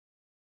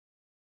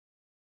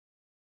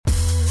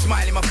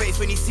smile in my face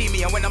when you see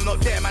me, and when I'm not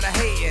there, man, I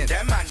hating.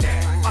 Them man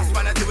there. Us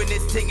man are doing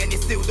this thing, and you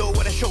still don't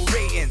wanna show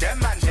rating. Them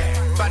man there.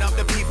 Bad up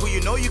the people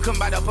you know you can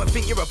bad up and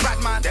think you're a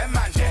bad man. Them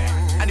man there.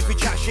 And if we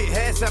chat shit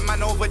here, some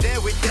man over there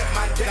with them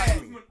man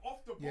there.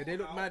 Yeah, they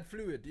look mad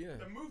fluid, yeah.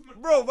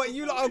 Bro, but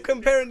you lot are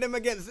comparing them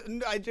against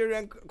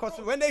Nigerian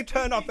Costa. When they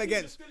turn up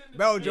against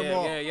Belgium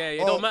It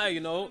don't matter,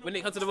 you know. When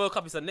it comes to the World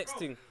Cup, it's the next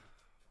thing.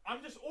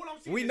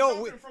 We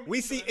know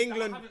we see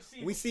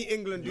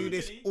England do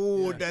this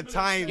all the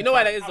time. You know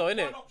why that is though,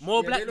 innit?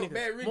 More black look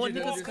bare niggas. rigid More in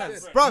niggas this can.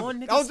 sense. Bro, More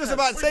niggas I was just can.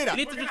 about to say that.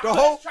 You need to just- The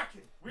whole,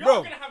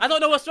 bro, I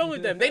don't know what's wrong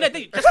with them. They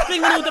just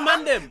fling on all the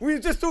man them. we were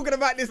just talking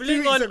about this 2 Fling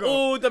weeks on ago.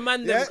 all the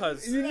man them, Yeah?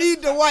 cuz. You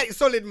need the white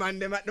solid man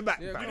them at the back.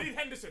 Yeah, fam. You need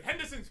Henderson.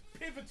 Henderson's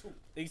pivotal.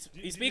 He's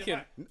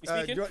speaking. He's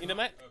speaking. Jo- In the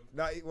mic.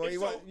 Like, well, If he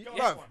so, want, get on bruv,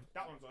 that one.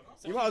 That one's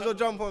on. you might as well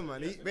jump on,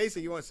 man.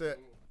 He wants to.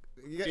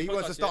 He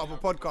wants to start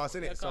up a podcast,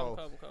 innit? Yeah, So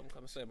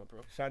come, say my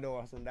bro. shadow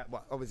us and that,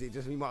 but obviously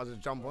just we might as well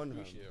jump on. Man.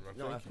 Appreciate it, man.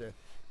 You don't Thank have to.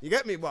 You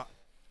get me? But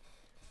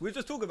we were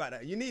just talking about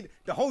that. You need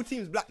the whole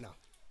team's black now.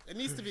 It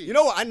needs to be. You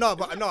know what? I know,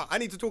 but no, I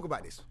need to talk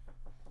about this.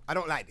 I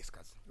don't like this,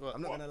 cuz.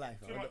 I'm not gonna lie.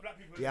 Too much black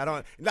people. Yeah, I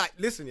don't like.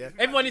 Listen, yeah.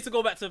 Everyone needs to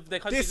go back to their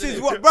countries. This is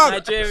innit? what, bro.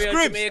 Nigeria,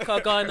 Scribs.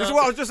 Jamaica, Ghana. This is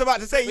what I was just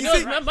about to say. You You know,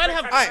 see, man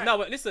have Aight. no,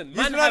 but listen,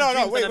 Listen, man have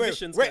dreams wait, and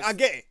ambitions. wait. cuz.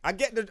 I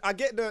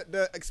get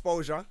the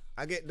exposure.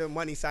 I get the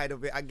money side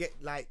of it. I get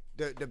like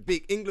the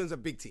big. England's a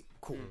big team.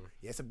 Cool.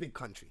 Yeah, it's a big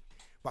country.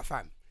 But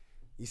fam,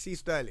 you see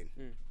Sterling,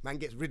 man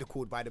gets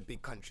ridiculed by the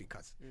big country,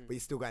 cuz. But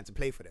he's still going to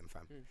play for them,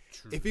 fam.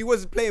 If he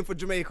was playing for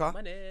Jamaica,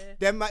 Money.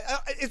 then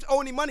it's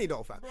only money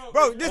though, fam.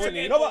 Bro, listen,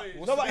 only- no,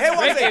 but hear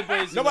what I'm Reggae saying.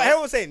 boys, No, you but know. hear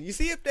what I'm saying. You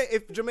see, if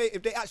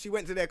they actually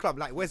went to their club,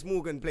 like Wes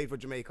Morgan played for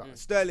Jamaica,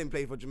 Sterling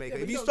played for Jamaica.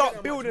 Yeah, if but you don't start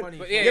get that much building, money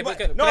But for yeah, it.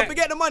 but no, like-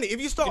 forget the money. If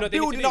you start You know what they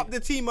need building to up do?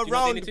 the team You know what they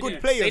around need to good do?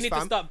 players, They need to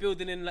fam. start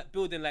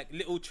building like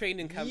little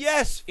training camps.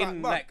 Yes, fam,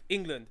 in bro. like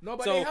England. No,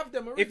 but so they have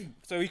them already.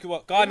 So you can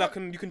what? Ghana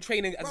you can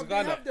train as a Bruv, they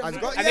Ghana. have them As already.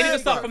 Ghana- And they need Yeah, to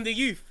start bruv. from the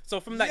youth. So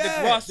from like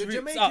Yeah. the The grassroots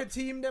Jamaica up.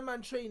 team, them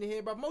man train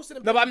here, but most of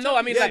them. No, but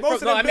I mean Yeah, like, most of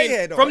them I play mean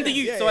here, though. from the Yeah,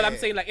 youth. yeah, So what I'm yeah.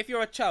 saying, like, if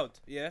you're a child,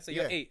 yeah, so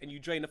you're Yeah. 8 and you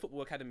join a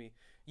football academy,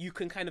 you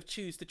can kind of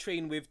choose to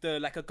train with the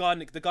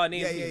Ghanaian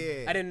Yeah, team. yeah,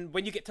 yeah. And then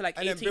when you get to like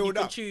And then 18, you build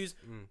can up. choose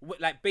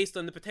like based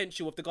on the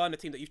potential of the Ghana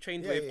team that you've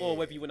trained Yeah, with, yeah, or yeah.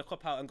 whether you want to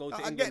cop out and go to I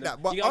England. get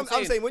that, but You get what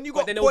I'm saying when you But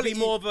got then it'll be quality,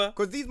 more of a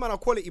because these men are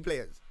quality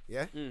players,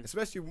 yeah.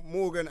 Especially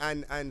Morgan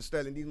and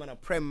Sterling, these men are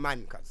prem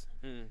man, cuz.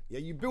 Yeah,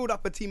 you build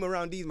up a team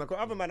around these man. Cause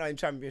other men are in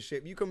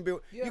championship. You can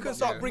build. Yeah, you can but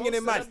start bringing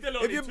in man. most still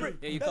If only you two. bring,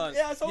 Yeah, you that's- can't.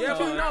 Yeah, it's only Yeah,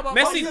 two. but no, but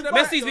Messi's most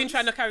of been them-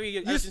 trying to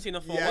carry Argentina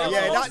for a Yeah, while.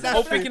 yeah, so that's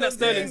all true. thinking that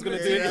Sterling's gonna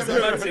do Yeah, this yeah,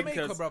 and yeah. that thing,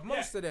 Jamaica, cuz. bro.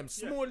 Most of them.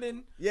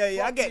 Smalling. Yeah,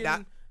 yeah, I get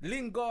that.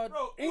 Lingard. Bro,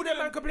 All them England,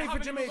 man can play they for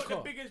haven't even got Jamaica.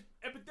 the biggest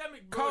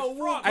epidemic, Carl bro. It's France.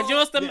 Walker. And you know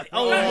what's the? Yeah.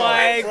 Oh Yeah.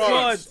 my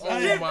god!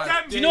 Oh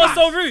my. Do you know what's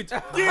so rude?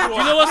 Do you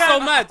know what's so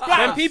mad?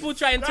 When people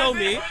try and tell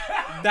me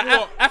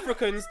that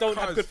Africans don't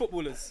have good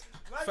footballers,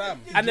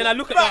 Fam. and then I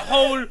look at the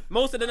whole,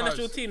 most of the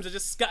national teams are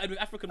just scattered with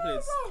African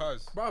players.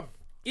 Cuz. Bruv.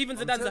 Even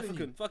I'm Zidane's telling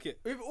African. you. Fuck it.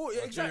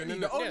 Exactly.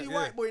 innit? The only Yeah.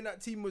 white boy in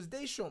that team was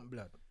Deschamps,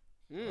 blood.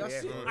 That's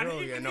it. And Bro,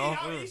 even you know.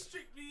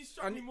 he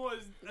struck me more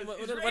as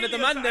One of the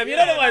man them, you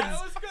know the ones,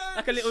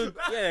 like a little,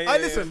 yeah. I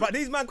listen, but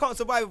these men can't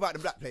survive without the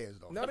black players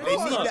though. No, they they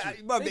need can't.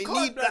 that. Bro, they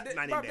can't, need black blood.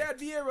 man Bruv, in they there. had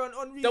Vieira and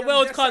Henry The and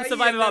world Desai can't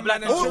survive and without them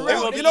black man men. and All,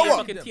 Everyone Giroud. be you know eating what?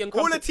 fucking tea and All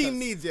the crumpets, team cuz.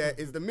 needs, yeah,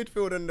 is the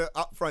midfield and the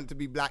up front to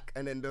be black,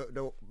 and then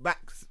the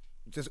backs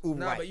just all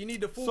Nah, white. but you need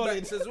the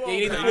Solid. fullbacks as well. Yeah, you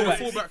need the blood.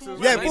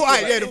 fullbacks. Yeah,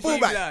 the Blood.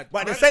 fullback.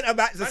 But the centre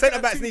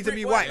backs, need to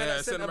be white.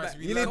 Yeah, centre-backs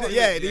You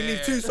need, you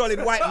need two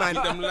solid white man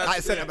Them lads,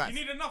 like centre You backs.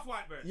 need enough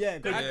white, bro. Yeah,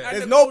 because And there's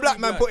the no goalie, black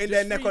man blood. putting their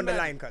Just neck three on the man.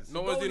 line, cuz.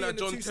 No one's doing Goalie that and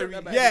the John two Terry.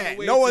 centre-backs. Yeah,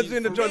 away no one's team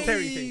doing the for John me.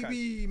 Terry thing, cuz.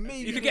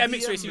 Maybe You could get a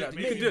mixed DM, race suit. blood.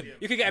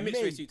 You could get a mixed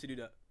Maybe. race suit to do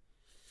that.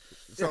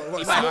 So He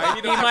what?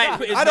 might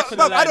put his I neck don't,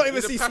 on the bruv, I don't line. even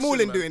He's a see passion,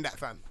 Smalling man. doing that,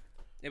 fam.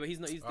 Yeah, but he's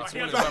not. He's He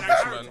Smalling hasn't got rubbish,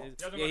 that man.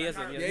 character. Yeah, he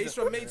hasn't. Yeah, he's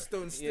from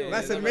Maidstone still.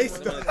 That's a yeah,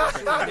 Maidstone.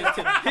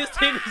 His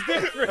team is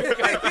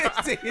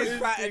different. His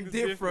fat and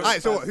different.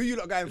 Alright, so what? Who you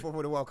lot going for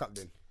the World Cup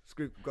then?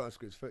 Go on,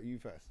 Scoops. You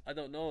first. I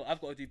don't know. I've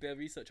got to do bare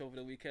research over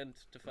the weekend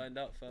to find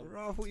out, fam.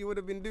 Bro, I thought you would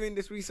have been doing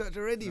this research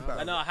already, fam.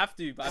 I know I have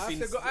to, but I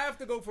have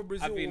to go for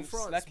Brazil I've been or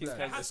France. slacking,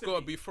 blood. cuz. It's got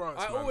to be France,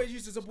 I man. always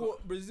used to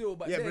support Brazil,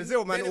 but Yeah, then,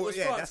 Brazil, man, then it all- was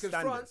yeah, France, that's 'cause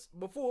standard. France,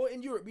 before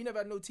in Europe, we never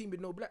had no team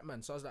with no black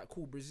man, so I was like,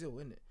 cool, Brazil,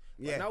 innit?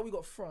 Yeah. But now we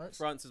got France.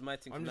 France is my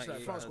team. I'm just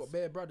like, France got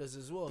bare brothers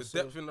as well. The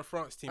So depth in the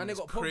France team And they is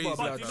got Pogba, crazy. blood.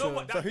 But you know man.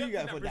 what? So That, who you that,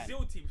 going that for, Dan?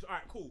 Brazil teams,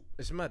 alright, cool.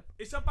 it's mad.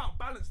 It's about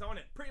balance now,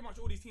 innit? Pretty much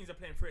all these teams are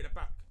playing three at the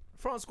back.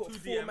 France got Two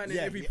 4 DMs. man in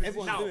Yeah, every yeah, position.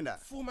 everyone's Now, doing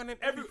that. Full man in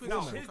Every, every now,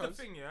 position. here's the cuz.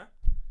 thing, yeah.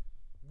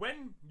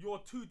 When your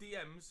two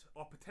DMs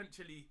are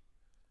potentially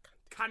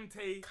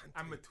Kante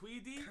and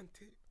Matuidi,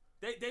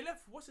 they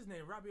left, what's his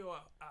name, Rabiot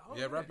at home.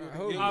 Yeah, innit? Rabiot.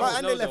 home. Yeah, But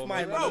and they no, left no,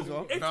 mine Bro, as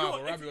well. if Nah, your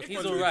but Rabiot's two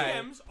He's alright.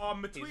 DMs are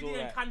Matuidi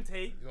and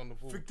Kante, He's on the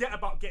ball. forget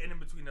about getting in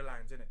between the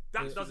lines, innit?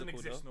 That He's doesn't cool,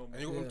 exist though. no more.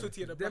 And you got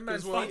Umtiti at the Them back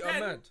man's as well. feet are Then-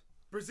 mad.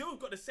 Brazil's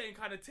got the same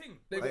kind of thing.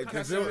 They Like got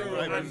Brazil, Casemiro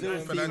right, and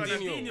Brazil.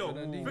 Fernandinho.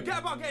 Fernandinho. Forget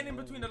about getting in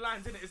between the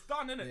lines, innit? It's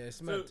done, innit? Yeah, it's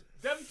so mad.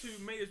 them two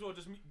may as well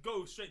just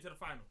go straight to the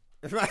final.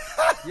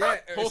 Yeah,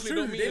 it's Hopefully true.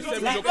 don't mean They it's got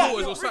them black with guys.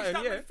 your quarters or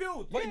something, yeah.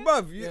 But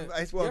bruv,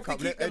 Yeah. it's You World have to Cup. keep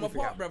them anything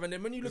apart, happen. bruv. And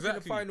then when you look Exactly.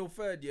 at the final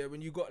third, yeah,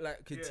 when you got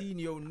like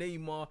Coutinho,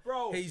 Neymar,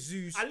 Bro,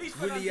 Jesus, at least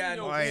Willian.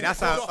 Fernandinho Oi, was that's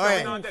called how- off oi.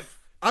 every now and then.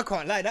 I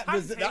can't lie. That Hey,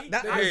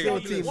 Brazil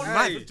hey, team, one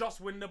man, man.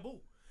 just win the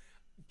ball.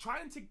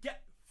 Trying to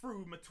get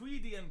through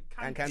Matuidi and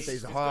Kante. And Kante's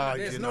is hard,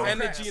 gonna- you There's know. no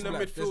Energy in the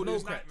cracks, midfield there's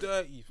is no cracks.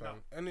 dirty, fam.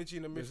 Energy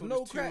in the midfield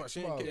no is too cracks, much.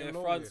 Ain't bro. getting Yeah,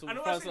 nowhere. France, I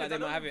know France I like they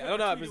said might that have it. I I don't know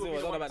about don't Brazil.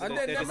 I don't know about And the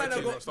then their them man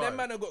have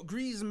decisions. got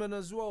Griezmann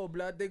as well,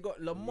 blood. They got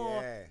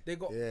Lamar. Yeah. They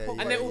got Yeah, Pogba.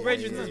 And they're all Yeah,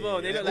 brethren yeah, as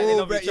well. They yeah. look like they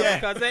love All each other.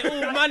 Cause they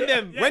all man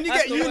them. When you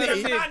That's get the word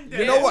unity, I'm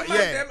saying. you know what? Man,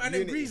 Yeah, them and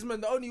then unity. Griezmann,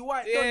 the only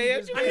white. Yeah, done, yeah.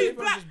 just And he's everyone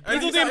black. just- He's all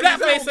he's doing all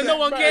blackface and no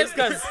one black, cares,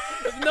 cuz.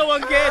 No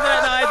one cares. They're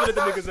like, nah, I ain't with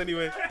the niggas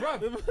anyway.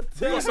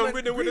 You got some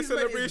winning with the Griezmann is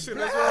celebration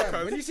as black, well,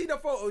 man. When cuz. you see the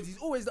photos, he's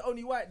always the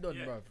only white done,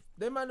 Yeah. bruv.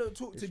 Them man don't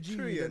talk to It's G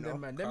true, you and them know,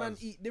 man. Them man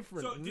cuz. eat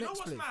different. So do you know Next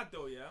what's place. mad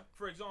though? Yeah.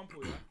 For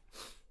example, yeah.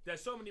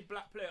 There's so many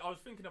black players. I was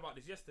thinking about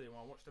this yesterday when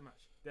I watched the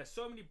match. There's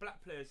so many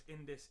black players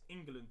in this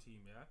England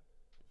team, yeah.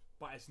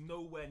 But it's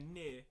nowhere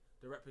near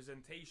the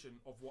representation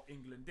of what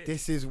England did.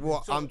 This is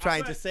what So I'm I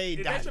trying swear, to say,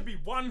 There Dan. should be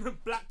one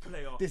black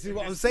player. This is in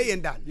what I'm this saying,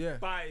 team Dan. Yeah.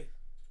 By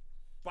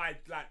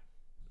like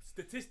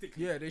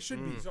statistically. Yeah, they should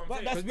be. You know what I'm But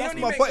saying? that's- Because we that's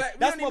only my make point. like, we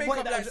That's only my make point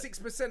up that like I'm-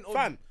 6% of.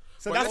 Fam.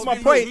 So But that's let's my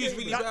be point. real, he's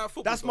really bad at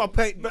football, That's my though.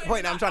 point. Not Point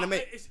even I'm that, trying to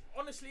make. It's,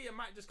 honestly, it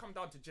might just come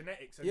down to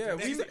genetics. And Yeah,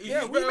 we genetics. he's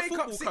we better make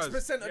up football,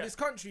 6% of cuz. this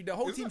country. The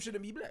whole team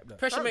shouldn't be black. Blood.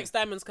 Pressure makes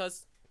diamonds,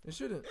 cuz. It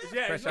shouldn't.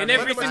 Yeah, Pressure. In Man,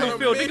 every man, single man,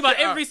 field. make Think about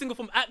it every up. single,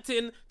 from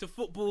acting to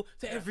football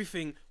to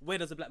everything. Where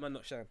does a black man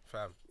not shine?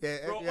 Fam.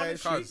 Yeah, Bro, yeah,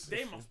 it's honestly,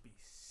 true. they must be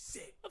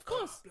sick. Of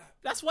course. Black.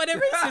 That's why they're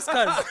racist,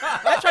 cuz.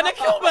 They're trying to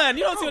kill man.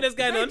 You don't see what's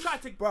going They on.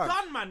 tried to Bruh.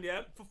 gun man,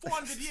 yeah, for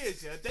 400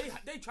 years, yeah.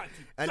 They tried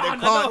to And they gun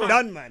can't man.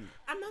 done, man.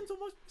 And man's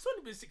almost, it's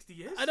only been 60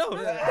 years. I know.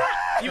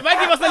 You man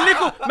give us a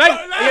little,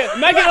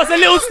 man gave us a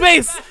little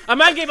space. A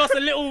man gave us a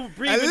little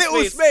breathing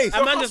little space.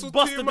 A man Hustle just too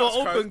bust the door much,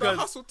 cuz. open, They cuz.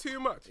 hustle too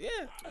much. Yeah.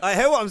 I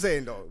hear what I'm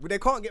saying though. They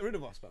can't get rid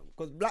of us, fam.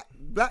 Because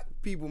black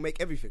people make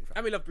everything. Fam.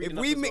 And we love if breeding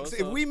we us as mix well,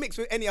 so- if we mix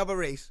with any other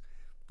race,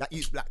 that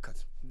use black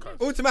cuz.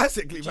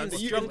 Automatically, man. Genes The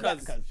youth strong, is black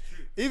cuz. cuz.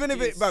 Even if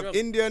Genes it's bruv, strong.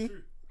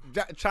 Indian,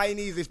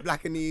 Chinese is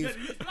blackanese.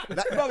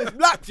 Bruv, it's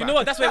black. You know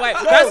what? That's where white.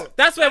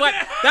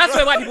 That's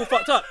where white people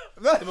fucked up.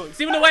 Fam.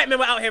 See when the white men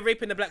were out here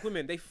raping the black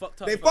women, they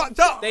fucked up. They fam. fucked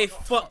up. They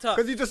fucked up.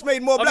 Because you just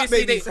made more black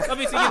Obviously, babies.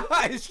 obviously,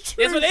 It's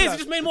true. that's what it is. fam. You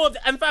just made more.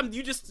 And fam,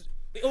 you just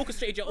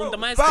orchestrated your own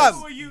demise. fam. cuz.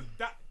 Who are you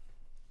that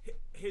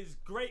his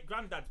great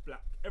granddad's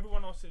black?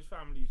 Everyone else in his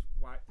family's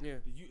white. Yeah.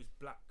 The youth is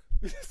black.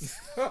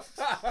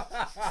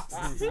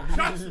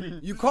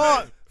 You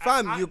can't,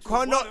 fam. You Actual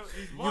cannot.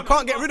 he's You one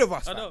can't of get us. rid of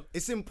us. I Fam. know.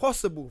 It's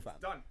impossible, fam.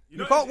 Done. You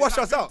know can't it's wash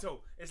like us out. Vimto.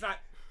 It's like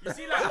you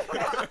see, like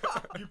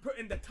you put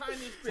in the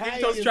tiniest bit.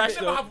 Tiniest You trash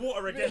never though. have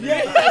water again.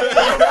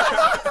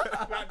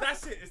 Like,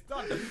 that's it. It's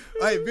done.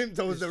 Hey,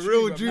 Vimto was the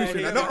real but juice, man,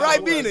 you know. yeah, Not no, right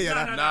no, being no, you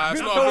know. Nah,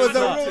 it's Vimto not was a the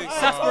good real. thing.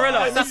 Sarsaparilla.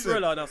 listen.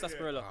 Sarsaparilla. No,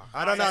 sarsaparilla.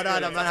 I don't know, man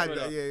had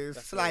Sarsaparilla. yeah, it was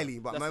slyly,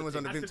 but man was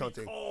on the Has to Vimto be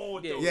thing.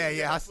 cold, Yeah, though. Yeah,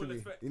 yeah, it has to Full be.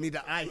 effect. You need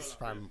the ice,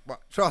 fam. But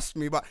trust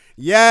me, but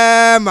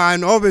yeah,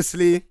 man,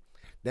 obviously,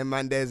 them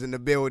man there's in the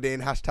building.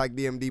 Hashtag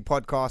DMD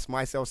podcast.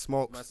 Myself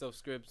Smokes. Myself,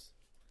 Scribs.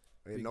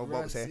 Ain't no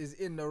Rance box here. is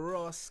in the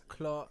Ross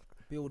Clark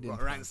building.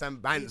 Got Rants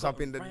and Bants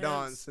up in the Rants.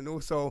 dance, and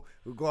also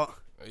we got.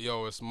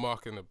 Yo, it's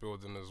Mark in the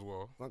building as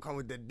well. Man, come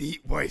with the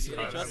deep voice. Yeah,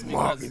 man. trust me,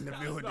 Mark cuz. in the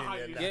building.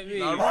 yeah. Get me?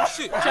 Nah, real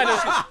shit.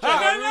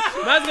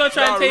 Man's gonna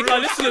try and take our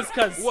listeners,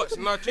 cuz. Watch,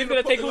 nah, He's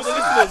gonna take all the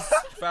listeners.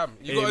 Fam,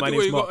 you Hey, gotta my do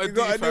what name's you Mark. gotta You do,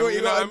 gotta fam. do what you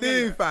know gotta what I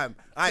mean? do, fam.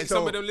 Alright, Take some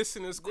so of them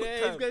listeners quick, Yeah,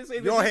 fam. he's gonna say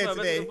the you're voice, here man,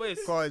 today the voice.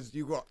 because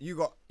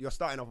you're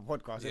starting off a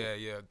podcast. Yeah,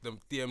 innit? yeah. The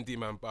DMD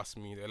man bust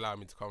me. They allowed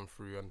me to come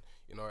through, and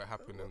you know it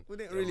happened. And We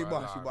didn't yeah, really man,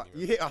 bust you, nah, but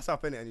you hit us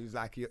up in it, and he was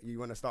like, "You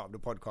want to start up the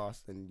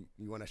podcast, and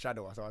you want to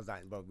shadow us." I was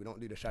like, "Bro, we don't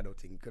do the shadow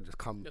thing. You could just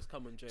come, Just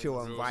come and join chill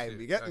us. and Real vibe." shit,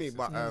 You get me? thanks.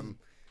 But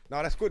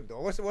no, that's good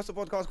though. What's the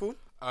podcast called?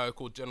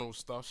 Called General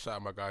Stuff. Shout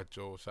out my guy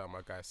Joe. Shout out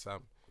my guy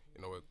Sam.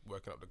 You know, we're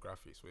working up the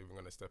graphics. We're even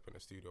gonna step in the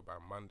studio by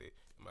Monday.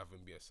 It might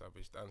even be a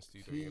Savage Dance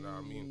studio. You know what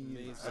I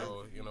mean?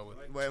 So you know,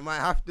 Well, it might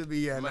have to be.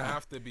 Yeah, it might nah.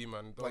 have to be,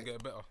 man. Don't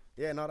get better.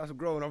 Yeah, no, that's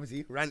growing.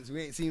 Obviously, Rants.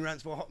 We ain't seen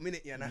Rants for a hot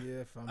minute yet, nah.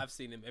 Yeah, fam. I've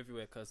seen him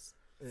everywhere, cuz.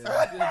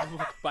 Yeah.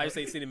 But I just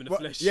ain't seen him in the But-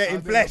 flesh. yeah, in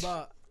I've been flesh.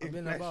 about, I've In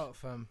been flesh. about,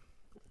 fam.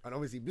 And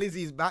obviously,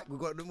 Blizzy's back. We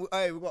got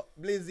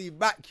Blizzy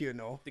back. You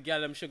know, The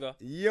gal sugar.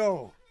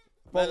 yo.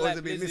 Man Photos like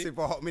have been Blizzy. missing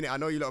for a hot minute. I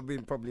know you lot have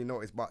been probably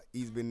noticed, but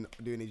he's been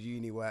doing his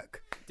uni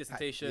work.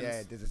 Dissertations.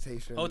 Yeah,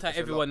 dissertation. Hold tight, It's a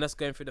lot. everyone that's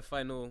going through the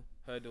final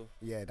hurdle.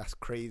 Yeah, that's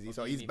crazy. Of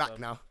So he's uni, back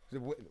fam. now.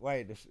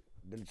 Wait,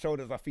 the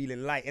shoulders are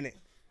feeling light, innit?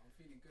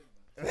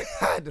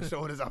 The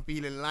shoulders are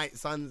feeling light.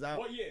 Sun's out.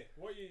 What year?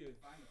 What year?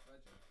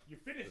 You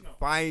finished now.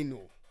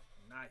 Final.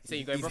 Nice. So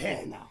you going He's here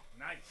brothel? now.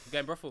 Nice. You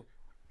going brothel?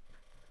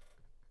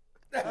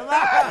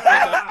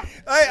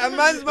 Hey, a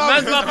man's mouth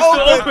Man's is mouth is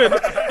still open.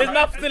 open. His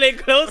mouth still ain't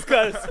closed,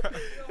 cuz.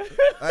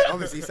 Hey,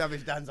 obviously,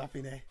 Savage Dan's up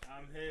in here.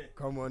 I'm here.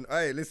 Come on.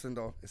 Hey, listen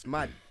though, it's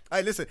mad.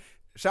 Hey, listen.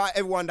 Shout out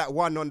everyone that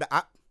won on the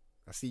app.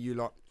 I see you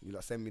lot. You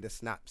lot send me the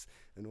snaps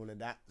and all of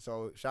that.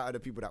 So shout out the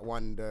people that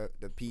won the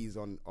P's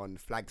on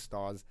Flag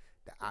Stars.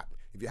 the app.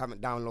 If you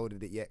haven't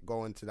downloaded it yet,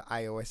 go onto the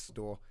iOS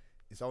store.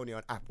 It's only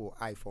on Apple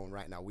iPhone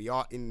right now. We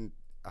are in.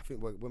 I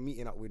think we're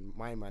meeting up with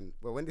my man.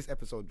 Well, when this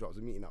episode drops,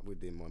 we're meeting up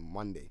with him on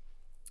Monday.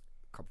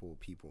 A couple of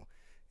people.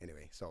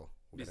 Anyway, so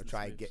we're gonna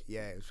try and get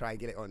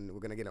it on. We're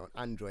gonna get it on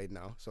Android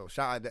now. So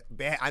shout out the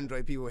bare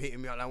Android people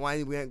hitting me up like,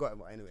 why we ain't got it?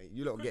 But anyway,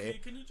 you don't get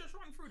it. Can you just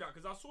run through that?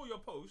 Because I saw your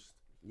post.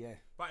 Yeah.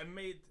 But it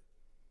made.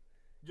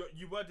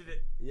 You worded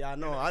it. Yeah, I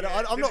know.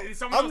 I'm not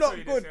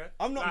good.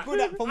 I'm not good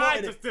at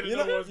promoting it.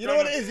 You know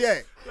what it is,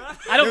 yeah.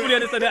 I don't really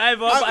understand it either,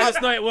 but I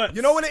just know it works.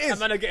 You know what it is? And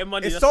man are getting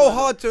money. It's so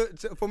hard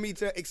for me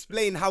to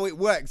explain how it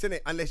works, isn't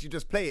it? Unless you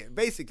just play it.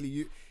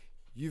 Basically,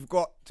 you've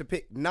got to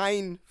pick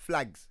 9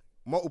 flags,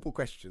 multiple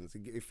questions.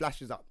 It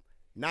flashes up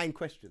 9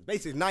 questions.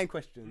 Basically, 9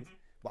 questions,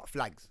 but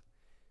flags,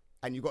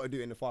 and you got to do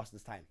it in the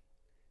fastest time.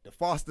 The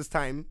fastest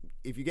time.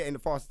 If you get in the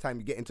fastest time,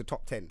 you get into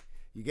top 10.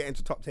 You get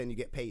into top 10, you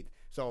get paid.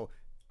 So.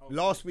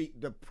 Last week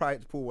the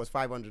prize pool was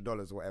 $500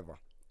 or whatever.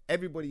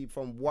 Everybody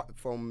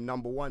from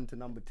number 1 to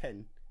number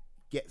 10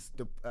 gets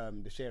the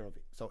share of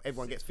it. So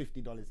everyone gets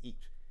 $50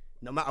 each.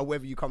 No matter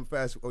whether you come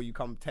first or you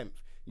come 10th,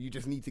 you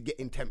just need to get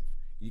in 10th.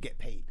 You get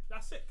paid.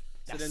 That's sick.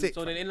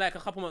 So then in like a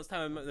couple months'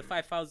 time, the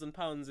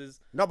 £5,000 is.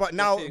 No, but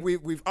now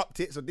we've upped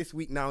it. So this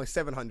week now it's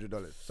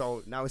 $700.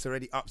 So now it's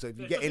already up. So if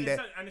you get in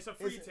there, and it's a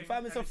free thing.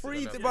 It's a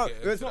free thing, bro.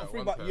 It's not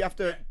free, but you have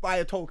to buy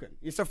a token.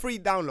 It's a free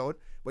download,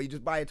 but you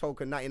just buy a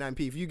token,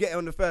 99p. If you get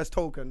on the first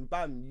token,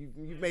 bam,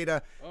 you've made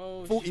a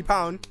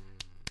 £40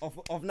 of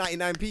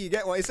 99p. You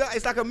get one.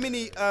 It's like a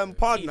mini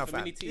partner,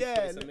 fam.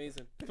 Yeah, it's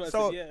amazing.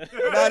 So yeah.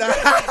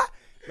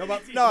 No,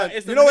 but you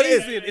know what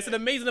it is? It's an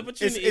amazing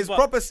opportunity. It's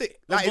proper sick.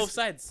 Like both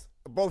sides.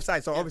 Both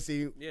sides. So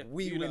obviously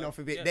we win off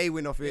of it. They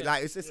win off of it.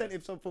 Like it's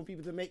incentive for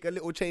people to make a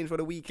little change for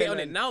the weekend. Get on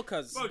it now,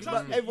 cuz.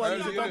 Everyone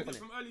needs to jump on it.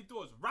 From early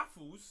doors,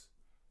 raffles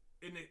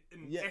in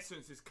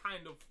essence is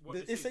kind of what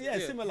it's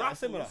similar.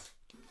 Raffles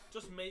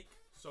just make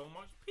so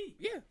much pee.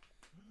 Yeah.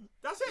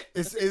 That's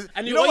it.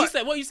 And you know what?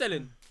 What are you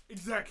selling?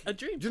 Exactly. A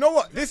dream. Do you know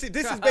what? This is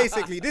basically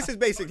exactly. This is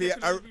basically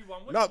a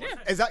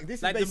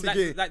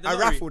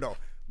raffle though.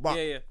 But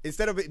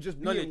instead of it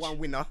just being one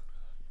winner,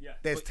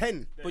 there's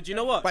 10. But you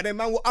know what? But then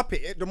man will up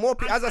it. The more,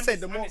 as I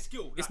said, the more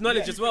it's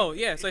knowledge as well.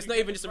 Yeah. So it's not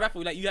even just a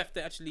raffle. Like you have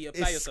to actually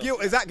apply yourself. Skill,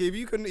 exactly.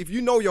 If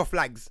you know your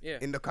flags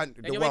in the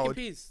country, the world,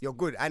 you're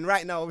good. And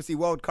right now, obviously,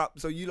 World Cup,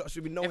 so you lot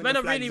should be knowing. If men the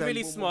are flags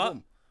really smart,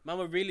 man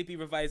will really be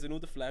revising all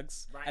the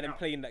flags and then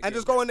playing that. And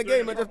just go in the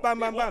game and just bam,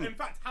 bam, bam. In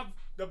fact, have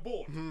the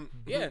board.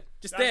 Yeah,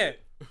 just there.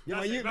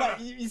 Yeah, but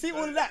you see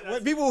all of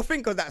that. People will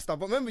think of that stuff,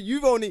 but remember,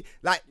 you've only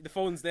like the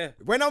phone's there.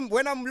 When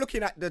I'm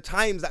looking at the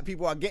times that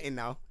people are getting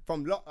now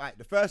from like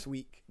the first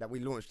week that we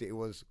launched it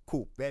was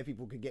cool. Bare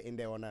people could get in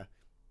there on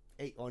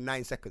 8 or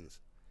 9 seconds.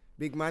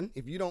 Big man,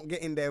 if you don't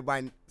get in there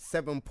by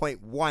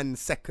 7.1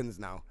 seconds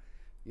now,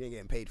 you ain't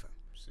getting paid for.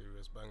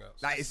 Serious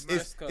bangouts. Like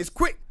it's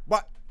quick,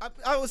 but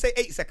I would say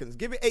 8 seconds.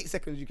 Give it 8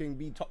 seconds, you can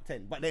be top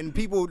 10. But then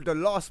the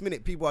last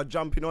minute, people are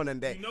jumping on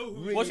and they.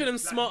 Watching them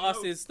smart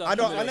asses stuff. I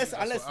don't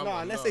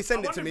unless they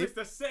send it to me. It's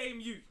the same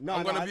you. No,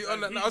 I'm gonna be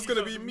on that. That's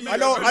gonna be me. I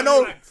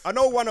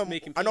know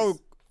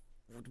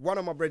one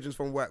of my brethren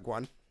from work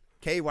won.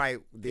 KY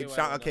did.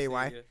 Shout out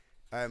KY.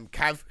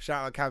 Cav,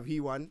 shout out Cav.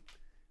 He won.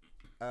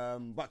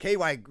 But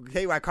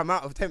KY come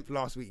out of 10th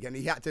last week and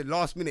he had to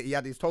last minute. He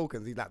had his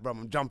tokens. He's like, bro,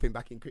 I'm jumping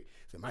back in quick.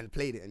 So man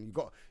played it and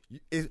bro.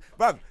 So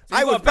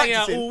I was practicing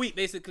out all week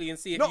basically and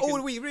see. If not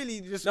all week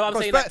really. Just no, I'm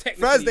saying that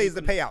Thursday is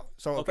the payout.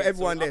 So for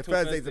everyone there,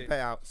 Thursday is the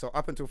payout. So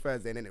up until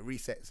Thursday and then it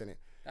resets in it.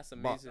 That's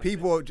amazing. But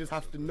people just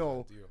have to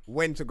know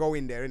when to go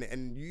in there, innit?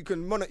 And you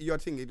can monitor your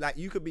thing. Like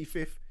you could be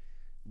 5th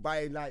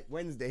by like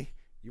Wednesday.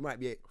 You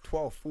might be at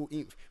 12th,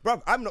 14th.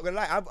 Bro, I'm not gonna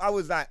lie. I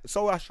was like,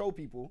 so I show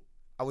people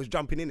I was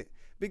jumping in it.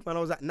 Big man,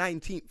 I was at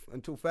 19th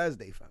until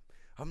Thursday, fam.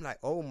 I'm like,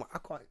 oh my, I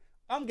can't.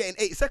 I'm getting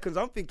 8 seconds.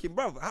 I'm thinking,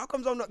 bro, how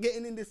comes I'm not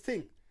getting in this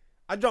thing?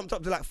 I jumped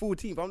up to like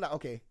 14th. I'm like,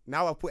 okay,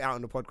 now I've put it out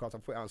on the podcast.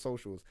 I've put it out on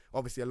socials.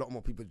 Obviously, a lot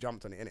more people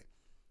jumped on it, innit?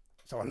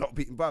 So a lot of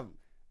people, bro,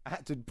 I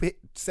had to hit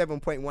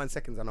 7.1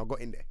 seconds and I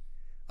got in there.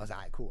 I was like,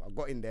 all right, cool. I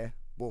got in there,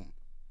 boom,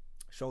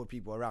 showed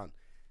people around.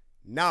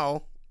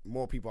 Now,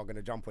 more people are going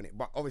to jump on it.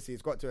 But obviously,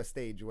 it's got to a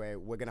stage where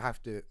we're going to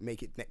have to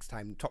make it next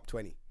time top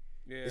 20.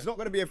 Yeah. It's not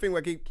going to be a thing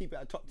where we keep it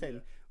at top 10. Yeah.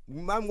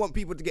 Man want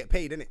people to get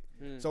paid, innit?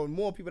 So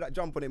more people that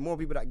jump on it, more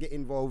people that get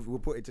involved, we'll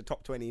put it to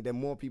top 20. Then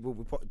more people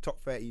will put top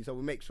 30. So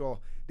we make sure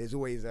there's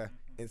always a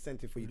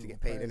incentive for you to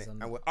get paid, innit?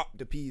 And we're up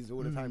the P's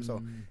all the time.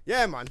 So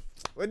yeah, man,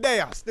 we're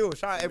there still.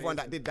 Shout out everyone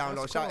that did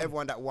download. Shout out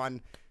everyone that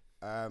won.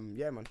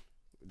 Yeah, man.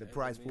 The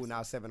prize pool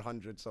now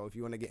 $700. So if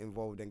you want to get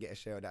involved and get a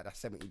share of that,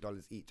 that's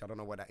 $70 each. I don't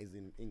know what that is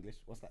in English.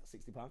 What's that?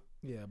 £60?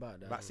 Yeah, about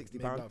that. About £60.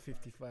 About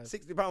 55.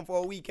 £60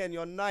 for a weekend.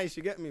 You're nice.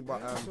 You get me?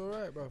 But that's all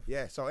right, bro.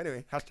 Yeah. So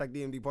anyway, hashtag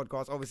DMD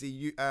podcast. Obviously,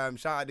 you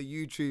shout out the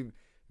YouTube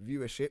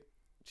viewership.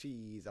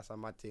 Jeez, that's a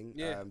mad thing.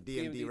 Yeah.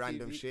 DMD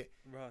random TV. shit.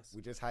 Russ.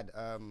 We just had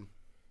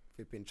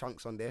flipping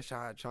Chunks on there.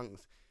 Shout out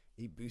Chunks.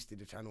 he boosted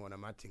the channel on a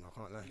mad thing. I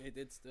can't lie. It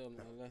did still,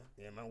 man.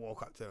 Yeah, man,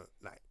 woke up to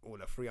like all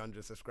the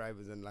 300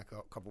 subscribers and like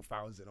a couple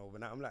thousand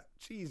overnight. I'm like,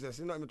 Jesus, it's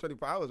not even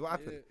 24 hours. What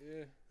happened?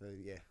 Yeah. So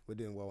yeah, we're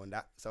doing well on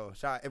that. So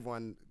shout out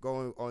everyone,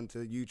 go on to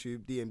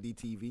YouTube, DMD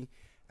TV,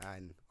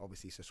 and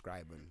obviously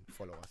subscribe and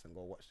follow us and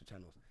go watch the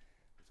channels.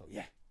 So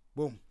yeah,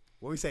 boom.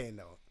 What are we saying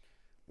though?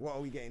 What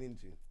are we getting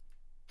into?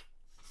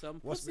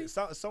 What's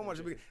So much.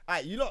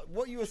 Alright, you lot,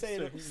 what you were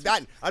saying,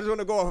 Dan. I just want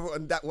to go off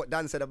on that. What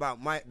Dan said about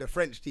the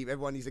French team.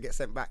 Everyone needs to get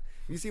sent back.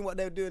 You seen what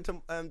they're doing to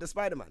the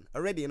Spider-Man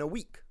already in a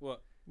week?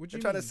 What? Would They're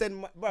you trying to mean?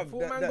 send.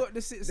 Before man got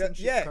the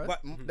citizenship. yeah, cuz.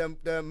 but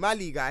the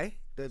Mali guy,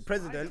 the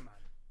president.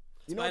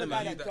 You know the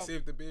guy He that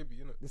saved the baby,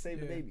 you know. to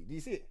save the baby. Do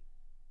you see it?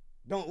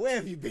 Don't. Where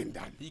have you been,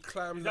 Dan? He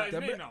climbed Is that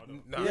that. his name now, though?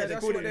 Nah, Yeah, they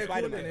that's called what him they're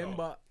calling Spider-Man. him,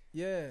 but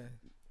yeah.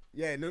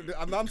 Yeah, no,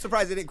 I'm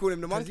surprised they didn't call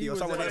him the monkey he or was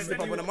someone a- that slip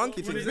up on a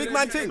monkey thing. When Big he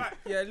man came thing. back,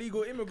 Yeah,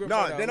 legal immigrant. No,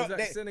 brother. they're Was not.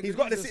 that He's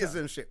got the Senegalese or something?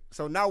 citizenship.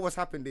 So now what's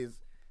happened is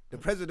the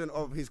president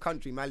of his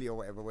country, Mali or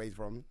whatever, where he's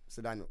from,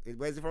 Sudan.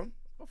 Where's he from?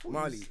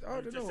 Mali.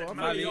 I don't know. said I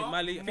Mali. thought-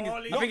 I think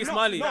Mali. it's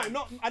Mali.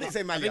 No, I didn't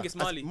say Mali. I think it's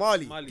Mali.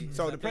 Mali. Mali.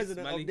 So Is the that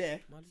president Mali? of there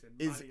Mali.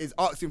 is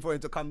asking for him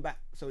to come back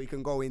so he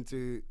can go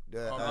into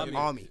the Army.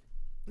 army.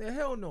 Yeah,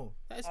 hell no.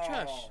 That is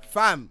trash.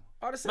 Fam,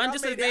 I just said Man I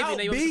just made said it baby out, and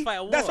they want to B. fight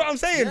a war. that's what I'm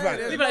saying, Yeah, fam.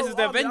 there's People like no it's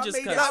the army, I Avengers made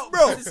it curse. out. Like,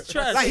 bro, This is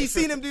trash. like he's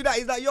seen him do that.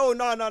 He's like, yo,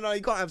 no,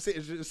 you can't have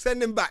citizens.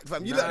 Send him back,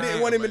 fam. You lot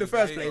didn't want him in the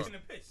first place. Taking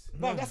a piss.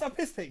 Bro, that's a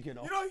piss take, you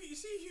know. You know, you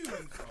see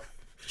humans, bro.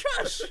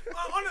 Trash.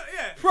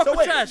 Yeah. Proper So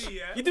wait. trash.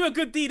 Yeah. You do a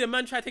good deed and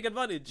man try to take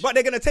advantage. But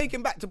they're gonna take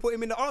him back to put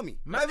him in the army.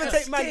 Man Never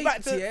take man back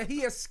escaped, to. yeah,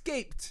 he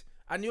escaped,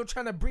 and you're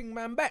trying to bring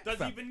man back. Does he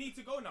fam. even need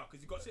to go now?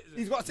 Because he's got citizens.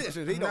 He's got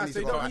citizens. He Nah, don't need so to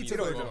he go. don't back. need He to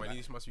don't go. go Man, back. he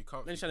just must be Then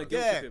comfortable. he's trying to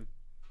guilt Yeah. trip him.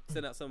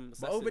 Send out some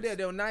But over there,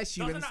 they're nice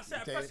Doesn't humans. that set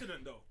a Okay.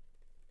 precedent though?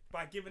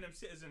 By giving him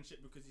citizenship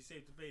because he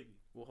saved the baby.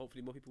 Well,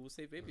 hopefully more people will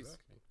save babies.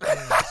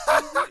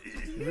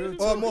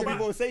 Or more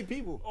people will say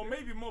people. Or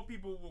maybe more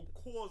people will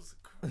cause.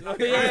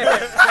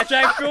 Yeah, I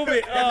try and film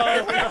it.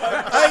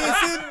 Oh. Hey, you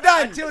see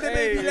Dan? Until the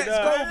baby Hey, lets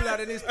nah. go, blood,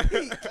 and it's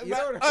peak. You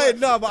know? Hey,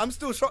 no, but I'm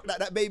still shocked that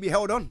that baby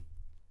held on.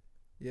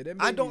 Yeah, them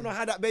I don't babies- know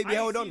how that I baby ain't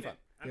held seen on, it, fam. and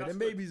Yeah, that's them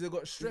good. babies have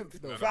got strength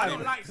though. I Fam.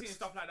 don't like seeing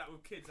stuff like that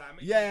with kids. Like, it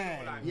makes Yeah, me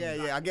feel like,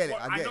 yeah, I get it,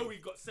 well, I get know it. he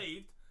got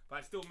saved, but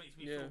it still makes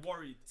me Yeah. feel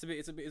worried. It's a bit.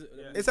 It's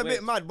a bit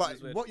weird. mad, but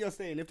It's weird. what you're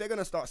saying, if they're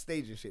gonna start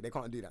staging shit, they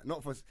can't do that.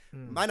 Not for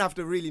man have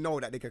to really know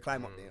that they could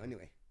climb up there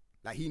anyway.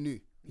 Like he knew,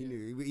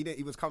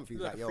 he was comfy.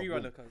 He's Like like, a yo, free boom.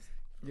 runner, cuz.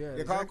 Yeah,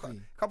 Yeah,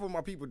 exactly. a couple of my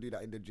people do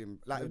that in the gym.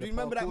 Like, Yeah, do the you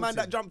remember that parkour man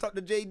that thing. jumped up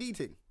the JD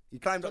thing? He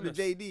climbed up Thomas.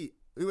 the JD.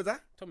 Who was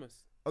that? Thomas.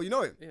 Oh, you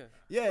know him? Yeah.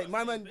 Yeah,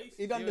 my man, he done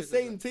He the always does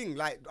same that. thing,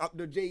 like up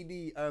the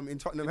JD in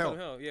Tottenham Come Hell.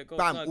 hell. Yeah, go.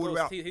 Bam, no, all the goes-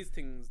 way up. His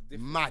thing's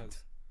different. Mad.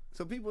 cuz.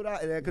 So people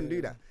out there can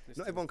do that. It's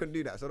Not true. everyone can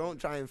do that. So don't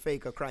try and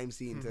fake a crime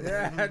scene. To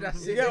Yeah,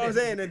 that's You it. get what I'm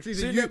saying? And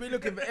Shouldn't you, be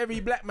looking for every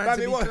black man Fam,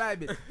 to it be was-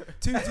 climbing.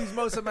 Tutus,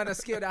 most of man are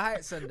scared of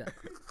heights and that.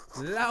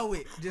 Allow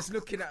it. Just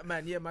looking at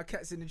man. Yeah, my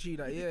cat's in the tree.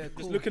 Like, yeah, cool.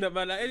 Just looking at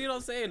man like, hey, you know what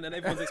I'm saying? And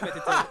everyone's expected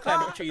to climb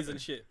up trees and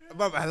shit.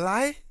 but a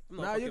lie? I'm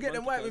not Now a you fucking get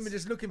them monkey, white cuz. women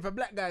just looking for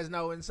black guys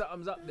now when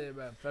something's up there,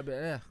 man.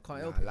 Yeah, can't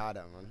help Nah, it. lie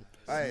that, man.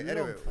 Alright,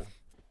 anyway.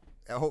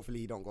 Hopefully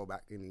he don't go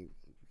back and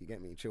he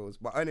get me chills.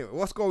 But anyway,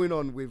 what's going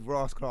on with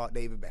Ross Clark,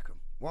 David Beckham?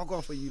 What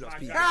going for you lot My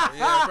people? guy.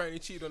 Yeah, apparently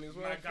cheated on his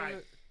My wife. guy.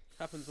 innit?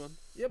 Happens, man.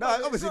 Yeah, No,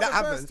 but obviously it's not that the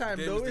happens. first time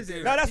Game though, is the is it?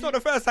 game. No, that's not the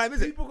first time,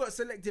 is it? People got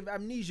selective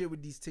amnesia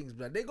with these things,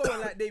 blood. They go on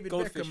like David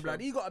Goldfish, Beckham, blood. fam.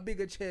 He got a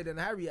bigger chair than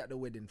Harry at the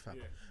wedding, fam.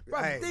 Yeah.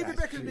 Bruv, Hey, David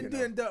that's Beckham's true, been you know.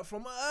 doing dirt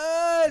from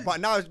early.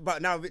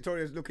 But now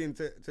Victoria's looking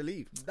to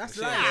leave. That's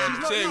She lying. ain't She's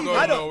going- not she ain't leaving. going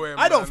I don't. nowhere,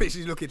 I don't man. think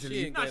she's looking to She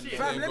leave. ain't Nah, going she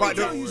nowhere. Fam, let But me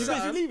tell you you think she's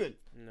something. leaving?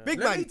 Big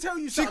Let man. me tell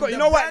you She something. got, you the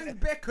know what? brand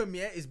Beckham,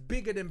 yeah, is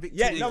bigger than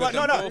Yeah, Victoria. no, got but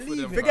no, them no. both of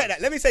them, Forget fam.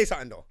 that. Let me say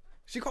something though.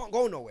 She can't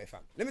go nowhere, fam.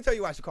 Let me tell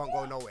you why she can't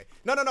go nowhere.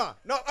 No.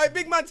 Hey,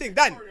 big man thing,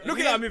 Dan. Look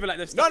You at are her. moving like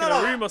they're No, stuck no, in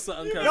a no. room or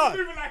something. cuz. No.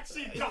 Moving like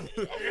she just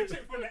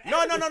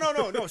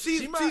Chick-fil-A. No.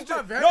 She's She might she's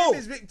have. Her no. name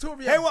is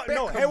Victoria Hear what?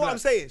 No, Beckham, hear what I'm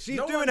blood. saying. She's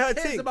no doing one her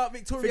cares thing. about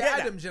Victoria Forget that.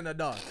 Adams, you know,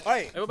 dog. Hey,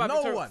 Hey, what about No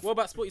Victoria? one. What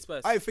about Sporty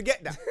Spurs? I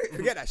forget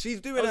that.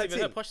 She's doing That her was even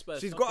her thing. posh Spurs.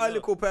 She's Fucking got her hell.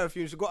 little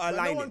perfume. She's got her But no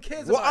lining. one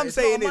cares What about I'm it. It's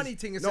not a saying money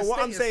thing, is, it's a what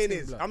I'm status saying thing,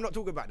 is, blood. I'm not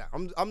talking about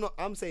that.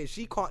 I'm saying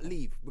she can't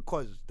leave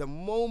because the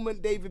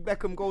moment David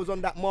Beckham goes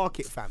on that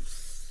market, fam,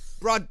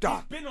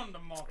 brother. Been on the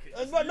market.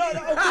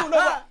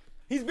 No,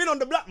 he's been on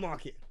the black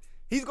market.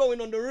 He's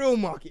going on the real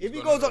market. If he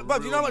He's goes going on, on bruv,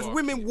 the you know how real much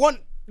market. women want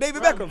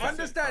David Beckham? fam?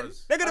 Understand?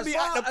 They're gonna as be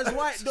far at the as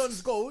white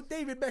dons go,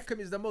 David Beckham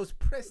is the most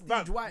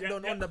prestige white yeah,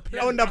 don yeah, on the yeah.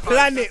 planet. on the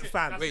planet,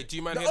 fam. Wait, do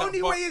you mind The hear that?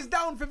 only But- way is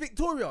down for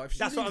Victoria. If she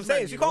That's what I'm leaves,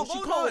 saying. man, She you know,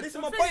 can't go nowhere. This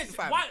is my point,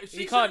 fam.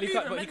 He can't.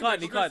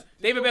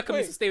 David Beckham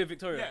needs to stay with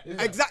Victoria.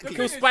 Exactly.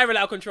 He'll spiral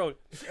out of control.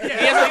 He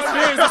hasn't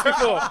experienced this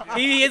before.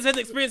 He hasn't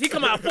experienced. He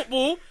come out of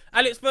football,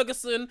 Alex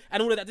Ferguson,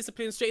 and all of that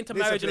discipline straight into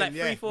marriage and like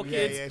Discipline, 3-4 yeah.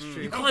 kids. Yeah, it's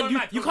true. You Don't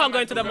can't. You can't go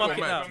into that market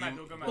now.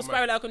 Go He'll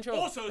spiral out of control.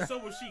 Also, so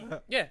will she.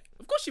 Yeah,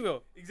 of course she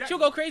will. Exactly. She'll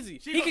go crazy.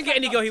 She He got can get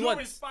any girl he during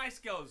wants. Spice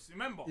Girls,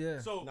 remember? Yeah.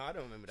 So No, I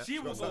don't remember that. she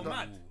will No, go I don't.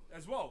 mad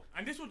as well,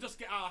 and this will just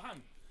get out of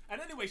hand.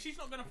 And anyway, she's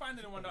not gonna find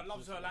anyone that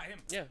loves her like him.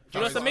 Yeah. Do you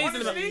know what's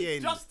amazing about Honestly, Yeah.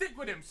 just stick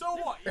with him. So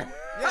what?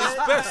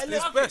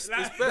 It's best.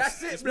 That's it,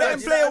 That's it. Let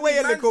him play away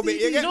a little bit.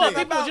 You You get know what,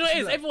 me? people? Do you know what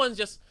it is? Everyone's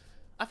just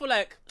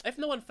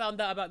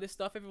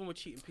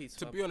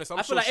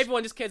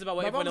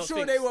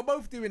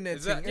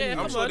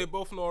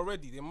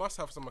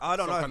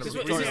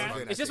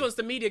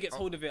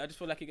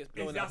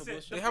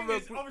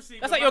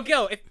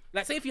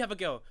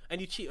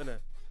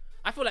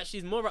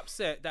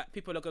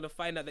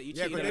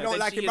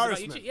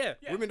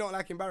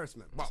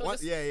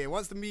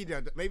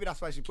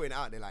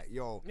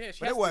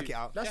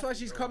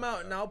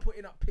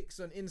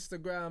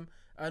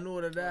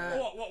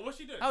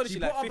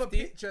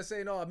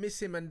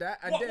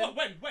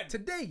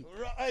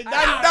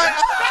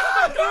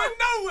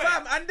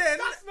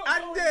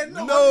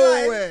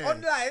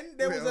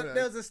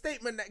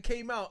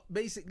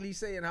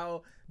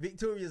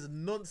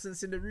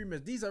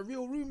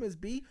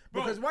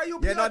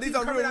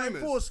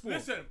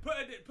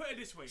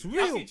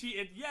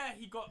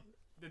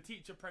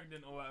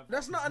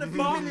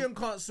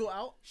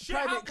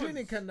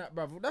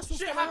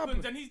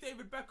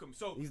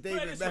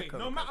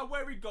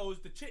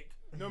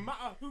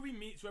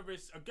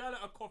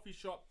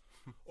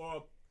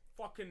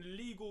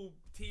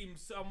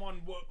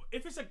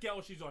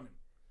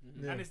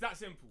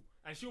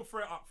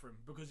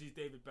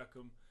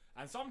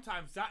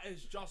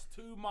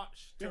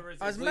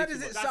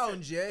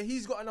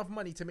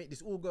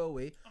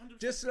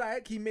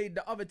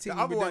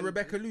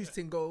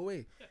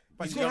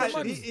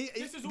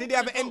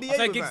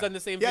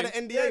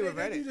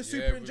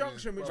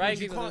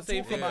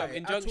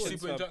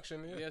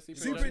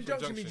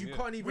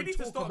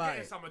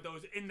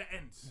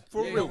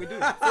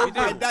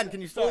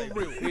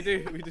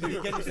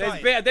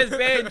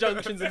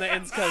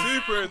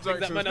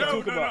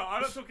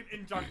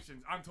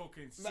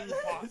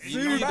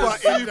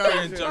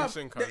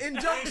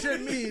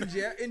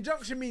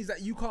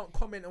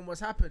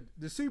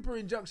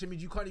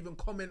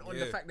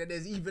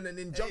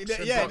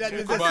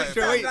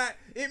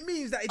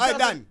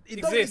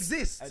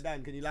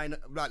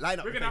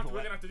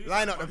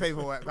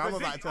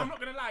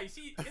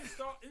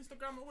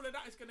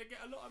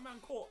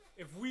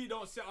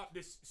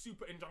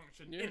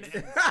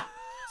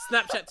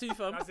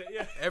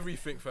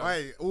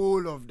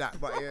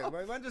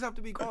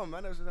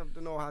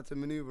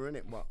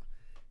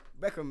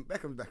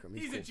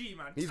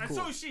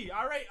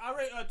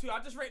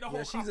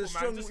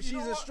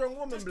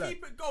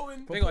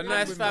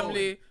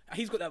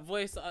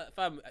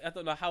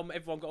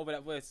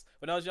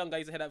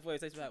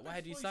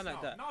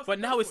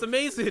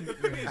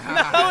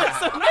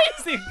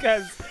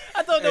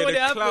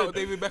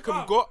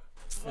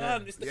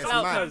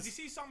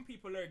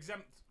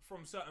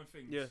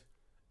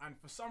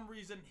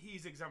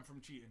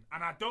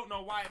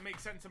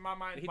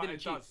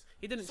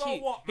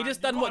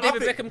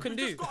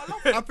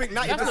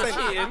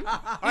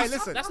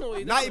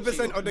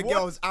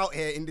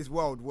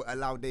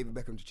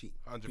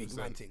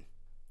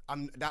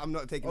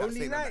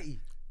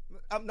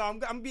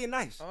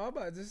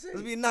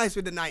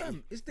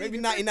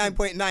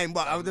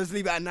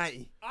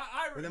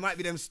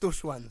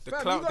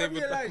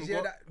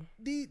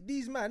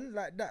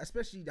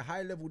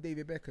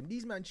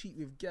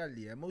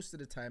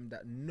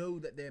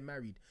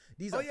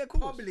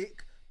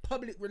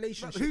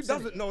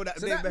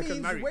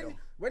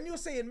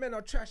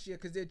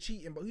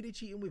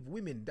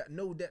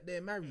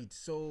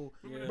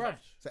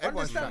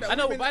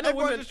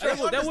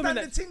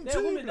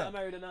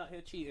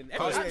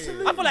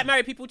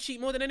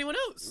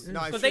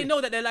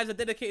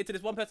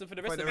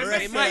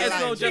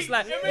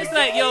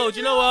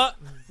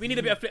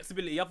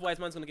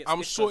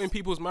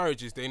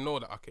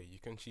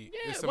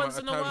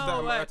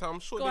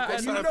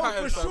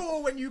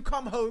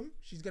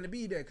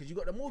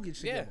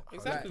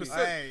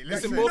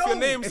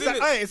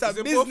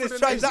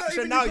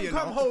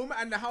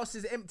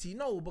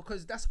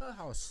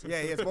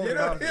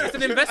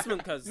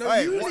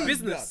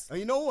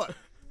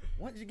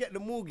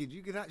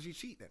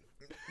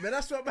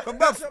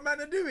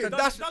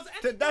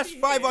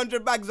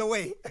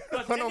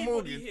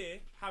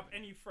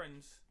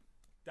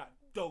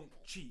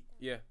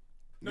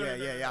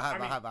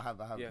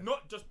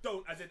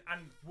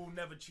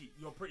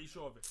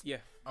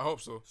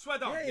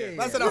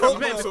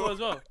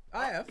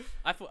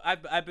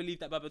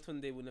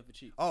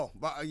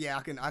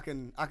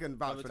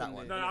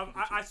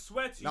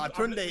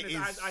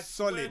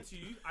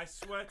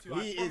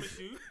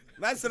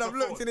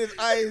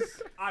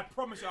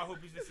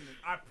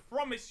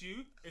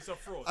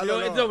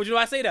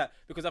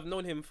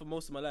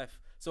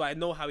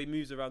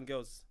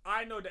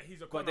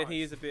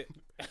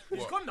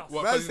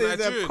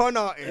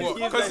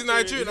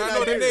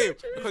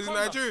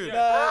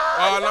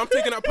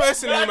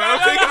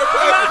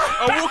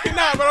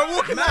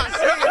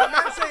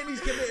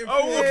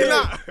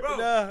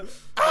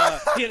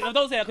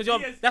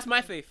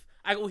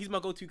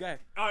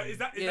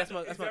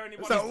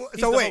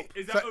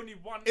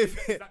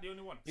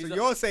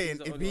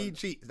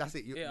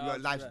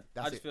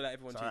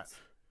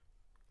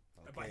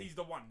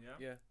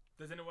yeah? Yeah.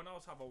 Does anyone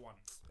else have a one?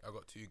 I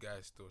got two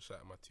guys still. Shout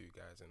out my two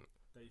guys, and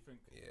that you think?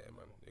 Yeah,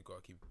 man, they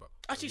gotta keep. But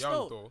Actually, young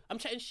no. though. I'm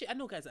chatting shit. I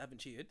know guys that haven't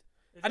cheated.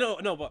 Is I know,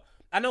 no, but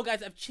I know guys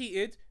that have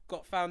cheated,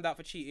 got found out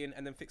for cheating,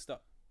 and then fixed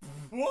up.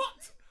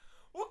 What?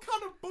 What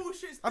kind of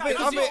bullshit's that? I think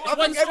Because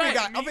it's every one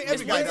guy. I think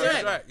every guy It's does one that.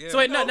 strike. Right,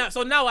 yeah. So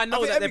so now I know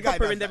think that they're every guy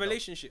proper does in their that, though.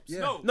 relationships.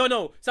 Yeah.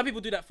 No. Some people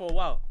do that for a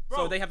while. So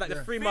Bro, they have like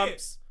the 3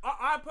 months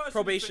I personally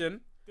probation,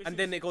 think this and is-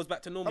 then it goes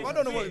back to normal. I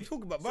don't know Fear. what you're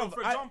talking about, So, bruv.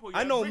 for example,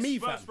 I know risk me,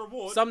 versus fam.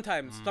 reward.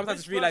 Sometimes it's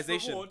Risk realization.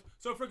 versus reward.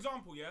 So, for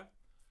example,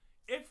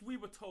 if we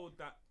were told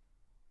that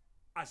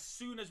as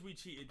soon as we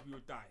cheated, we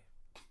would die,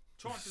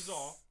 chances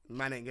are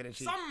Man ain't gonna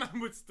cheat. some man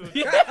would still.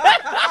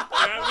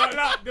 But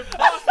like, the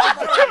vast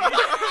majority.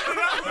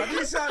 Now,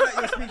 you sound like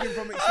you're speaking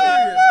from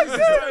experience. This is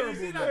You terrible,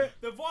 see man. that?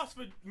 The vast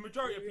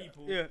majority of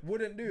people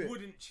Wouldn't do it.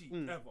 wouldn't cheat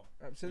ever.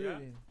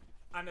 Absolutely.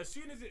 And as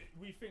soon as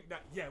we think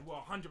that, we're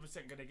 100%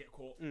 going to get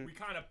caught, we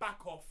kind of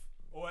back off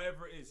or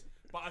whatever it is.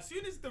 But as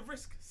soon as the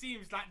risk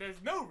seems like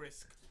there's no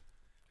risk,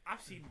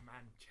 I've seen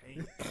man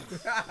change.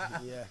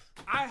 Yeah.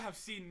 I have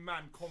seen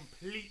man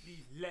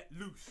completely let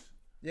loose.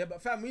 Yeah,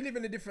 but fam, we live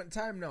in a different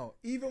time now.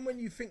 Even when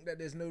you think that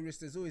there's no risk,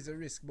 there's always a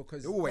risk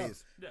because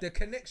Always. bruv, the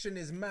connection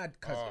is mad.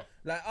 Cause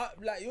like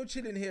you're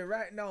chilling here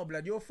right now,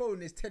 blood. Your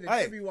phone is telling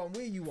Hey, everyone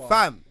where you are.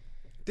 Fam,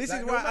 this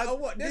Like, is no why matter I,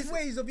 what, there's this,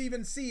 ways of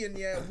even seeing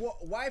what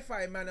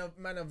Wi-Fi man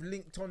have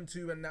linked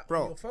onto and that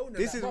Bro, on your phone. And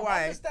this that. is Bro, why-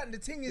 I understand the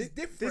thing is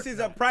different. This is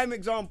now. a prime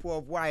example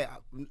of why,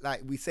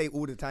 like we say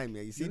all the time.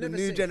 Yeah, you see You're the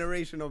never new safe.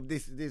 generation of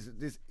this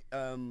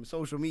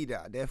social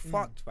media. They're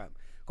fucked, fam.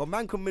 Cause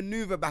man can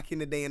maneuver back in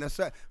the day in a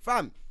certain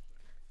fam.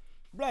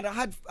 Blood,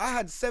 I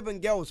had 7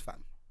 girls,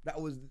 fam. That I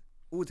was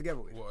all together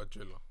with. What a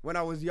driller. When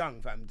I was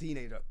young, fam,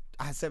 teenager.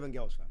 I had 7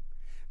 girls, fam.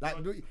 Like,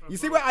 you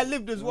see where I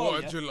lived as well.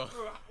 What yeah? a driller.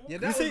 Yeah, You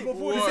that see, was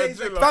before the what days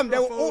a of driller. Fam, they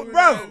were all, microphone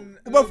bro.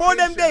 and Before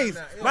them location days,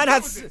 and that,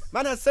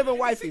 man yeah. had 7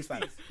 wifeys,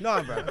 fam.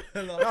 No, bro.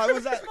 No, it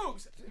was like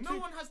Smokes, no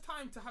one has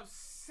time to have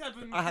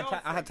 7 I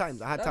had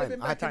times. I had That'd have time.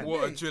 been I had back in time. the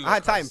What a day. driller. I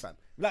had time, cuz. fam.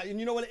 Like,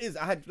 you know what it is?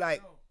 I had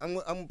like,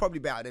 I'm probably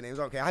better at the names.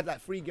 Okay, I had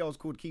like 3 girls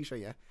called Keisha,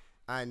 yeah,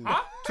 and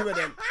 2 of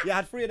them, I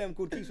had 3 of them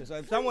called Keisha. So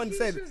if someone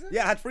said,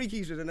 I had 3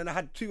 Keishas, and then I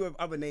had 2 of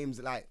other names,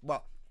 like,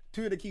 but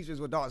 2 of the Keishas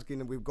were dark skinned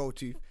and with gold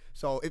tooth.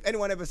 So if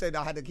anyone ever said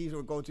I had a Keisha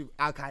with gold tooth,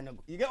 I kind of,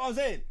 you get what I'm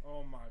saying?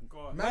 Oh my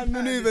god. Man,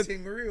 maneuvered.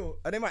 thing real.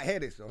 And they might hear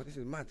this though. This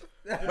is mad.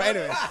 But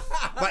anyway,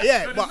 but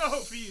yeah, There's but no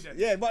hope for you then.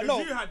 yeah, but 'Cause no.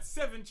 you had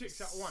 7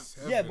 chicks at once.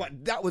 yeah,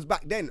 but that was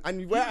back then.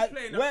 And where was I,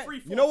 playing a where,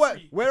 3-4-3. you know what?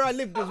 Where I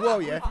lived as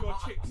well, yeah. With your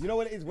chicks. You know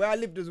what it is? Where I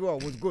lived as well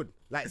was good.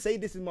 Like, say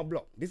this is my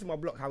block. This is my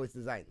block, how it's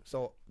designed.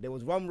 So there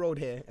was one road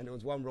here and there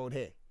was one road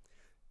here.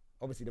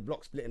 Obviously, the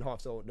block split in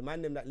half. So the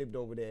man them that lived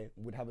over there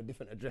would have a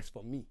different address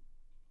from me,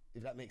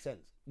 if that makes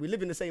sense. We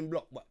live in the same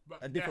block, but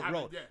a they different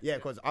haven't, road. yeah, Yeah, yeah.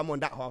 because I'm on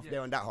that half,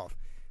 they're on that half.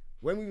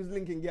 When we was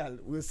linking girl,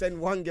 we'll send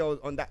one girl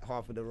on that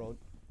half of the road.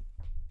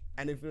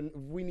 And if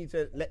we need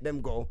to let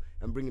them go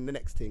and bring in the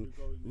next thing,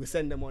 we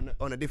send them on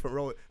a different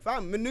road.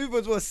 Fam,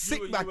 maneuvers were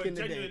sick You back were in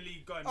the day.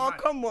 genuinely going Oh, mad.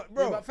 come on, Yeah,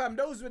 bro. but fam,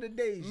 those were the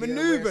days. Yeah,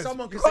 Manoeuvres. where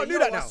someone You could can't say, do yo,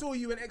 that I now. saw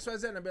you in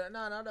XYZ, and I'd be like,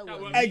 nah, that That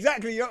wasn't was- me.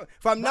 Exactly.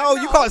 Fam, now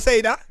you now- can't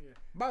say that.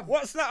 Bruv,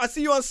 What snap? I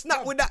see you on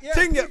Snap with that yeah,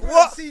 thing. people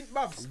What? have seen,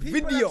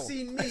 people Video. have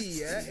seen me,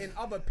 yeah, in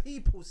other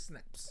people's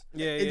snaps.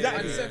 Yeah,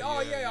 Exactly. And said, oh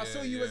yeah, I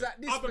saw you was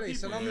at this Other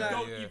place, and people I'm you like,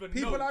 don't even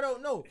people know. I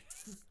don't know.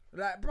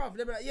 Like, bruv,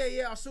 they'll be like,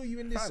 yeah, I saw you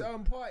in this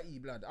party,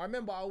 blood. I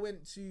remember I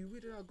went to, where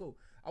did I go?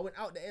 I went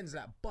out the ends,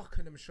 like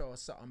Buckinghamshire or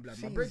something, blood.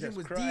 My Jesus brethren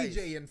was Christ.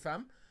 DJing,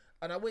 fam,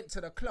 and I went to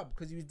the club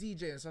because he was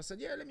DJing, so I said,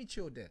 yeah, let me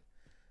chill there.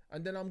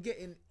 And then I'm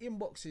getting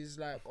inboxes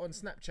like on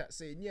Snapchat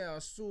saying, yeah, I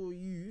saw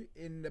you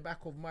in the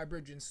back of my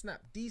brethren's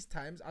snap. These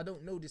times I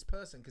don't know this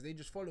person because they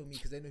just follow me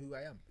because they know who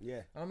I am.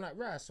 Yeah. And I'm like,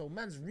 right, so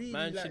man's really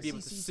Man like should be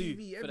able to sue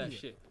CCTV for that everywhere.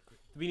 shit.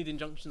 We need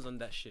injunctions on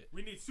that shit.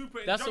 We need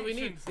super That's what we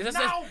need. injunctions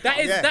That's- now.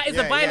 that is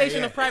a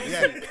violation of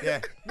privacy. Yeah.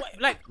 What,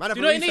 like, Man, do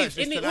you know what it I've needs?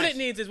 researched this All tonight. it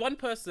needs is one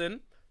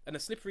person and a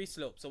slippery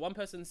slope. So one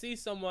person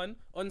sees someone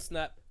on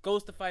Snap,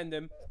 goes to find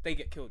them, they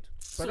get killed.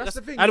 But that's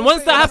the thing. And you're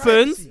once that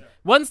saying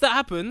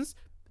happens,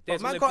 But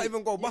there's man gonna can't be-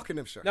 even go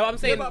Buckinghamshire. No, I'm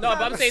saying but no, but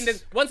fam, I'm saying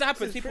that once that happens,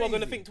 this is people are gonna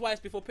crazy. think twice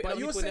before putting But other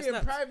you're people in their saying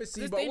snaps.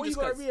 privacy, It's but what you dangerous,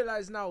 gotta cuz.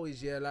 realize now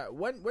is, yeah, like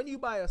when you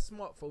buy a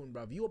smartphone,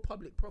 bruv, you're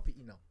public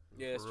property now.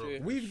 Yeah, it's true.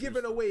 We've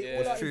given away Yeah,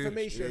 all our it's true.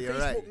 information. Yeah, you're Facebook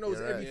right. knows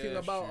You're right. everything Yeah,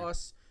 about true.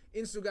 us.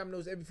 Instagram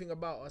knows everything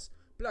about us.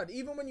 Blood,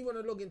 even when you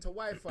want to log into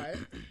Wi-Fi,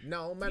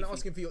 now man are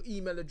asking for your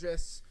email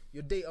address,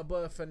 your date of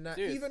birth and that.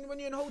 Serious? Even when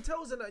you're in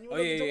hotels and that, and you Oh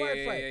want to yeah, log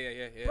into yeah,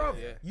 Wi-Fi. yeah.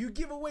 Bruv, yeah. you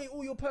give away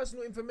all your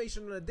personal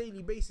information on a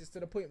daily basis to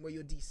the point where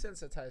you're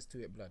desensitized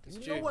to it, blood. No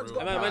true. one's Bro.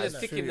 got Man, power man in just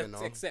that. ticking True, the you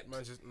know. accept.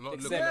 Man, just not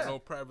Accept. looking at Yeah. no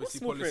What's privacy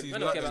small print? policies.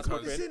 Man, don't care nothing, about small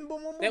cuz. print. Sin,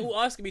 boom, boom, They're boom.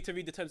 all asking me to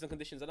read the terms and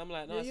conditions, and I'm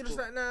like, no, Yeah, it's you're cool.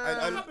 just like, nah.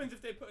 What And- happens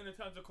if they put in the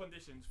terms and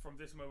conditions from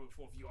this moment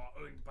forth? You are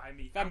owned by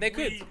me. Fam, And they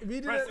could.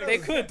 We press didn't know. They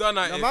agree. could. Done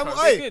that No, here, man, cuz.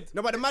 oi, good.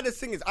 no, but the maddest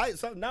thing is,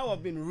 so now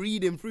I've been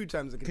reading through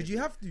terms and Because conditions. you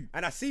have to.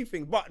 And I see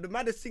things, but the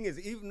maddest thing is,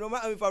 even no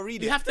matter if I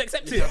read You it, have to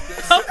accept it.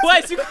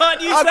 Otherwise, you can't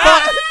use I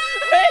that.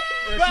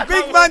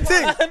 Big man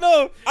thing. I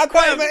know. I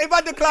can't even. If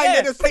I decline,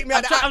 Yeah. they just take me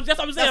out. I'm saying,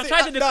 I'm That's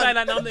trying to it, decline done.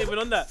 that now. I'm not even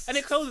on that, and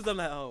it closes. I'm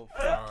like, oh,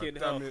 fucking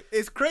hell. Damn it.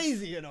 It's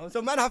crazy, you know.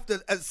 So man have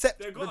to accept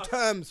They the got us.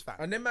 terms, fam.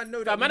 And then man know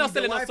that Fam, man we are need the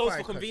selling our souls Wi-Fi,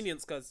 for cuz.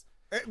 convenience, cuz.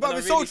 But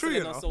it's so true,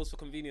 you Our know. souls for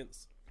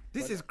convenience.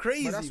 This is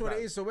crazy. But that's what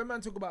fam. it is. So when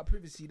man talk about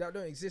privacy, that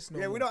don't exist no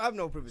Yeah, more. we don't have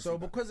no privacy. So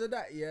fam. because of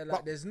that, yeah, like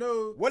But- there's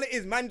no. What it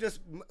is, man, just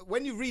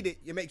when you read it,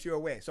 it makes you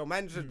aware. So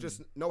man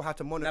just know how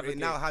to monitor Navigate. it,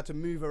 know how to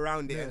move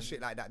around it and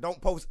shit like that. Don't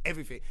post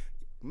everything.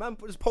 Man,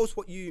 just post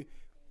what you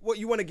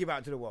want to give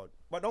out to the world,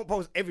 but don't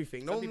post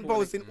everything. Don't people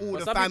post wanna- in all Well,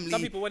 the some family.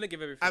 some people want to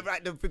give everything.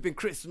 Like the flipping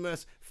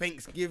Christmas,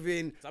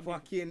 Thanksgiving, Some people-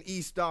 fucking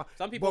Easter.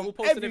 Some people bomb, will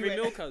post on every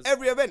everywhere- meal, cuz.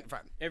 every event,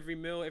 fam. Every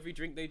meal, every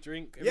drink they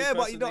drink. Every Yeah, but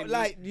person you they don't meet.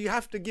 like. You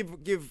have to give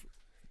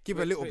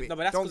a little bit. No,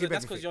 but that's don't because give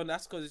that's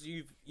everything.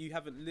 because you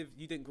haven't lived.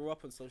 You didn't grow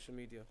up on social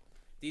media.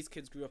 These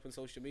kids grew up on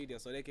social media,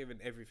 so they're giving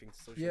everything to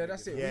social media. Yeah,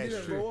 that's it. Yeah, we it's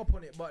didn't true. grow up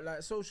on it, but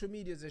like social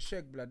media is a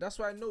shag, blood. That's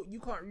why I know you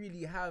can't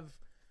really have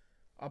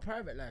a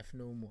private life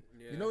no more.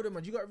 Yeah. You know them,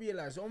 man. You got to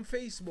realize on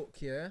Facebook,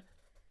 yeah,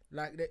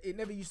 like it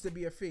never used to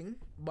be a thing,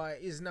 but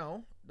it is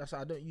now. That's why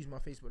I don't use my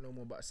Facebook no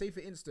more. But say for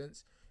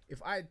instance, if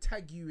I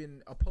tag you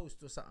in a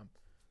post or something,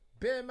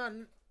 bare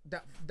man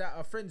that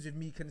are friends with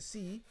me can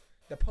see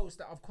the post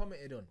that I've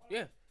commented on.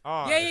 Yeah.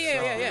 Ah,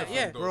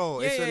 Yeah. Bro,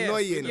 Yeah, it's yeah,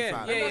 annoying, yeah,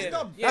 fam. yeah, That's yeah,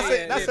 dumb. yeah, That's it,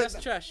 yeah, that's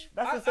that's trash.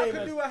 I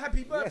could do a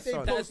happy birthday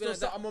son. post or That-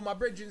 something on my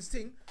brethren's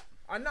thing,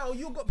 and now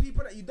you got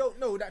people that you don't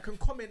know that can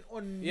comment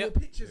on your Yep.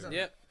 pictures. And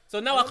Yeah. So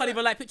now I can't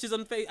even like pictures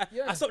on Facebook.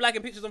 Yeah. I stopped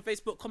liking pictures on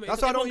Facebook. Comment.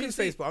 That's so why I don't everyone use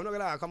can see. Facebook. I'm not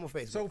gonna lie, I come on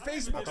Facebook. So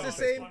Facebook's Come the on,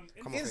 same,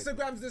 come on,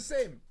 Instagram's the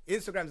same.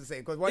 Instagram's the same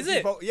because once Is you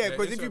it? post, Yeah,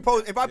 because if Instagram- you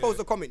post, if I yeah. post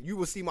a comment, you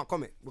will see my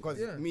comment because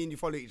Yeah. me and you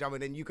follow each other,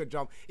 and then you could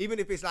jump. Even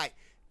if it's like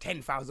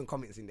 10,000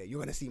 comments in there, you're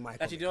gonna see my.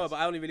 Actually, you know, but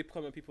I only really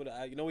comment people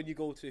that you know when you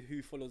go to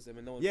who follows them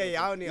and no one. Yeah, follows yeah,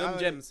 them. I only- You know I them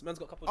only- gems. Man's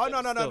got a couple. Oh Of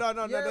no, gems still. Yeah,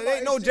 there but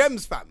ain't no it's just-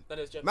 gems, fam. No,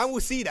 there's gems. Man will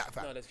see that,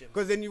 fam. No, there's gems.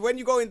 Because then when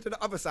you go into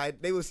the other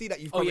side, they will see that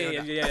you've Oh commented yeah,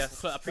 on yeah, that.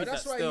 yeah. I appreciate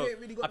that's that why still. you ain't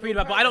really got I no appreciate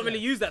that, but I pride don't in really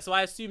it. use that, so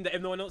I assume that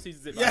if no one else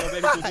uses it, but I know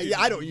many people do. Yeah,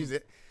 I don't use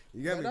it.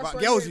 You get me? That's But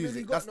why girls you ain't use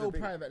really it. got That's no the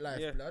thing. private life,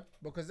 Yeah. blood,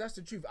 because that's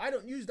the truth. I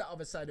don't use that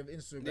other side of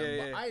Instagram, Yeah,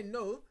 but yeah. I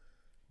know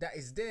that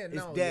it's there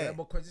now, there. yeah,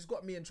 because it's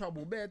got me in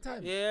trouble bare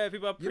time. Yeah,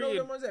 people are You know pretty.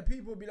 them ones that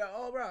people be like,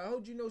 oh right, how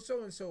do you know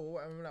so and so?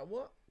 And I'm like,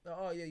 what? Like,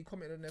 oh yeah, you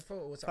commented on their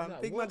photo or something. Fam,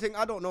 Like, big what? man thing,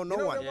 I don't know no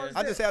know one. the ones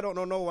I there? just say I don't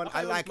know no one. I I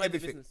can't like mind the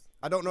everything. business.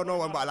 I don't know no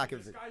one, but I like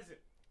Disguise everything.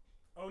 it.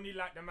 Only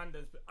like the man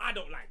does, but I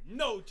don't like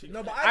no chick.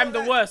 No, but I I'm the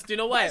don't worst. Do you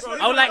know why? Bro,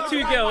 I'll like look two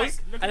at my girls, mic.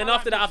 Look and at then my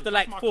after that, mic after pictures.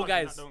 like That's my 4 cousin,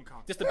 guys, that don't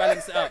count. just to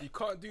balance it out. You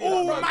can't do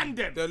All that. man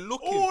them. They're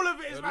looking. All of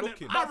it is They're man.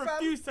 looking. I But fam-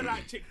 refuse to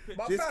like chick But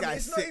pictures. This fam, guy's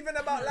it's not sick. even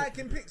about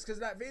liking pics,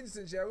 because like for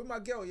instance, yeah, with my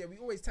girl, yeah, we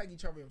always tag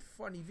each other in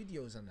funny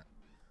videos and that.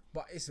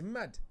 But it's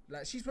mad.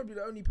 Like she's probably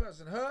the only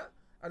person. Her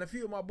and a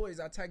few of my boys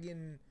are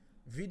tagging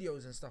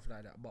videos and stuff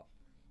like that. But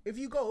if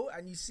you go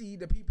and you see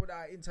the people that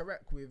I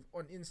interact with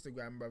on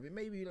Instagram, bro, it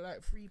may be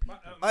like 3 people.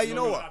 You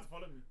know what?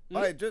 Hmm?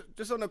 Alright,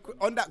 just on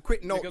that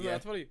quick note, Because yeah. I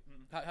tell you,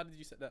 how did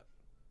you set that?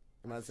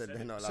 Man said they're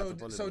not allowed So, to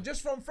follow so me.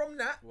 just from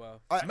that,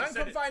 Wow. Alright, man said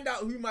can it. find out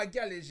who my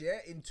gal is, yeah,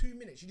 in 2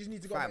 minutes. You just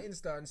need to go on Fam. my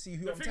Insta and see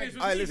who The I'm thing tagging. is,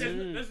 with Aye, me,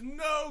 listen. there's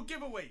no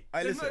giveaway.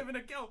 Aye, There's not listen. even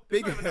a girl.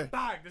 Big- There's not even a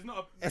bag. There's not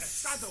a Yes.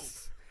 saddle.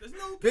 There's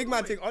no Big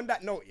man giveaway. thing. On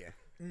that note,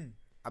 yeah.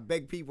 I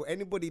beg people,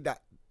 anybody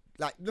that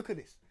like, look at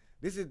this.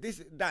 This is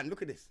Dan.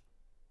 Look at this,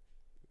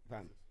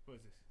 fam. What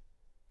is this?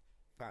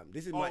 Fam,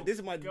 this is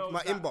Oh, my girls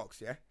my that-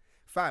 inbox, yeah.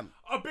 Fam,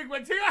 A big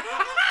man thing.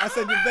 I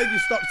said, you beg you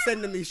stop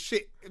sending me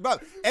shit.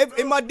 But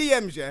in my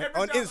DMs, yeah, Every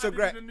on time I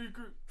Instagram, did in a new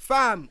group.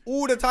 fam,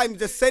 all the time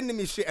just sending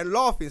me shit and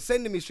laughing,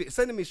 sending me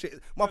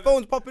shit. My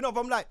phone's popping off.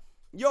 I'm like,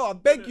 yo, I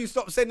beg you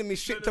stop sending me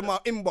shit to my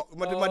inbox,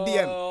 my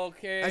DM.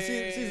 Okay.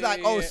 And she's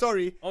like, oh,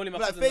 sorry. Only my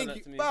I'm like, cousin done thank that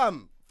you, to me.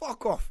 fam.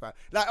 Fuck off, man.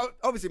 Like,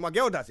 obviously, my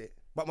girl does it,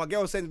 but my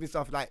girl sends me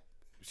stuff like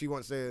she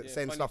wants to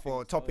send funny stuff or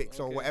things. topics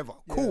Oh, or okay. whatever.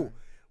 Cool.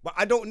 But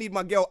I don't need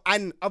my girl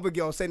and other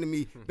girls sending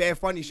me bare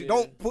funny shit.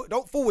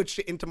 Don't forward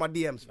shit into my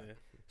DMs, man.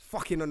 It's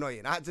fucking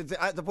annoying. I had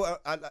to put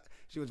her,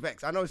 she was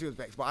vexed. I know she was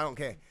vexed, but I don't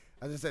care.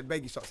 I just said,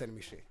 beg you, stop sending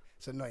me shit.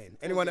 It's annoying.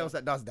 Anyone else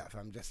that does that,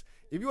 fam, just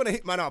if you want to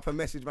hit man up and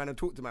message man and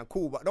talk to man,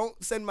 cool. But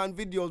don't send man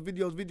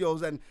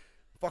videos and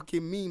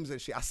fucking memes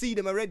and shit. I see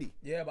them already.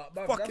 Yeah, but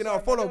bruv, Fucking that's hell,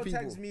 why follow my girl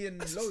tags people. me in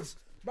loads.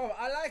 Bro,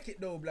 I like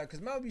it though, blood, because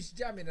man be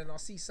jamming and I'll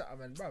see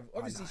something, and bruv,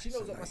 obviously she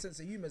knows what my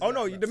sense of humour is. Oh like,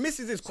 no, bruv. the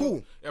missus is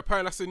cool. Yeah,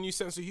 apparently that's a new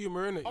sense of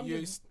humor, innit? I'm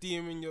You're just-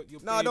 DMing your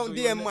No, page don't or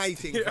your DM my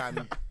next- thing,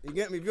 fam. You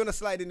get me? If you wanna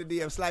slide in the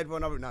DM, slide for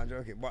another. No, I'm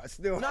joking, but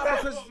still. Nah,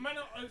 because Man,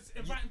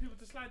 inviting people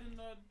to slide in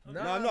the.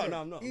 No, I'm not,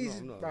 no, I'm not, Easy,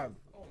 no, I'm not. bruv.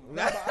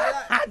 Nah, but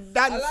I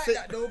Dance like it.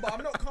 that though, but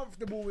I'm not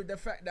comfortable with the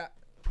fact that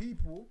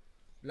people,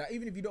 like,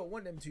 even if you don't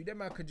want them to, them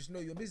man could just know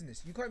your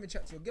business. You can't even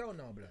chat to your girl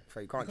now, blood.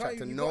 So you can't chat to You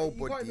can't even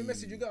nobody.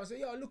 message your girl and say,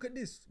 yo, look at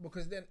this,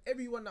 because then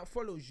everyone that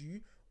follows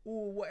you,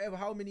 or whatever,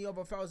 how many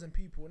other 1,000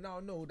 people now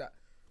know that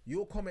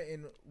you're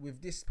commenting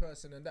with this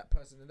person and that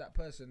person and that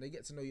person. They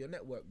get to know your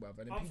network, bruv.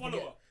 And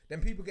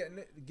then people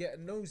get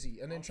nosy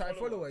and then try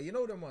follow her. You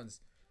know them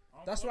ones.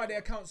 That's why their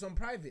account's on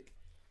private.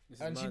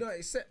 And she don't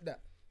accept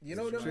that. You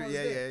know them True, ones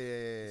yeah,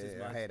 there.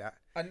 yeah. I hear that.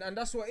 And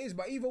that's what it is.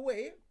 But either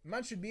way,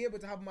 man should be able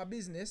to have my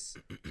business.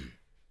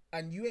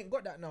 And you ain't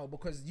got that now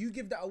because you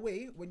give that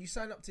away when you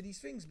sign up to these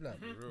things, blood.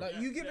 Like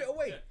you give it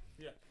away.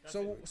 That's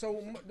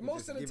So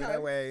most of the Give it time,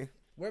 away.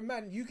 where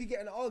man, you could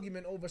get in an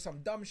argument over some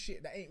dumb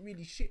shit that ain't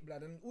really shit,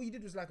 blood, and all you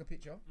did was like a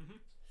picture.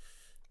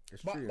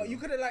 It's But true, you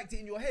could have liked it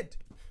in your head.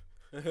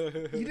 You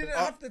didn't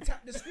have to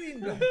tap the screen,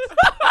 blood.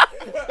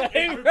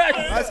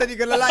 I said you're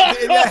gonna like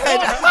it in your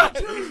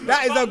head.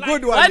 That is a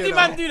good one. Why you do know.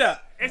 man do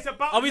that? It's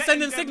about. Are we letting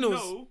sending them signals?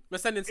 know We're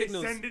sending it's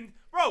signals.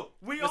 Bro,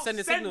 we We're are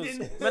sending signals.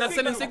 signals. Man, I'm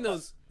sending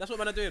signals. That's what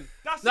man are doing.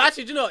 That's No, it.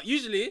 actually, do you know what?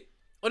 Usually,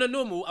 on a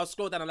normal, I'll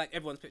scroll down and like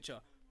everyone's picture.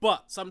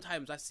 But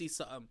sometimes I see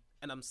something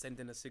and I'm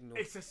sending a signal.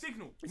 It's a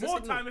signal. It's a More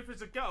signal. time if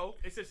it's a girl,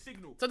 it's a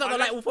signal. Sometimes I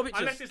like all four pictures.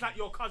 Unless it's like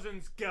your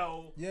cousin's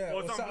girl Yeah,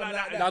 or something like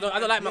that. No, I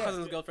don't like my Yeah.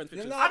 cousin's girlfriend's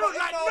pictures. no, I don't but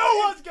like you know,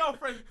 no one's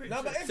girlfriend's pictures.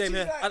 No, but if Same she's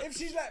here. like if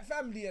she's like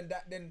family and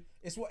that, then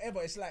it's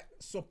whatever. It's like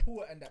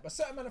support and that. But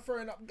certain men are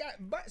throwing up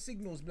bat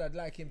signals, blood,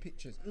 liking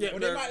pictures. Yeah, or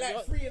they no, might like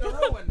what? 3 in a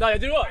row. And No, you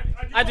know what? And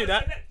you I do gotta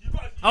that. select- you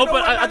gotta- I'll know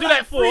put, what, I man, do like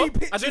like 4. three I do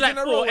pictures like in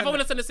a 4. row If I and want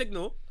to that. send a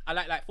signal, I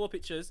like 4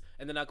 pictures,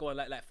 and then I go on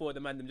like 4 of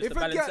them and just If to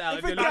a balance girl- it out. if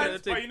If a you're girl- looking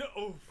at the But thing. you know,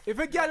 oh, If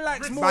a girl likes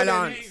risk more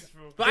Balance. than names,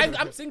 bro. But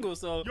I'm single,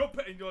 so You're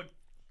putting your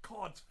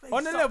cards face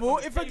on the up level,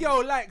 the if a table.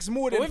 girl likes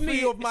more But than with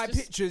 3 me, of my it's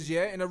just- pictures,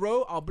 yeah, in a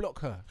row, I'll block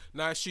her.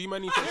 Nah, she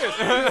man need to.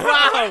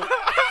 wow.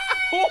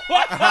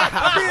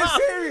 I'm being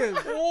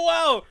serious.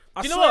 Wow.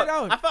 I Do you know swear what?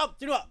 down. I felt.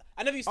 Do you know what?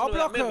 I never used to I'll know that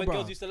block men her, when bro.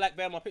 girls used to like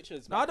bear my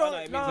pictures. No, I but don't- know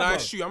what it no, means. bro. Nah,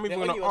 shoot, I'm Yeah, even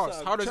when gonna you were ask,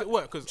 young. how does it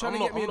work? Because trying I'm to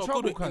not, get me I'm in not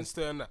trouble, good at cuz.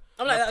 Insta and that.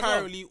 I'm like that as well.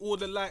 Apparently, all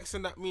the likes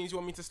and that means you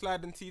want me to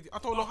slide and TD. I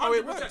don't know how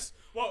it 100%. works.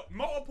 Well,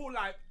 multiple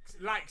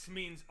likes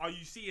means are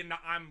you seeing that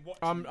I'm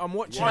watching? I'm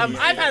watching. Why? you.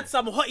 I've had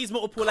some hotties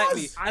multiple like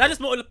me, and I just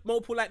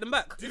multiple like them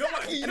back. Do you know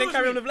what? And then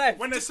carry on with life.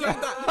 When Just a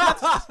like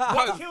that.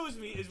 what kills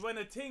me is when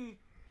a ting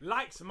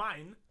likes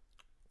mine,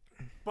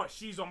 but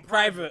she's on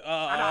Private.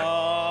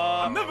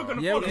 I'm never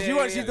gonna Yeah, follow. because she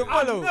wants you to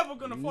I'm follow. never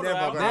gonna follow. Never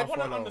I gonna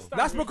wanna follow. understand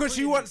That's who's because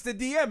she putting wants the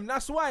DM.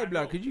 That's why,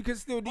 blood. know. Because you can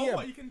still Oh, DM.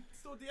 what, you can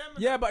still DM?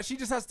 Yeah, but she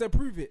just has to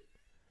approve it.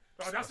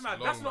 Bro, that's mad.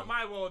 long, That's not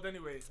man. my world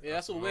anyway. Yeah,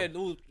 that's all weird.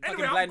 All Anyway, fucking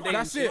blind I'm dating.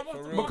 That's shit. it.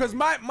 For real. Because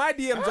my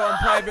DMs are on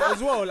private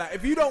as well. Like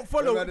if you don't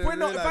follow, I if didn't I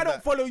realise don't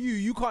that. follow you,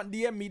 you can't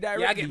DM me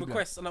directly. Yeah, I get blood.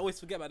 requests, and I always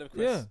forget about the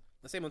requests. Yeah.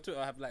 The same on Twitter.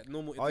 I have like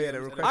normal. Oh, yeah, the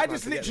DMs and requests. then- I Man,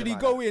 just forget literally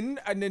about go that. in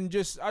and then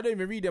I don't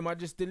even read them. I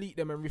just delete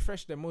them and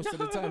refresh them most of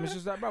the time. It's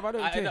just like, bruv, I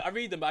don't care. I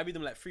read them, but I read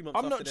them like 3 months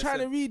I'm after not they're trying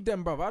to sent. read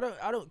them, bruv.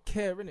 I don't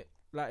care, innit?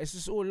 Like it's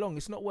just all long.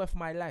 It's not worth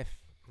my life.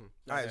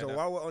 Alright, so that.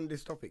 while we're on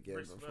this topic, yeah,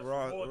 Risk for versus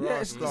Ra- reward. Ra Yeah,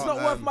 it's start, not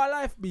worth my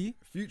life, B.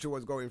 Future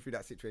was going through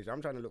that situation.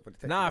 I'm trying to look for the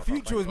text. Nah, I can't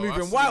Future was find it. Oh, I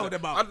moving see wild that.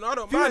 about. I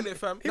don't mind it,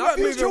 fam. He was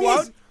moving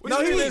wild.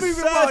 No, he He was was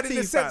moving wild in the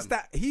 30, sense fam.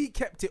 that he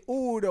kept it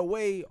all the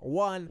way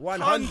 100.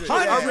 100.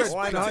 I Yeah,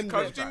 respect it,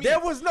 100. cuz. There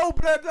was no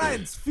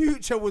bloodlines.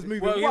 Future was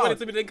moving Well, he wanted wild.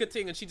 to be the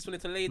thing, and she just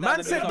wanted to lay down. Man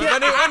and said, do yeah,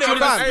 something. And She wanted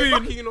fam, a hey, spoon,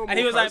 fucking you know and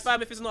he was more, like, cuz.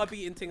 "Fam, if it's not a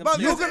beating thing, I'm But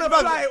just you're You're gonna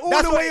gonna fam, fly all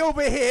that's the what- way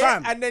over here,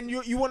 fam. and then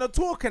you want to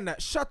talk and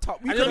that. Shut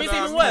up. We And you know what could've makes it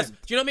even done worse?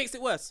 that. Do you know what makes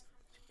it worse?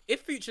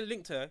 If Future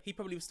linked her, he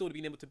probably would still have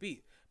been able to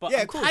beat. But Yeah,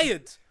 I'm of course.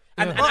 tired.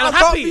 And Yeah. But I'm I can't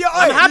happy. be- I'm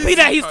aye, happy listen,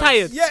 that he's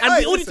tired. Yeah, and aye,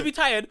 we all need to listen. be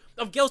tired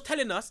of girls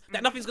telling us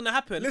that nothing's gonna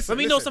happen Listen, when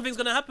we know listen. something's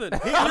gonna happen.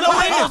 We You know don't what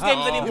play it those is?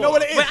 games anymore. You know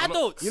what it is? We're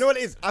adults. You know what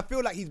it is? I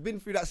feel like he's been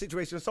through that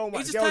situation so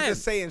much. just Girls tired.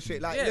 just saying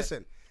shit like, Yeah.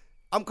 listen,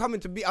 I'm coming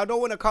to be. I don't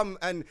want to come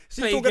and she's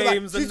Play talking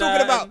games about. She's and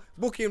talking that. about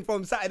booking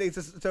from Saturday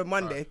to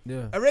Monday.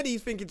 Yeah. Already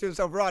he's thinking to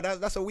himself, right?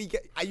 That's a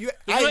weekend. I You know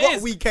ain't what it got a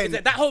is? weekend.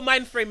 Is that whole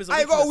mind frame is a I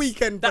weakness. ain't got a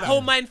weekend for That that. whole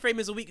mind frame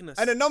is a weakness.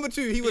 And then number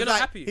two, he was You're not like,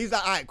 happy. he's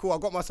like, all right, cool. I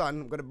got my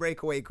son. I'm gonna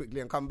break away quickly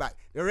and come back.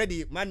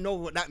 Already, man, know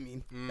what that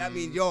means. That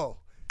means yo.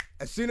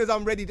 As soon as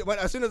I'm ready,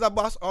 as soon as I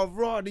bust,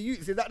 raw the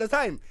youths, is that the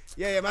time?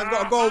 Yeah, man's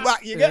got to go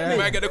back. You get Yeah. me?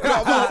 Man, get the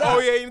call. Oh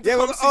yeah, you need to Yeah,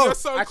 come well, see oh, your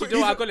son. Actually, quick. do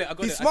you know what? I got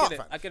it. he's smart,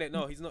 fam. I get it.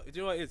 No, he's not. Do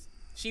you know what it is?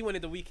 She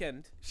wanted the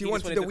weekend. She He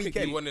just wanted the the weekend.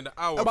 quickie. He wanted the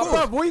hour. Of But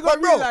course. bruv, what you gotta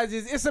But bro- realize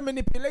is it's a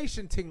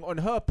manipulation thing on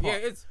her part. Yeah,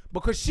 it is.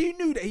 Because she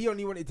knew that he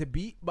only wanted to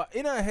beat, but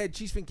in her head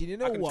she's thinking, you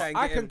know I can try what? and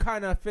I get can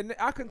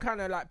him.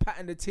 kind of like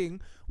pattern the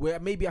thing where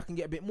maybe I can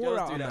get a bit more Girls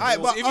out do of that. her.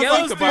 Alright, but If I'm you Girls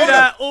think do about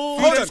that it, all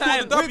Hold the on,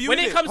 time. W, When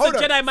it innit? comes to Hold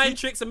on. Jedi mind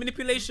tricks and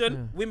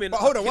manipulation, women. But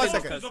hold on are one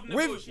killing second. us. of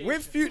With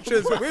negotiation.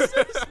 Future's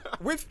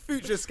with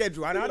Future's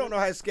schedule, and I don't know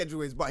how his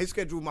schedule is, but his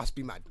schedule must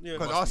be mad Yeah.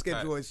 because Must our be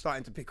schedule tight. is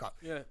starting to pick up.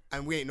 Yeah.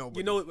 And we ain't nobody.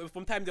 You know,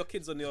 from time your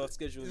kids on your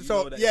schedule. You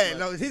So know that yeah, it's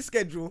no, his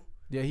schedule.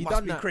 Yeah, he must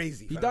done be that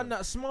crazy. He fam. done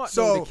that smart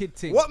So though, the kid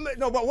thing.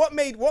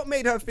 what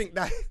made her think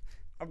that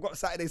I've got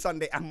Saturday,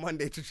 Sunday, and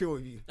Monday to chill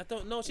with you? I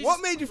don't know. She's What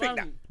just made you think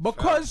around-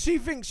 Because she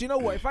thinks, you know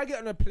what? If I get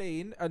on a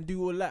plane and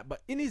do all that,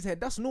 but in his head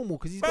that's normal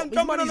because he's got Fam, his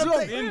jumping on money's a long.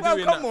 plane. Been Well,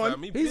 doing come that, on.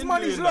 fam. He His been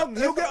money's doing long.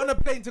 that. He'll get on a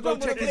plane to go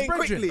Jump on check a his plane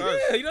brethren. quickly.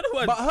 Yeah, you know the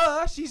one. But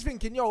her, she's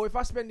thinking, yo, if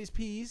I spend these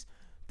peas,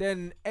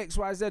 then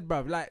XYZ,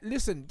 bruv. Like,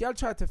 listen, girl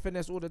try to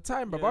finesse all the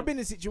time, bruv. Yeah. I've been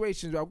in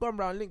situations where I've gone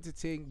around, linked to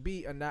ting,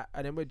 beat and that,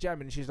 and then we're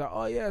jamming, and she's like,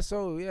 oh yeah,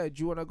 so yeah, do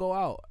you want to go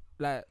out?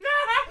 Like,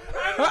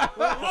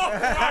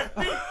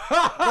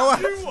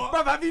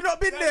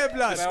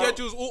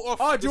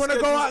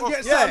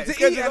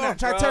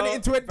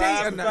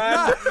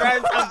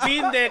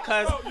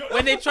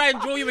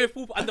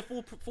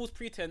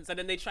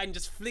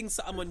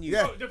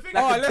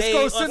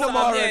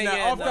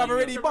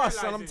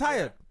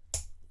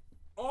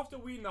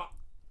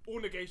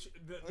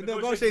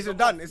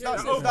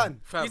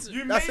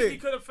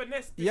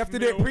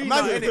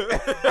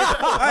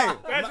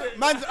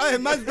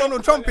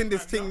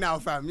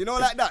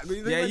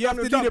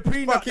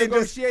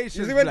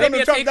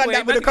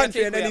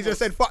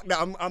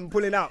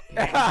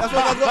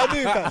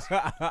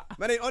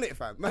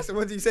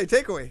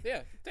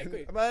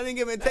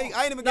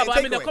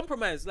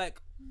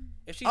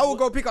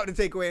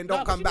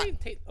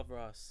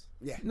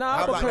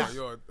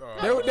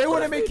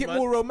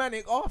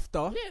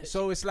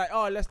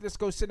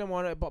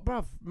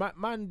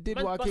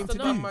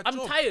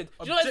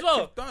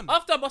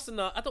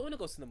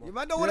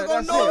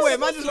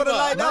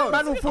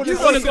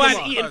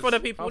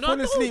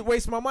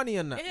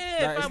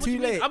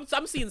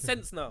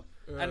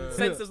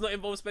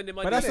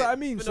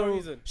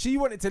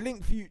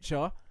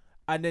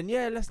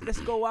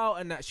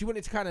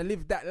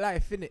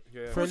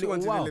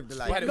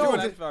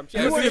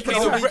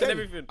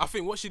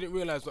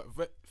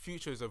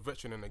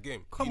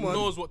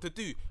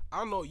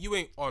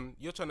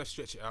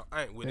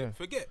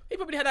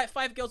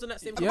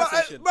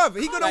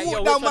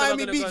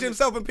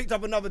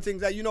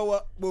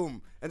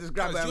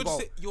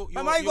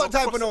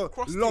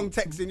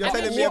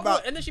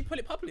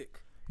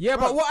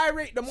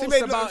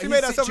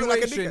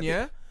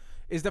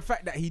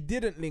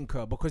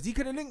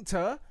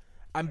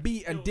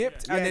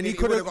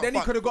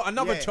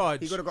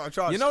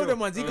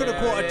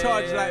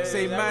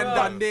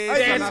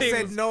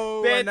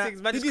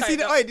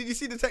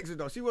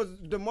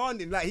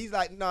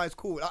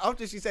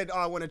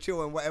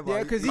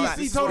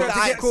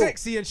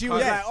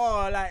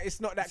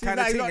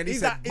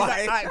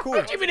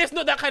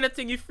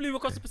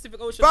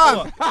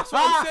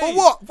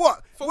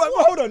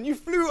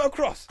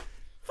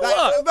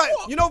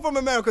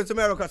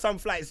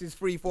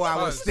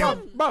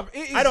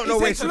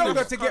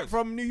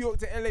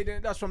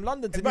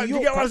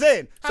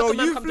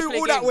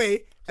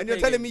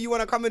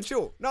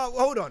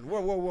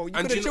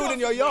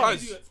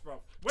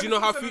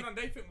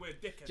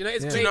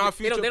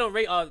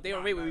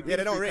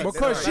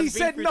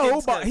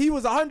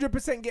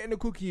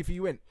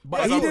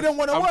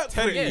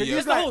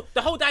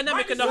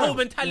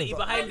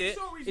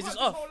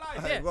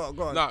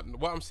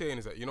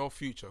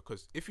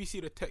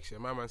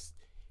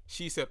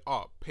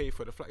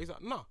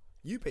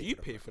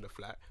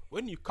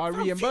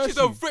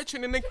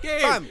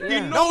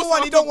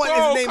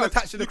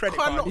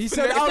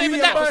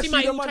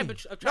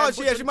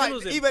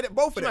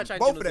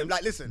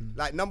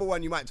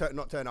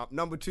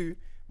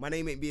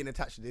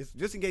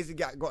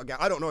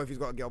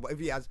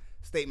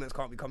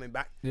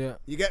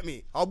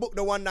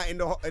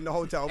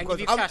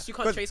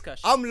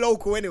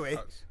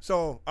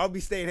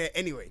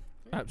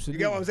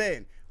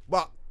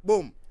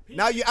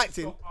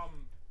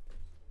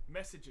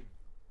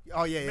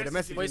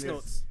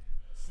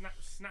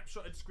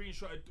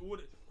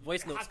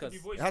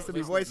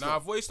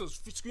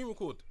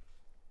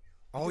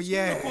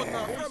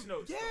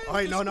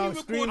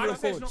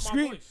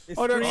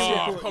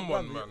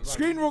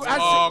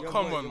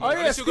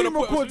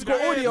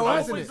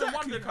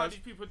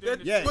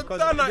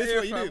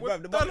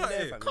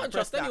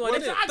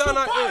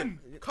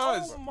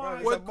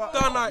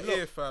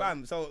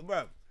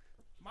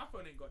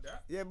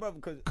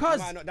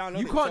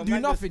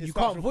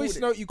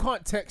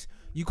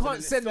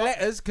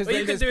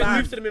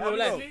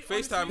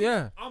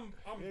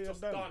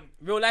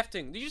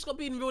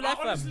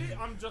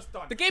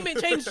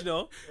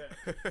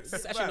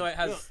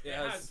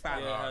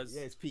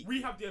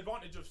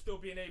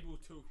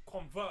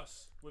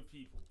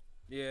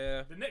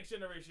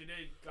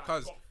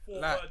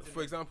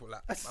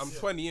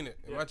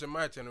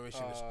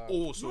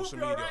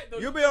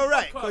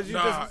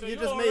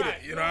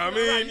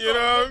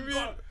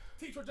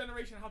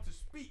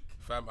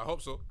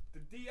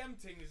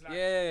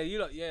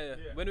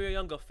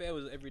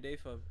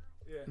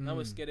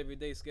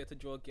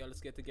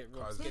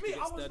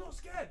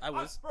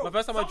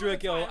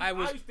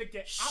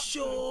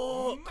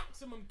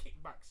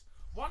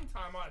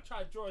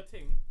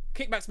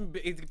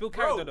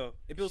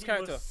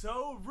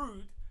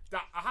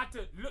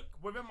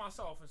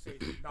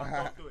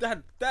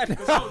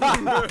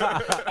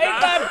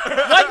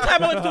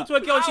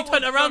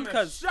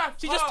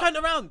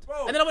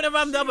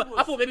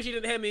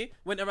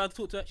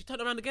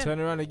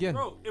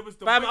 was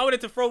the Fam, way- I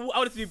wanted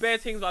to do bare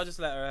things, but I was just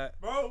like, alright,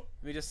 bro.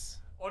 we just.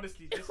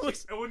 Honestly, this chick,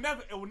 it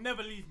will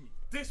never leave me.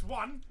 This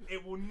one,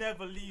 it will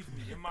never leave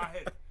me in my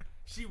head.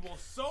 She was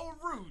so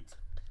rude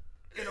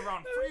in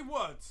around 3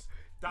 words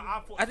that I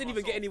thought. I didn't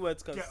even get any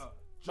words, cuz. Get her,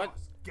 Man-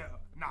 just get her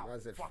now. I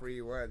said Fuck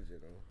 3 words, you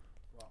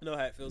know. about. You know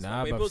how it feels.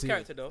 Nah, But it bruv, builds see,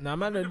 character though. Nah,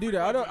 man, don't do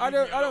that. I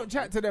don't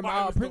chat to them But it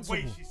out was of the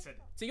way principle. she said it.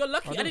 So you're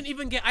lucky. I didn't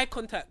even get eye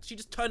contact. She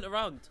just turned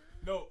around.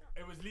 No,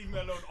 it was leave me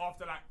alone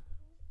after like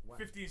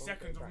 15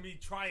 seconds of me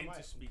trying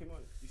to speak.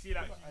 You see,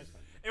 like,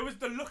 it was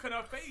the look on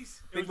her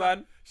face. It Big was like,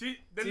 man. the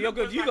So you're look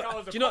good. was You like I got.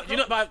 was Do a you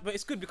know? cockroach. But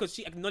it's good because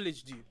she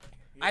acknowledged you.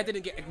 I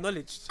didn't get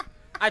acknowledged.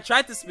 I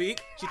tried to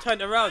speak. She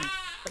turned around.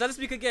 I tried to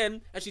speak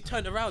again, and she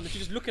turned around, and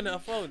she's just looking at her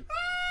phone.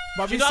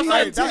 But She you knows see,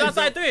 what that is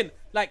I doing.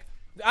 Like,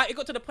 it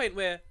got to the point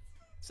where.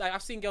 So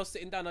I've seen girls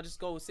sitting down. I just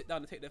go sit down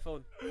and take their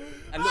phone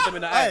and look them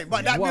in the eye. Hey,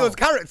 but that Wow. builds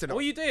character though. What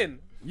are you doing?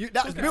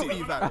 That's built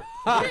you, fam.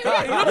 You're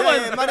the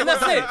one. man, And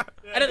that's it.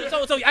 And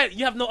then, so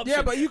you have no option.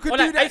 yeah, but you could Or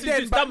do like, I that used to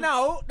then. do But some-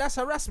 now that's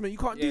harassment. You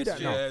can't do Yes, that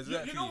Yeah, now.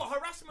 exactly. You know what?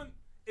 Harassment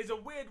is a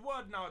weird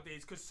word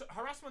nowadays because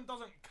harassment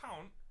doesn't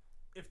count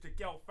if the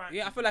girl fancies.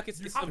 Yeah, I feel like you have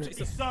to it's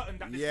be certain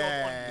that this Yeah.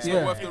 girl's on It's you. not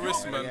Yeah. worth If the you're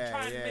risk, gonna man.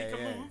 try and Yeah, make a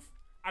yeah. move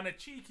and a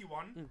cheeky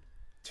one,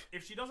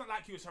 if she doesn't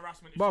like you, it's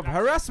harassment. If Bruv, she likes you-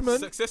 harassment.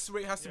 Success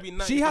rate has to be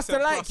 90%. She has to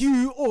like plus.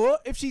 you, or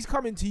if she's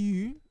coming to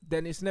you,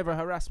 then it's never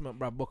harassment,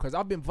 bruv. Because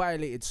I've been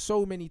violated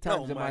so many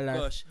times Oh in my my life.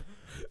 gosh.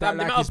 That The like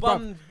amount it's of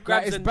bum like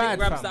grabs it's and bad,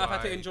 grabs fam. that I've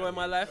had to enjoy in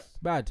my life.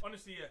 Bad.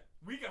 Honestly, yeah,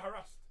 we get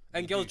harassed.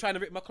 And girls trying to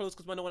rip my clothes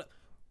because man,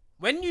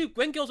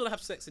 when girls want to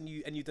have sex and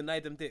you deny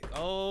them dick.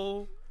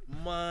 Oh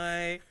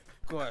my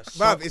gosh.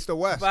 Bruv, it's the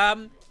worst.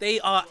 They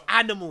are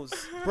animals.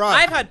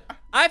 Bruv.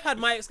 I've had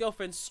my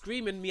ex-girlfriend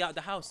screaming me out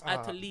the house. I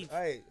had to leave.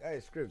 Hey,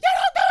 Scribs. You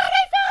don't do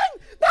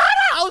anything! No!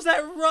 I was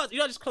like, "Rot." You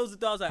know, I just closed the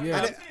door. I was like, Yeah.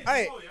 And "Fam." it-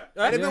 Hey,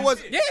 yeah? and if Yeah. it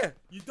was, Yeah.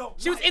 You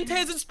don't. She was like in me.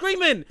 tears and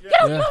screaming. You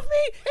don't Yeah. love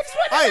me. It's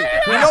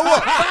hey, you know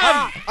what?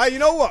 Hey, you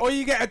know what? Or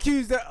you get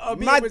accused of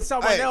being Mad- with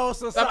someone hey. else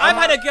or So something. I've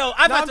had a girl.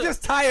 I'm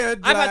just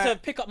tired. I've had to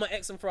like- pick up my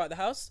ex and throw out the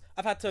house.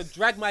 I've had to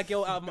drag my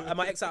girl out of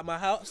my ex out of my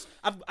house.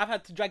 I've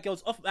had to drag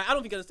girls off. Like, I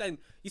don't think you understand.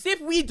 You see,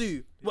 if we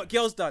do what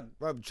girls done,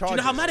 Bruv, do you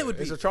know how mad it would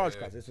be? It's a charge,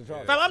 guys. It's a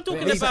charge. Fam, I'm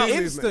talking It's about. an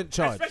instant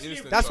charge. Especially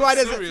Instant if That's charge. why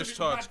there's a- serious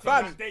charge. Mad thing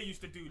Fam. that they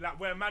used to do, like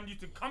where a man used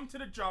to come to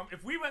the drum.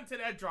 If we went to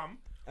their drum,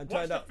 And watched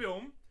turned the up.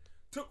 film,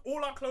 took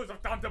all our clothes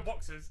off down to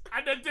boxes,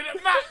 and then did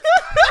it match.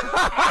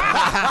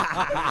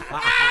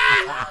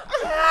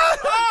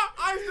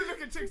 I used to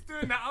look at chicks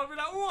doing that. I'll be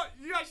like, "What?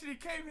 You actually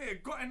came here,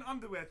 got in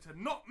underwear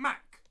to not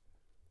Mac?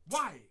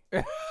 Why?"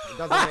 It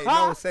doesn't make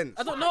no sense.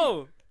 I don't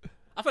know.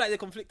 I feel like they're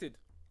conflicted.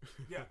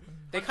 Yeah.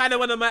 They kind of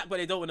want to Mac, but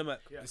they don't want to Mac.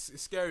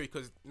 It's scary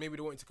because maybe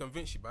they want to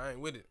convince you, but I ain't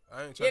with it.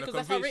 I ain't Yeah, trying to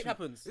 'cause convince that's how rape you.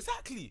 happens.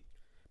 Exactly.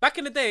 Back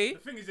in the day, The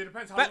thing is, it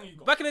depends how long you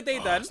got. back in the day,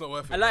 Dan, it's not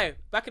worth it, I lie.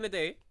 Back in the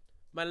day,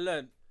 man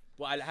learned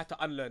what I had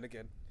to unlearn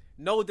again.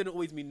 No didn't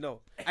always mean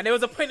no, and there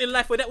was a point in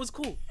life where that was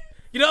cool.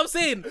 You know what I'm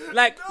saying?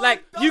 Like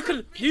you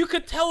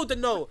could tell the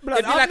no. Blood,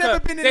 There'd be I've like never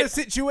been in there'd- a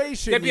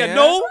situation. There'd be yeah? a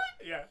no,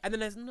 Yeah. and then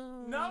there's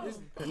no. No.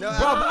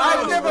 Bruv,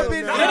 I've never been.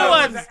 You know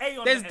what? There's an A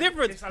on There's the end.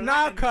 difference. It's a Nah,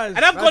 Latin- cuz.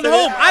 And I've gone That's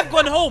it. home. I've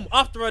gone home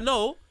after a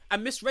no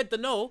and misread the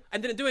no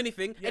and didn't do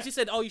anything. And she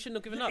said, "Oh, you shouldn't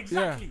have given up."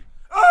 Exactly.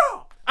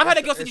 Oh! I've had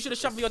a girl say you should have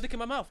shoved your dick in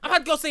my mouth. I've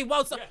had girls say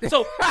wild stuff.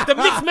 So the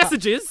mixed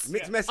messages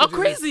Mixed are messages is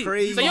crazy.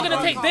 crazy. So you're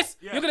gonna take this.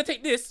 Yeah. You're gonna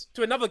take this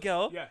to another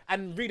girl Yeah.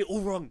 and read it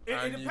all wrong. It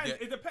And you depends.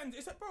 get- It depends.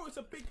 It's a bro. It's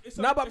a big. It's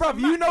a, Nah, but it's a bruv,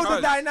 you know the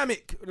Cuz.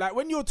 dynamic. Like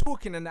when you're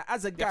talking and that,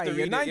 as a guy, to yeah,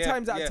 read it, 9 yeah,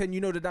 times out yeah. of 10, you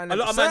know the A dynamic.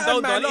 lot of men Certain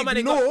don't. A lot of men ain't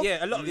ignore. got.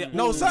 Yeah, a lot. Yeah.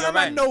 No, Ooh, certain you're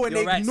men right. know and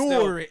You're they right ignore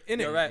still. it,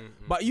 innit? You're right.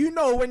 But you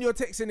know when you're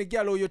texting a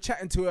girl or you're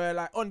chatting to her,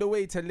 like on the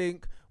way to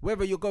link,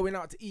 whether you're going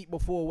out to eat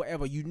before or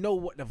whatever, you know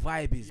what the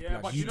vibe is. Yeah,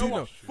 blood. but you you do know know.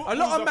 what? A Football's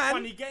lot of a man.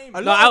 funny game.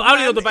 A No, lot I of only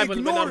know man the vibe when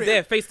ignore I'm it.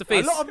 there, face to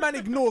face. A lot of men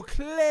ignore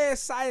clear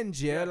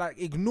signs, yeah, like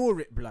ignore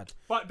it, blood.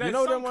 But there's You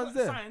know some them ones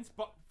there. science,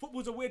 but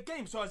football's a weird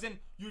game. So as in,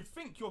 you'd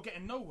think you're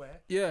getting nowhere.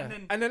 Yeah.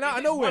 And then out of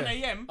it's nowhere. 1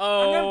 a.m.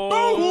 Oh and then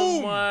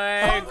boom.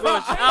 my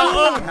gosh!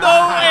 Out of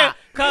nowhere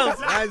comes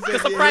That's the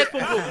it, surprise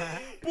yeah. football.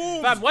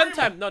 Boom. Fam, one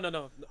time,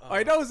 no.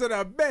 Oh, those are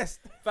the best.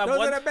 Fam, Those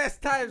one- are the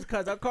best times,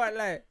 cuz I can't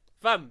lie.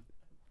 Fam,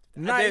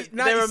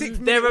 96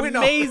 they're minute winner.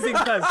 amazing,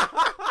 cuz.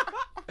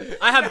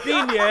 I have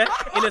been here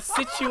in a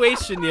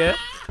situation, yeah.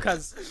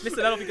 Cuz listen,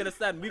 I don't think you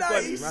understand. We've gone.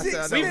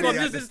 96 We've really gone.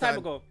 minutes. This is time understand.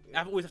 ago.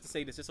 I always have to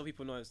say this just so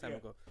people know it's time Yeah.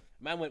 ago.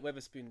 Man went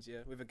Weatherspoons, yeah,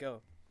 with a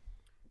girl.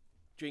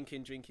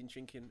 Drinking,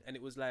 and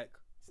it was like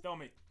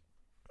Stalemate.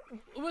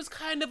 it was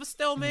kind of a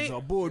stalemate. It's a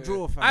ball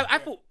draw, fam. I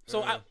thought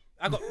so.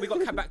 We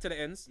got cab back to the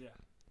ends. Yeah.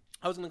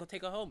 I was gonna go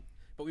take her home,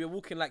 but we were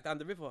walking like down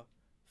the river,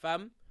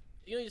 fam.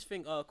 You know, you just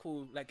think, oh,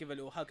 cool, like give her a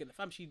little hug, and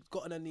fam, she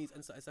got on her knees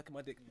and started sucking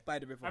my dick by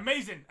the river.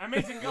 Amazing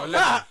girl.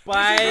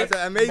 By That's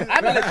an amazing.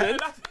 I'm a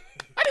legend.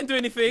 I didn't do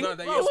anything. No,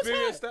 that Bro, you what's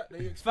experienced that?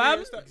 that. You Fam,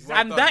 experienced that.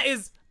 and Well that done.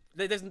 is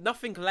there's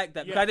nothing like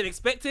that because Yeah. I didn't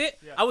expect it.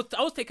 Yeah. I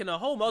was taking her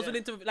home. I was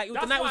willing to like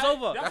the night was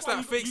over. That's why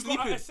like fake you gotta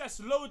sleeping. assess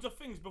loads of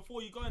things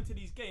before you go into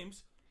these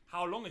games.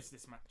 how long is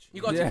this match?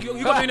 You got Yeah. to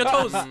be on your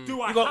toes.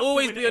 Do I You got have to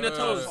always win be it on your in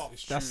the toes. first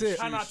half? That's it.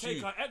 Can I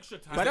take an extra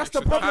time? But that's the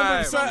Extra problem time,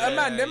 with certain yeah,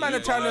 man. Them man yeah,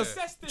 are trying yeah.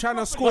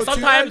 to score But too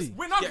sometimes- early.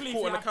 Win ugly Get if caught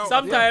you on the have to. counter.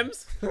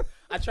 Sometimes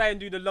I try and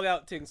do the long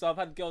out thing. So I've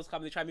had girls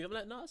come, they try me. I'm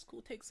like, no, it's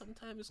cool. Take some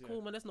time. It's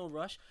cool, man. There's no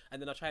rush.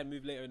 And then I try and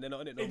move later, and they're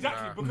not on it. No more.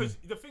 Exactly, because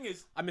the thing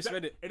is, I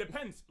misread it. It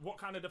depends what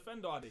kind of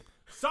defender are they.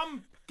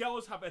 Some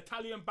girls have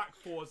Italian back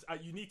fours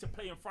you need to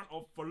play in front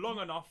of for long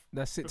enough.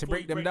 That's it, to before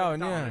break you them down,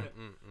 yeah.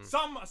 innit?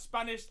 Some are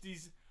Spanish,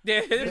 these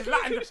Yeah.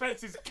 Latin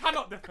defenses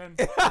cannot defend.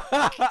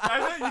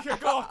 I know you can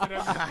go after them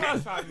in the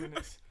first 5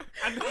 minutes.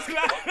 And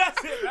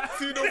that's it,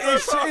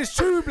 man. It's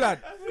true, blood.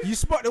 You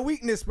spot the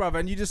weakness, brother,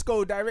 and you just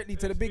go directly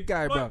to the big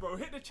guy, Look, bro. bro,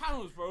 hit the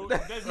channels, bro.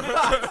 There's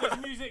Netflix,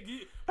 there's music.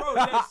 Bro,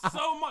 there's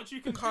so much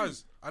you can do.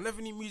 Cause I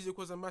never knew music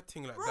was a mad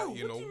thing like Bro, that. what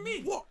You know do you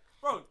mean? what?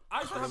 Bro, I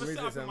used to have a Music's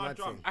setup a in my mad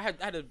drum. thing. I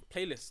had a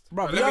playlist.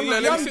 Bro, Let me- young, let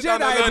me young sit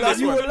down and Jedi, learn blood, this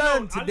you one. will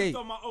learn I today. lived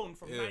on my own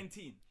from Yeah.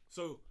 19,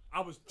 so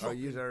I was Oh, dropping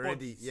you're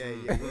already, bodies. yeah.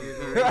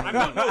 I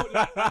don't know,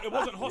 like, it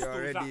wasn't hostels.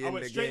 already Like, I in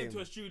went the straight game. into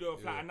a studio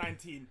flat at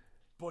 19,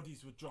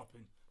 bodies were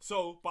dropping.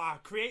 So, but I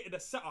created a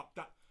setup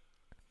that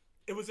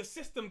it was a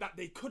system that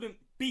they couldn't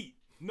beat.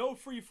 No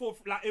 3-4,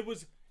 like it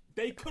was,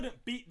 they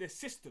couldn't beat this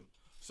system.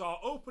 So I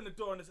opened the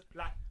door and it's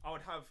like I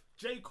would have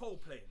J. Cole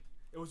playing.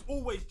 It was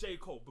always J.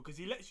 Cole because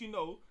he lets you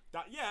know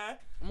that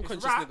I'm it's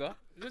conscious, rap. nigga.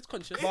 It's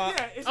conscious. It's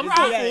I'm rap,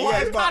 thoughtful.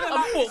 but it's but- kind of I'm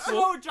like thoughtful.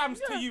 slow jams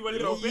to you a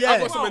little bit. Yeah. I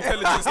got some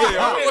intelligence there.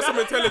 I got some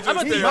intelligence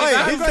there.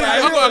 He's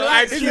I got an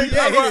IQ. his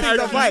I got thing's an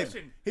a IQ.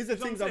 vibe. His That's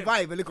what thing's I'm a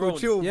saying. vibe, a little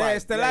chill vibe. Yeah,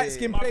 it's the light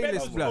skin My bed playlist,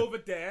 was blood. over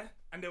there,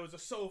 and there was a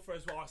sofa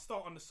as well. I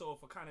start on the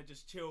sofa, kind of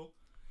just chill.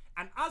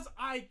 And as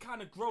I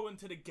kind of grow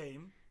into the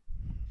game,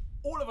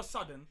 all of a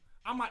sudden,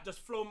 I might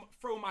just throw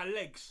my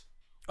legs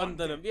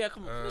Under them. Yeah,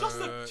 come on. just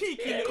a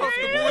cheeky little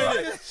comfortable,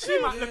 thing. innit?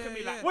 She might look at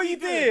me like, What you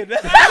did?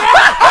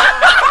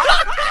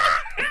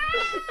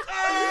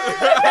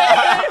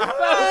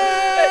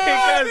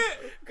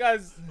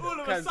 Guys, all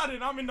of a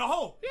sudden, I'm in the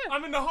hole.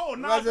 I'm in the hole.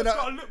 Now I Imagine just that-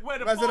 gotta look where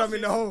the imagine pass I'm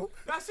in the is. hole.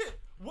 That's it.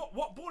 What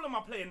ball am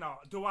I playing now?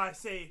 Do I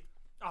say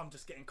I'm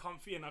just getting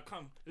comfy and I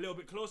come a little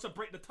bit closer,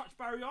 break the touch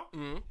barrier,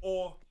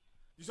 or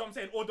you see what I'm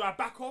saying? Or do I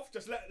back off,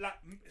 just let like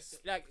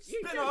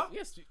spinner?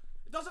 yes.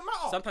 It doesn't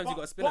matter. Sometimes you But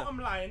got a spinner. Bottom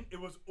line, it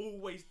was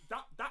always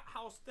that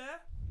house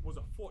there was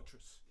a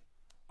fortress.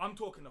 I'm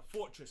talking a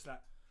fortress.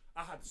 Like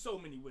I had so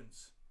many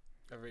wins.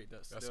 I rate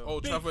that. That's still.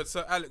 Old Trafford,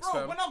 Sir Alex,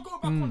 Bro, fam. when I go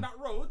back on that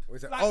road,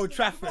 Was it like, Old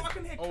Trafford? bro, I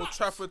can hear Old claps.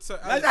 Trafford, Sir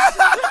Alex.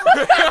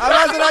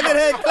 Imagine I can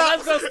hear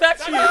claps. Man's got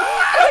statue.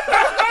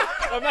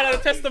 My man had a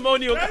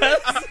testimonial,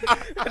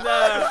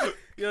 Nah,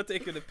 you're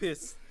taking the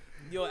piss.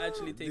 You're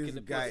actually taking This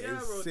the guy piss. Yeah,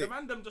 is bro. The sick.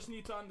 random just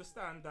need to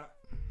understand that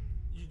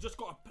you just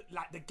gotta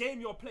like the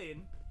game you're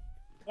playing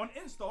on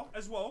Insta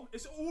as well.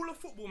 It's all a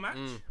football match.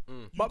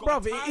 You But,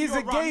 gotta bruv, it time is your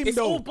a run. game, It's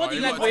though. all body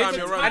you gotta language time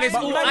your run. and it's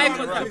But all man, eye you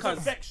contact. It's cuz.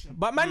 affection.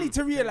 But man need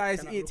to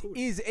realize it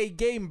is a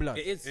game, blood.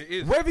 It is. It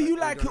is. Whether you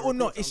like it or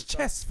not, it's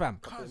chess, fam.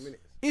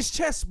 It's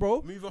chess,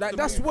 bro. Move off Like the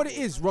that's ball. what it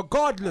is.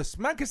 Regardless,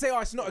 man can say, "Oh,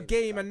 it's not a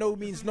game," and no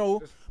means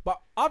no. But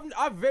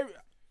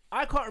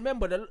I can't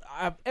remember that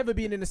I've ever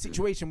been in a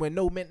situation where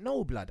no meant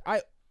no, blood.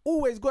 I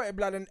always got it,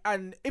 blood,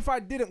 and if I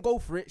didn't go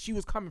for it, she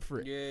was coming for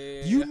it.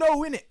 Yeah. You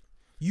know, innit?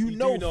 You You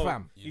know, do know.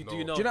 fam. You know.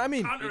 do know. Do you know what I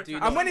mean? Counter-attack. You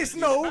do And when know. it's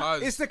no,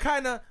 Cause- it's the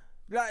kind of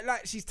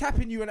like she's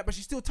tapping you and that, but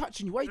she's still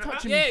touching you. Why are you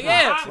touching Yeah, me? fam?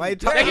 yeah. Why you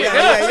It's touching?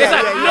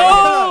 like,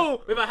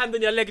 no! With her hand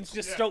on your leg and she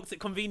just strokes it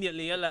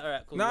conveniently. You're like,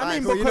 alright, cool. No, I Right,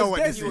 mean, cool, you know because what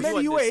there's this is.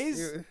 many You want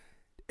ways. Yeah.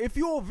 If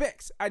you're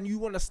vexed and you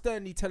want to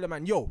sternly tell a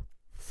man, yo,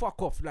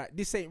 fuck off, like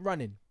this ain't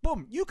running.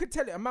 Boom, you could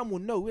tell it. A man will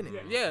know,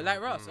 innit? Yeah, like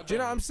Russ. Do you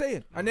know what I'm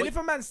saying? And then if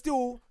a man's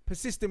still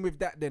persisting with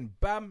that, then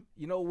bam,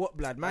 you know what,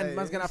 blood, man, Hey,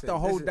 man's gonna have to listen,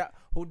 hold this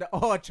that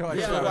arch charge.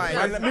 Yeah, fam.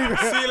 right. Man, moving,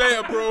 See you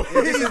later, bro.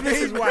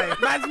 This is why.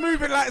 man's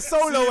moving like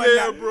solo See you and later,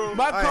 that. bro.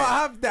 Man can't Aye.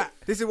 have that.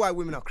 This is why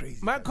women are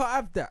crazy. Man can't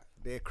have that.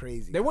 They're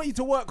crazy. They want you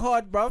to work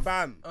hard, bruv.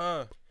 Bam.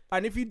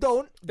 And if you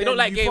don't, They then don't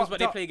like you games, fucked but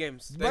they up. play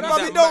games. But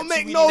But it don't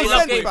make no They love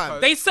sense, games. fam.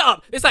 They set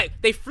up. It's like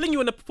they fling you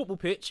on the football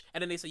pitch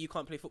and then they say you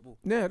can't play football.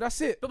 Yeah, that's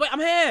it. But wait, I'm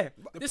here.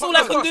 This is park all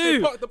I the can bus, they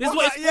do. park the This is bus.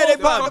 what it's Yeah, they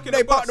for, park fam.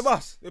 they park the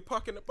bus. They're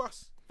parking the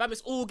bus. Fam,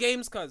 it's all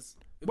games, cuz.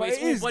 But It's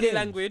it all is body games.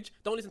 language.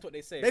 Don't listen to what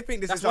they say. They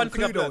think this That's is one some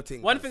thing I've Cluedo learned.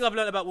 thing, One cuz. thing I've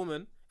learned about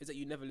women is that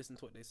you never listen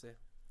to what they say,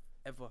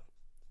 ever.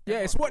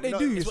 Yeah, it's what they No,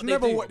 do. it's It's what they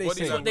never do. what they Body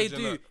say. It's what they language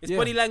do. and that. It's Yeah.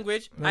 body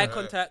language, Yeah. eye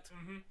contact,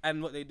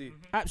 and what they do.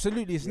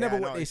 Absolutely, it's Yeah, never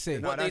no, what they it's- say.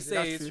 no, What they that's- say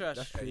that's is true. trash.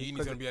 That's Hey, true. you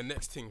need to be a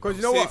next thing. 'cause fam.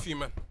 you know what? Safety,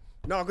 man.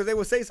 No, because they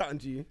will say something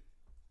to you.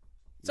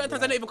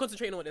 Sometimes I don't even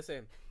concentrate on what they're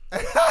saying.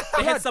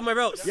 They head somewhere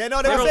else. Yeah,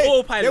 no, They're on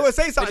autopilot. they will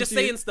say They're something just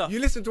to you. saying stuff. You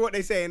listen to what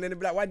they say and then they'll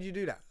be like, why did you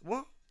do that?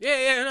 What?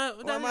 Yeah.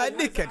 No, Well, am I a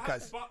dickhead,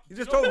 cuz? But You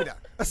just know told me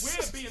what?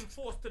 that. We're being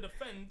forced to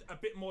defend a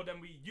bit more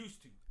than we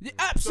used to. Yeah,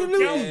 So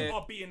absolutely. girls Yeah.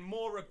 are being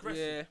more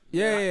aggressive.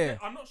 Yeah, Like, yeah.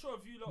 I'm not sure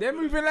if you lot They're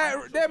would- moving I'm not like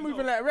sure they're if you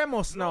moving know. like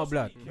Ramos now, Last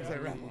blood. week, yeah.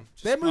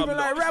 They're moving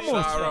like Shout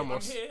Ramos. out So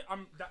Ramos.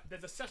 I'm here.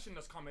 There's a session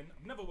that's coming.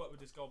 I've never worked with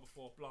this girl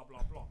before. Blah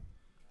blah blah.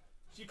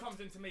 She comes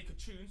in to make a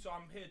tune, so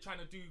I'm here trying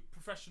to do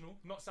professional,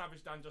 not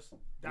Savage Dan, just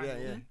Daniel.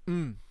 Yeah, yeah.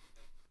 Mm.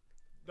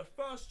 The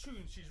first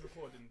tune she's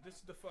recording. This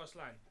is the first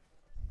line.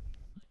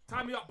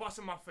 Tie me up, bust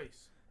in my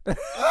face. I'm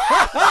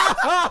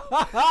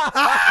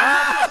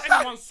not sure if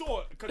anyone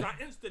saw it because I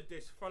insted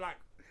this for like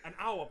an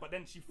hour, but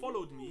then she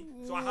followed me,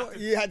 so I had to.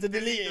 You had to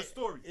delete the it.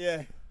 story.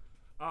 Yeah.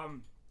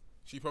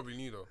 She probably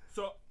knew though.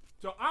 So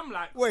I'm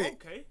like, Wait.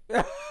 okay.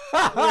 Wait.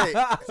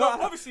 So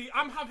obviously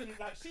I'm having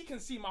like she can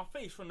see my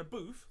face from the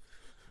booth.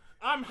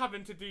 I'm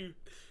having to do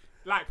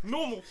like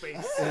normal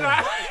face.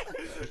 Like,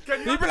 can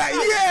you People like,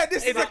 understand? yeah,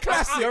 this is a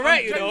classic. You're I'm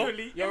right, you know.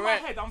 genuinely, You're in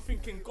right. my head, I'm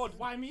thinking, God,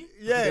 why me?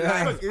 Yeah, Yeah.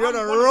 like, Because you're I'm the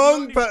one of the wrong,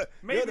 only- but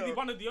maybe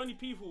one of the only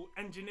people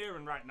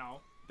engineering right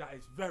now that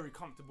is very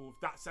comfortable with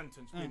that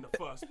sentence being the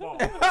first bar.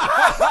 You know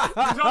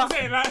what I'm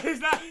saying? Like,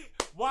 it's like,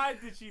 why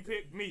did she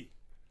pick me?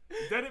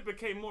 Then it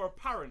became more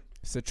apparent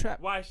It's a trap.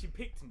 why she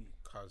picked me.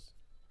 Cuz.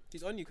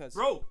 He's on you, cuz.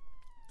 Bro,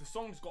 the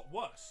songs got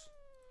worse.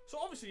 So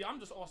obviously I'm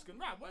just asking,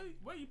 right,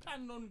 where are you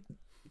planning on?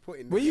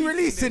 putting. Were you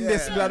releasing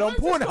this Yeah, blood on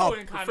where's this Pornhub?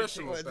 going kind of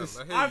thing? Professional,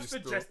 fam. I hear I've you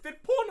still. suggested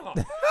Pornhub.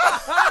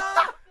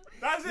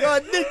 That's it. You're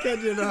a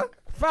dickhead, you know.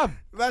 Fam,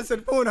 Man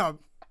said Pornhub.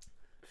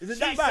 Is it She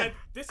that bad? said,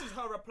 this is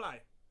her reply.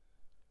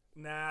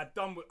 Nah,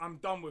 I'm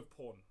done with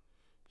porn.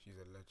 She's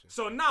a legend.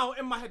 So now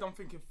in my head I'm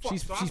thinking, fuck.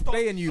 She's- so I she's start-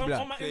 playing you, on,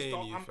 blood. on my Playing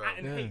Insta, you, I'm fam.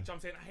 adding Yeah. H. I'm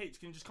saying, H,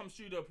 can you just come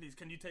studio, please?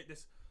 Can you take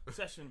this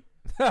session?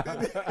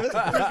 It's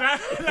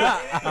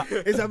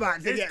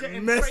about to It's get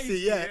getting messy, crazy,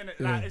 yeah. innit?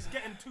 Like, it's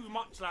getting too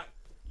much. Like,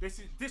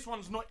 this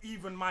one's not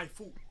even my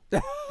fault.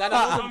 That's what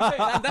I'm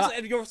saying.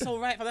 That's you're so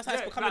right, fam. That's how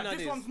it's Yeah, becoming like,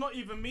 this nowadays. one's not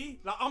even me.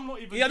 Like, I'm not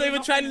even. You're not doing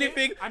even trying nothing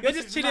anything. here, and You're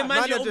this just is chilling,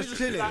 mad. man. Man are You're just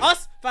chilling.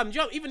 Us, fam. Do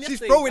you know, even She's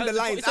yesterday, throwing the it's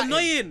lines It's at you.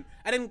 annoying.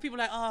 And then people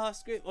are like,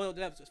 script. Or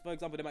for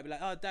example, they might be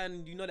like,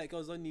 Dan, you know that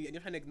girl's on you, and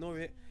you're trying to ignore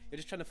it. You're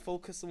just trying to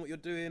focus on what you're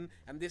doing,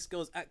 and this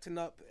girl's acting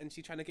up, and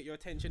she's trying to get your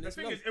attention. The It's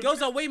thing not- is, if girls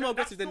that- are way more that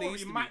aggressive than they story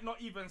used to be. might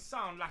not even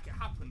sound like it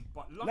happened,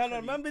 but No,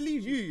 luckily, man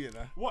believes you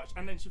know. watch,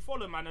 and then she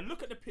followed, man, and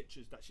look at the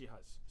pictures that she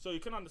has, so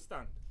you can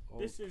understand.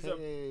 This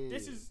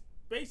is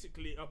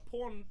basically a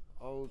porn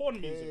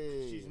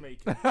music she's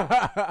making.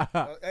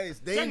 Hey, it's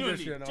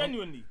dangerous, you know.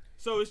 Genuinely.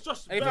 So it's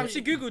just. Hey, fam, very-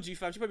 she googled you,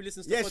 fam. She probably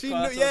listens to Yeah, podcasts. she knew. so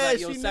I was Yeah, like,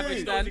 she yo, knew.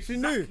 Savage Dan. She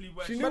knew. Exactly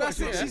where She she knew. but that's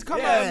what it. she She's was.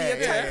 come out on the Yeah,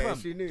 attack, yeah, fam.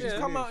 she knew. She's she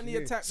come knew, out on she the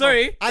knew. attack.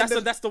 Sorry, And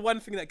that's the one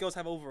thing that girls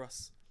have over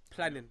us.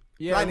 Planning.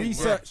 Yeah, Planning,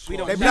 research. We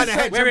don't They plan. plan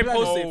ahead. We're They plan-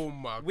 impulsive. Oh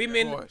my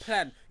Women gosh.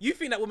 plan. You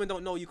think that women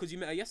don't know you because you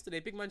met her yesterday.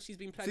 Big man, she's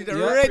been planning. She's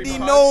this already every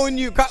month. known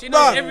you. She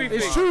knows Bruh. everything.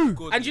 It's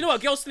true. And you know what?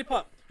 Girls slip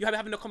up. You have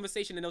having a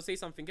conversation and they'll say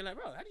something. You're like,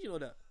 bro, how did you know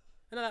that?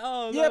 And they're like,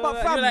 oh, Yeah, but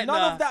and fam, you're like, none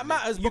nah. of that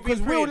matters You've because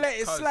been we'll praying. let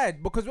it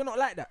slide because we're not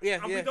like that. Yeah,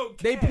 And we yeah. don't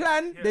They care.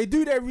 plan, Yeah. they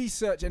do their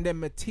research, and they're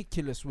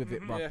meticulous with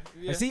it, bro. Yeah,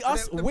 yeah. And see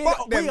us, The we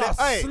fuck them, are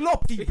hey.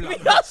 sloppy, blood.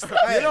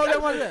 Hey. You know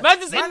them ones there? Man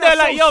just in Man there are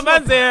like, so yo,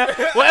 man's there.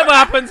 Whatever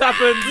happens,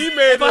 happens.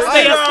 If I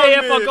stay, I stay.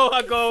 If I go,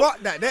 I go. Fuck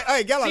that.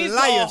 Hey, girl, She's are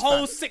got a liars,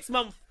 whole fam.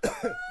 6-month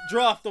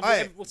draft of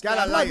Hey, what's gal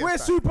going are on. liars. Like, we're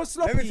fam. super Let me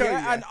sloppy, tell you, yeah,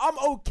 yeah. and I'm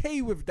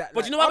okay with that.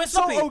 But you know why I'm we're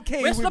sloppy? So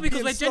okay We're with sloppy because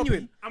being we're sloppy.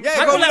 genuine. Yeah,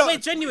 I go feel like look. we're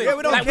genuine. Yeah,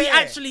 we don't like we care.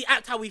 actually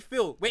act how we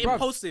feel. We're Bruv,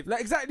 impulsive.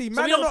 Like exactly, So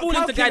man. we are don't not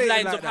fall into calculating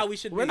guidelines like of how that. we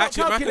should We're be. not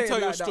Actually, man, I can calculating tell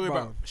you a like that, story bro.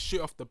 about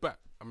shit off the bat.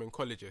 I'm in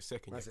college,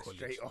 second year That's a college.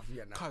 straight off,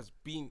 yeah, now. Cause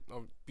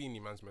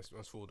Beanie man's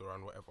fooled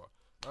around, whatever.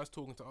 I was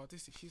talking to her,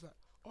 she's like,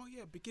 oh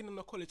yeah, beginning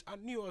of college, I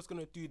knew I was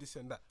gonna do this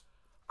and that.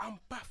 I'm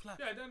baffed, like,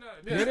 Yeah, no.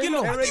 Yeah, they beginning,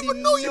 know. I Already didn't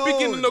even know you're known.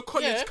 beginning of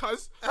college, Yeah.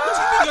 cuz. How do you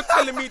think you're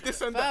telling me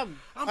this and that? Fam.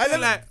 I'm Hey,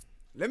 feeling like,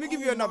 Let me give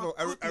Oh you another,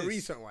 my a goodness.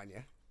 recent one,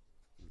 yeah?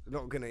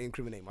 Not gonna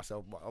incriminate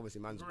myself, but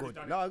obviously man's Already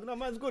good. done No,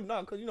 man's good,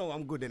 no, because you know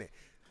I'm good in it.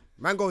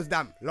 Man goes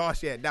damn,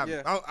 last year, damn.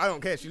 Yeah. I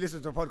don't care, she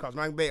listens to the podcast,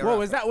 man, bait her What out.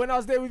 was that when I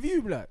was there with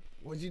you, blood?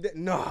 Was you there?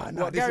 No,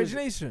 What, this Garage was,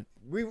 Nation?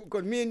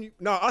 because me and you,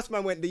 no, us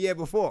man went the year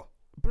before.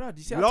 Blood,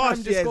 you see how Last time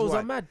just year's goes one.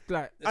 on mad?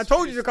 Like, I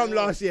told you to come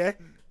last year,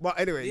 but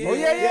anyway. Oh,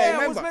 yeah,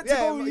 I was remember. meant to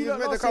go with you you was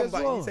meant to last come, year as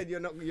but well. you said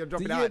you're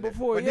dropping The out. year there.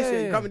 before, But this year, yeah,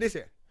 you yeah. coming this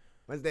year?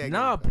 When's there again?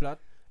 nah, blood.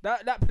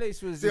 That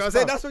place was. See what I'm just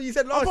saying? tough. That's what you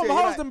said I'm last from year. you're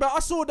like- Halsden, but I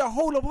saw the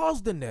whole of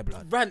Halsden there,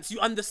 blood. Rants,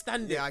 you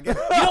understand it. Yeah, I get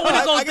it. You don't want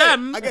to go I get it,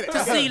 damn I get it, to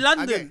I get see it,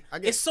 London. I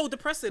get it. It's so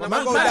depressing. But I'm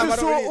man not goes I down, mad. just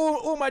I saw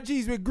don't all my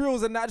G's with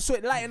grills and that. I just saw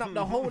it lighting up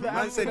the whole of Man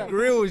said Amsterdam.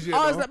 grills, you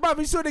I was know. like, bruv,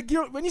 you saw the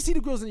grill. When you see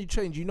the grills on your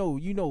trains, you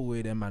know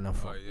where them man are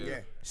from. oh yeah. Yeah.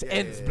 It's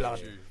ends, blood.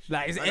 true.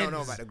 Like, it's I don't know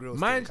ends. about the grills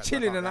Man's thing, 'cause I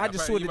chilling can't and lie. I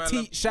just saw You the man teeth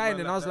like- you shining.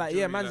 man I was like like, that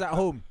yeah, jury man's like at that.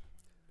 home.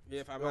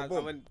 Yeah, fam, Yo, I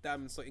boom. went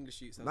damn so English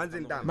shoots. Man's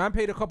in damn. Man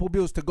paid a couple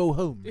bills to go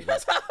home.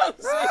 That's what I'm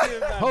saying,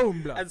 man.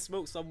 Home, blood. And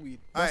smoke some weed.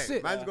 That's Aye,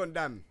 it. Man's gone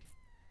damn.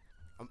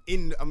 I'm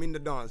in the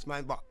dance,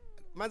 man. But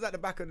man's at the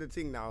back of the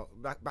thing now.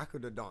 Back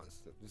of the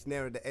dance. It's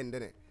nearer the end,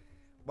 innit?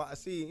 But I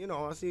see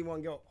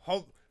one girl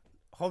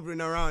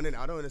hovering around, innit?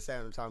 I don't want to say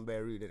I'm sound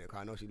very rude, innit? Because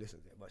I know she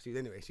listens to it. But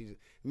she's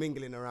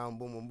mingling around,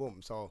 boom, boom,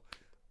 boom. So,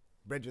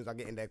 brethrens are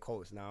getting their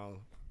coats now.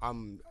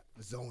 I'm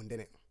zoned,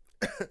 innit?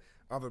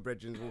 Other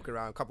brethrens walk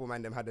around. A couple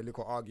man them had a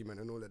little argument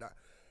and all of that.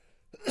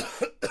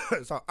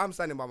 So I'm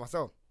standing by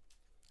myself.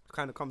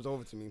 Kind of comes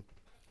over to me.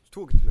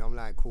 Talking to me, I'm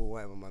like, cool,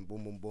 whatever, man,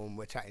 boom, boom, boom,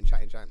 we're chatting.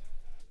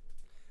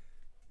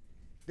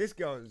 This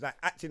girl is like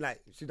acting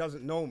like she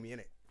doesn't know me,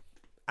 innit,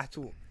 at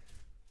all.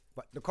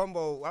 But the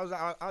combo, I was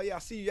like, oh yeah, I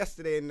see you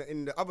yesterday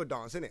in the other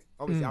dance, innit.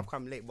 Obviously, I've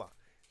come late, but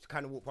she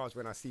kind of walked past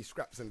when I see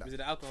scraps and that. Was it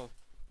the alcohol?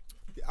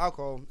 The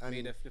alcohol and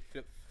Made a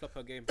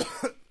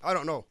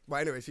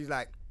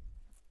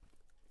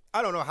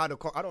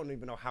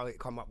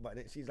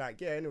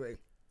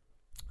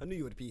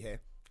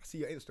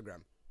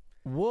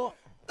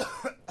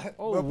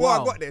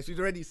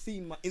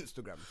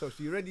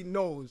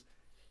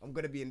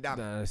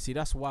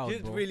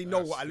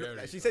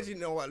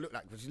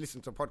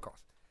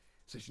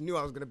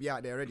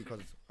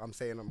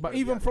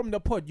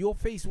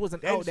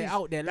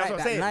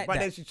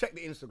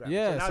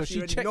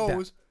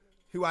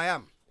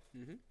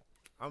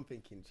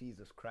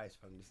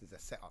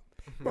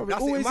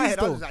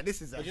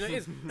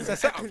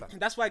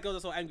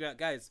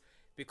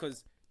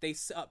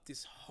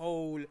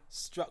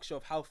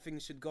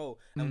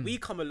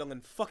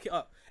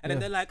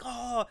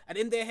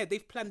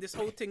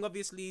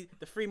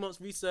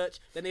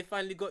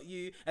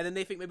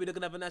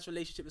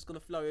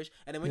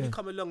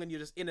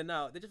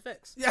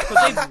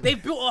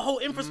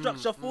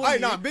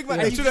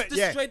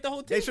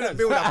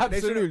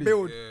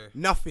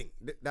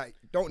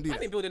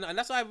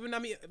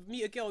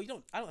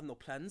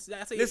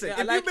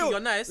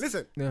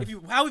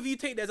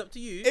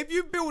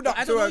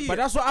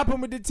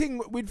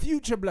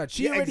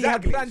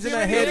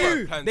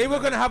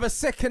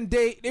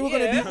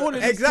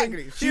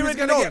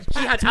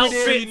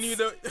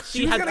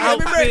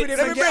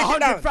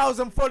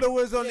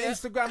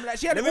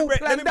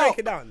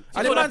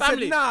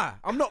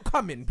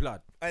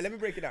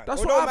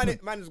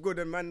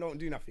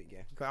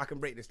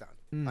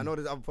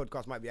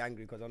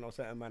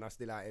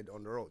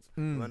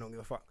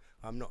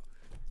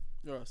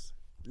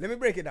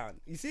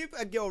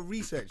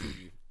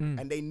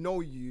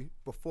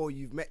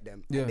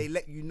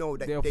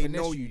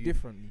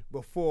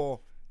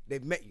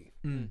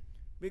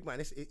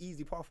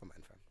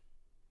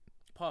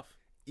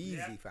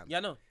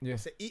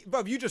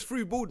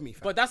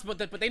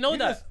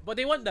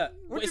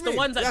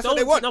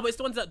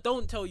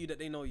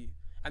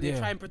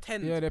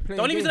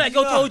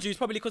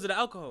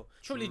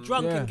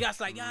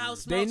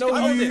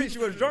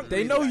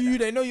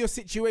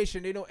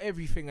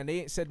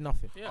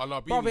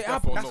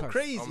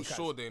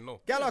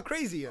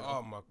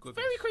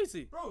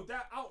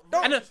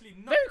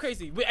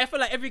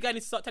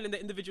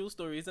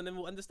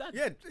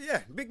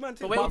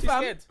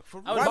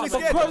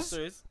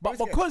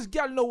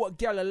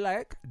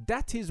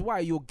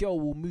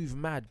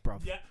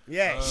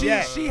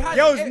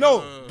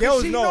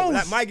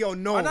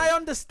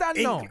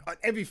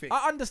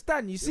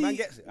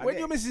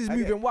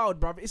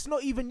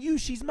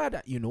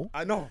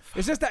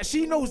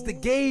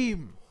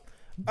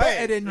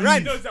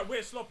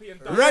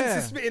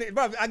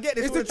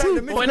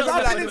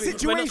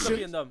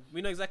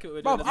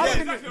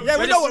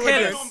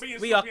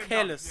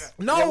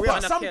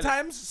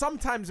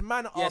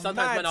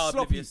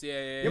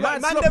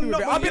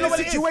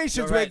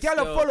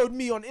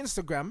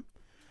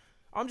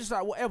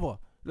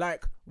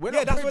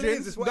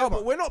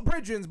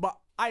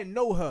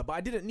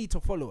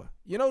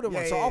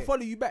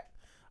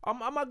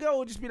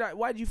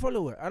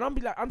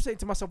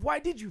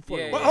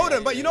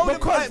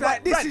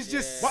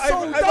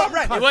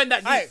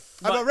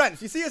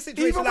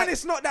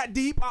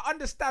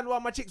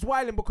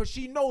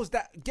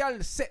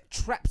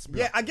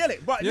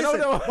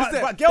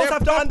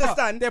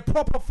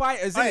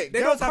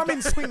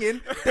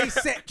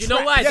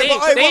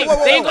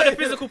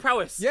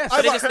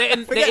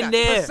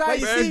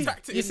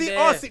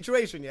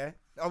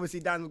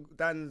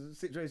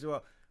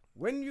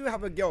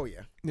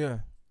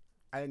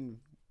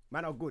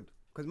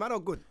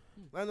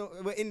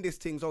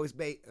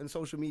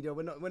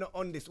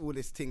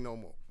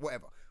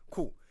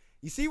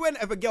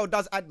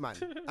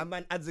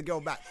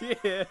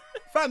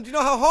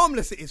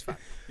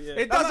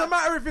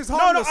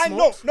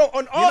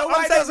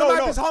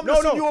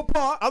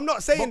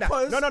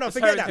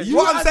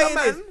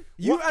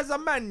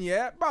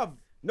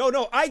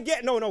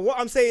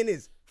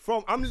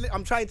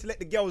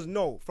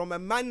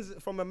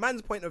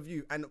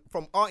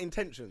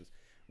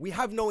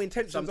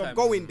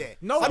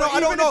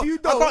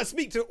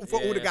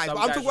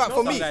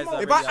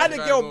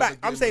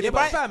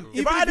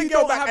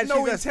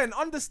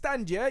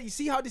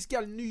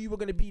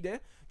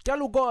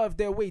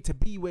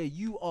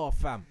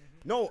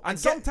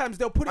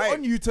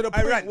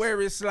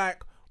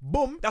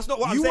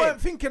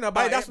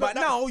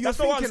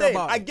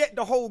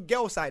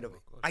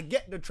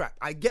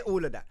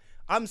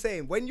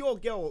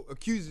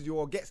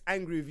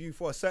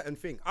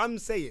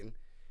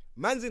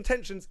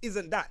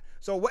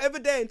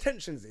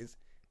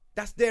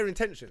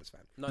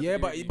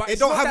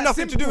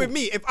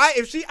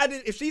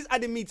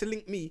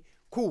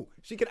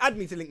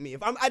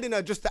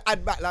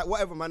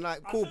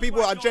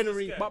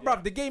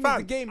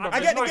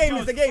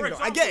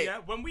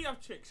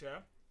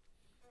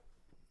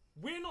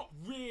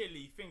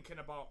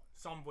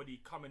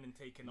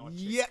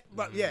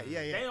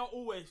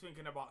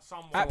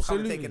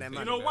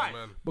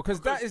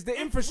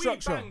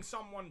bang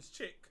someone's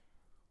chick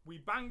we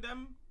bang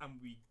them and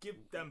we give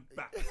them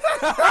back.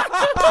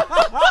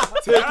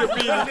 Take a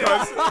beat,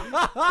 cuz.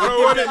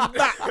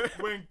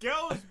 When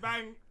girls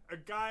bang a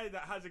guy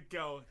that has a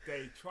girl,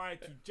 they try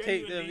to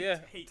genuinely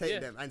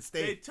take them and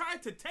They stay. try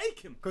to take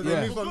him. Because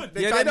Yeah. they move on.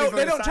 They try to move don't.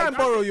 They on the don't try and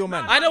side. borrow your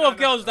man. I know of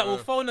girls that will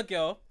phone a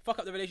girl, fuck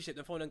up the relationship,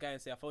 then phone a guy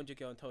and say, I phoned your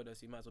girl and told her,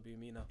 so you might as well be with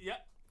me now. Yeah.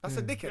 That's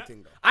a dickhead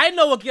thing, though. I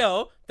know a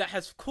girl that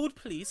has called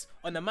police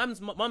on a man's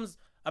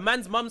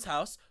mum's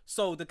house,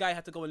 so the guy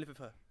had to go and live with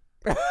her.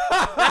 Like,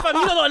 fam,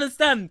 you don't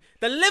understand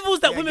the levels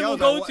that women will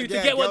go to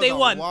get what they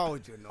want.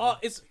 Wild, you know. Oh,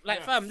 it's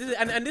like, fam, this is,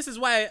 and this is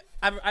why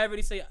I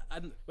really say,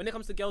 and when it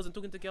comes to girls and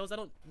talking to girls, I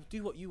don't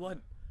do what you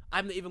want.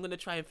 I'm not even gonna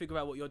try and figure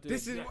out what you're doing.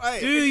 This is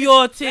Do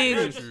your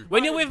thing. true.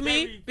 When you're with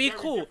Very, me, be very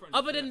cool. different.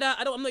 Other than that,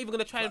 I'm not even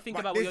gonna try and think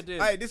about what you're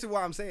doing. This is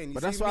what I'm saying. You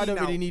But that's see why I me don't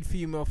now- really need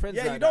female friends.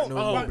 Yeah, like you that don't. no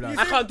Oh, more, but blood. you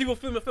I can't do with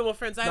female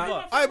friends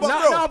either. Aye, but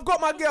No, bro, I've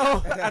got my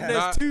girl, and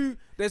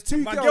there's two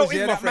My girl girls is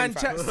here my that man friend,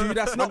 fam. chats to.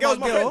 That's My not my girl's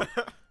my girl.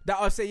 friend. That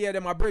I'll say, yeah,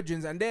 they're my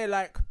brethrens, and they're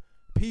like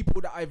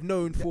people that I've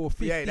known for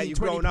 15, Yeah, that you've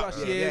 20 grown up plus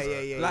with.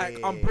 years. Yeah, like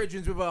yeah, I'm yeah.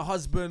 brethrens with her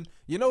husband.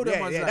 You know them yeah,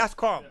 ones. yeah, like, that's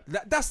calm.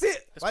 that's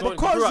it. That's cool.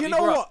 Because you know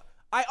grew up. what?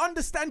 I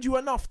understand you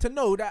enough to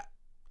know that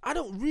I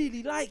don't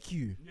really like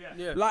you.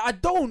 Yeah. Like I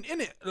don't,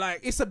 innit?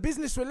 Like it's a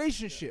business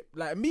relationship.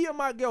 Like me and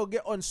my girl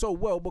get on so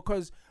well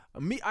because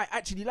I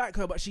actually like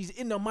her, but she's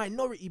in a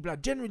minority,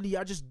 blood. Generally,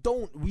 I just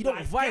don't. We don't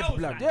Like vibe, girls,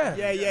 blood. man.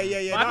 Yeah.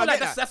 Yeah. But I No, feel like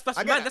get that's that.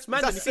 I get man. that. That's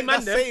man. You see, man.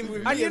 That's them. same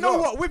with And me you as know well.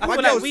 what? With I my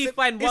feel like girls, we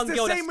find it's one the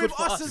girl that's same good with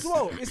for us us. as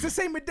well. It's the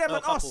same with them Not a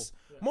and couple. us.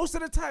 Most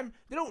of the time,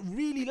 they don't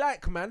really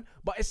like man,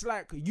 but it's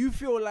like you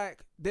feel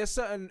like there's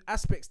certain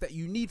aspects that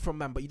you need from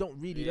man, but you don't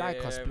really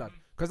like us, Yeah. blood.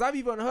 Because I've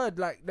even heard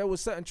like there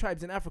was certain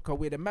tribes in Africa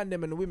where the man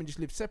them and the women just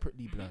live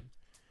separately, blood.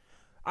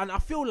 And I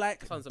feel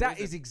like Sounds that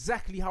amazing. is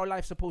exactly how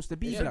life's supposed to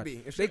be, It should blood. be,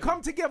 it They should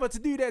come together to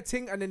do their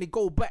thing and then they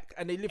go back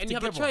and they live And you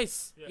together. have a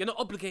choice. You're not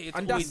obligated to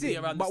And always that's be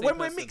it. around the But same when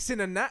we're person. mixing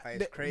and that, That is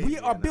that crazy, we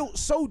are innit? built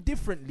so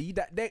differently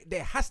that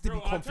there has to Bro,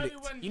 be I'll tell conflict. you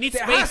when- You need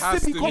There space.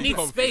 has to be to be You need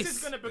conflict. This is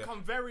space. going to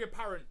become very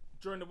apparent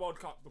during the World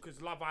Cup because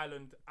Love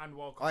Island and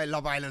World Cup I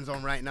Love Island's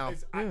on right now.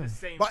 is at the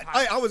same But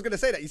time. I was gonna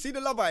say that. You see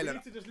the Love we Island?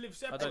 need to just live I don't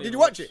separately. Did even you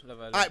watch it? Love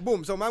Island. Alright,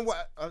 boom. So man,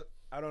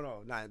 I don't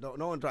know. Nah,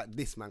 no one's like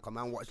this man. Come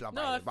man, watch Love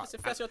No, Island.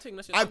 if that's your thing,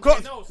 that's your I thing.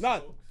 clocked. No,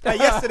 No, so-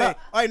 yesterday.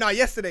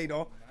 Yesterday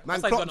though. Man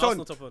That's like clocked got an on.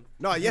 Arsenal top on.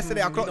 No,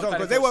 yesterday I clocked on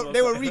Don't because panic,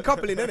 they were Arsenal.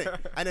 recoupling,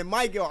 innit? And then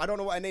my girl, I don't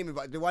know what her name is,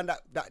 but the one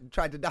that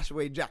tried to dash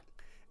away Jack.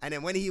 And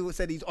then when he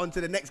said he's on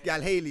to the next gal,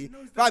 Haley,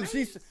 fam,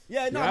 she's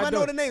I man,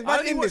 know the name. I Man,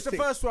 only in watched this the thing.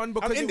 first one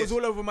because I'm in it was this.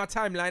 all over my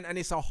timeline and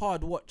it's a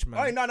hard watch,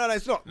 man. Oh no,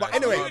 it's not. But It's a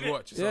anyway, hard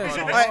watch. It's a Yeah, hard it's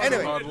a watch. hard It's a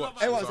anyway, hard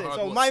watch. I want It's to a say. hard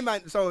So watch. my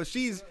man, so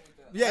she's.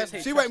 Yeah, just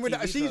hate she went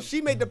trash with TV, she fam.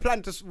 she made the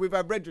plan to with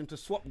her brethren to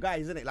swap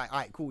guys, isn't it? Like,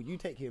 alright, cool, you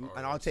take him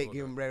and I'll take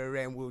him,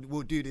 and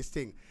we'll do this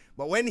thing.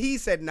 But when he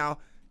said now,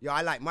 yo,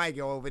 I like my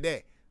girl over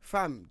there,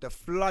 fam, the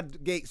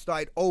floodgates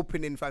started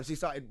opening, fam. She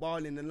started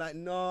bawling and like,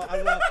 no,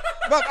 I'm not.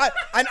 Bruv,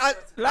 I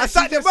Like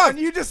sat she there, just- bruv. and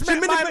you just She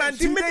met my manipula- man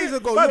she 2 days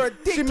ago. bruv, You're a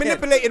She dickhead.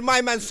 manipulated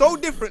my man so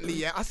differently,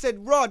 yeah. I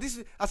said, raw,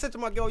 I said to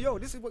my girl, yo,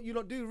 this is what you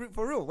lot do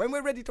for real. When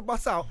we're ready to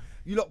bust out,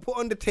 you lot put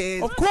on the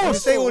tears. Of course. You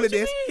say all What of do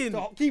you this mean?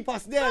 to keep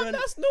us there. And,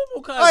 That's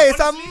normal, cuz. hey, it's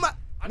a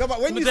Honestly, no,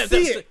 but when you But see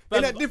that's- it but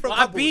in a different I've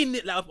couple,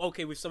 been like,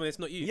 okay with someone that's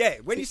not you. yeah,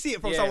 when you see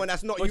it from Yeah. someone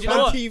that's not But you you know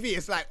on what? TV,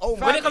 it's like, oh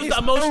When my it comes It's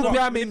to emotional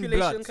programming,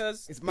 manipulation, blood. cuz.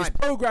 it's It's mad.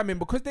 programming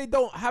because they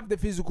don't have the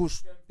physical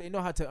strength. They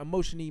know how to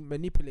emotionally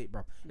manipulate,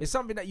 bro. It's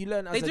something that you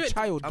learn as They do a it.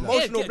 child. blood.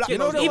 Emotional black you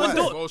know man's the the Even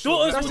worst.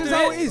 daughters That's will just do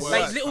how it. it is.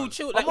 Like little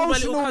children, like all my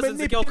little Emotional cousins,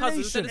 the girl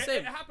cousins, they're the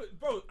manipulation. same. It happened,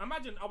 bro.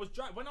 Imagine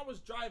when I was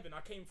driving,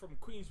 I came from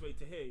Queensway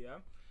to here, yeah,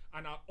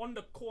 and on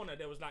the corner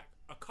there was like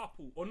a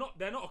couple, or not?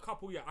 They're not a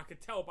couple yet. I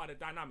could tell by the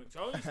dynamics.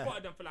 I only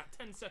spotted them for like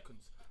 10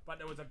 seconds, but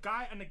there was a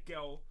guy and a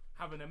girl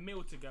having a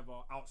meal together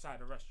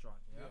outside a restaurant.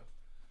 Yeah.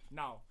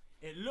 Now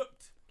it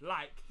looked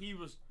like he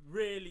was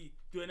really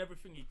doing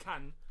everything he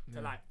can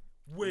to like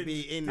win.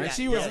 Be in And that,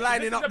 she was yeah.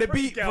 lining This is up a the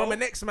pretty beat girl. from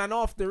an ex-man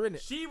after,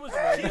 innit? She was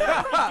a pretty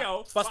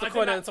girl. Bust the but I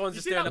corner think and someone's you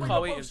just see there in that the when car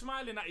you're both waiting.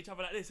 smiling at each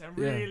other like this and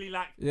Yeah. really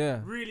like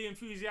Yeah. really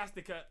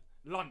enthusiastic at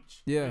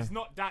lunch. Yeah. It's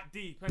not that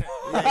deep, innit?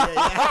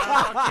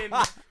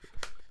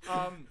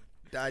 Yeah.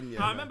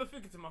 Daniel. I remember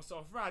thinking to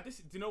myself, right, do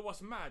you know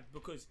what's mad?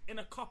 Because in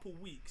a couple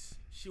weeks,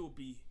 she'll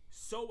be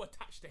so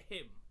attached to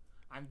him,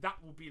 and that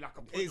will be like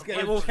a point It's of gonna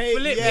It will take,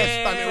 flip, yes,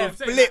 yeah. fam, You know it what will I'm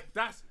saying? flip.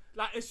 That's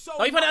like it's so.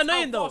 Oh, you find it nuts how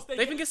annoying though. fast They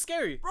get- think it's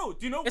scary. Bro,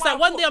 do you know? It's why like I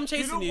one thought- day I'm do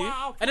you know chasing you, why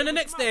I and then the thought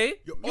next it was day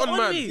You're you're on, on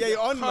man. me. Yeah, you're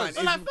on, man. I'm like, It's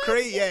fam,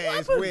 crazy. Yeah, what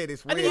it's happened? weird.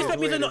 It's And then weird. you It's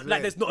expect me to weird, not it's like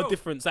weird. there's not a Bro.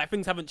 difference. Like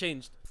things haven't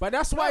changed. But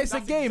that's why it's a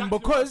that's game exactly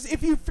because what-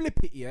 if you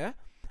flip it, yeah,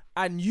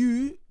 and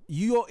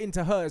you're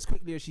into her as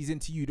quickly as she's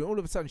into you, then all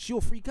of a sudden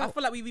she'll freak I out.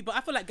 feel like but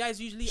I feel like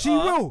guys usually She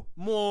are will.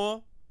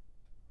 more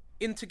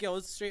into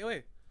girls straight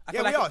away. I Yeah,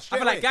 feel we like are, I straight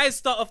feel like away. guys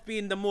start off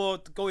being the more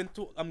going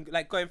for a girl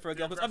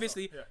because aggressor,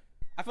 obviously yeah.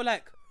 I feel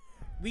like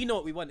we know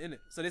what we want in it,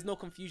 so there's no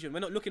confusion. We're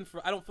not looking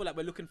for. I don't feel like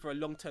we're looking for a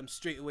long term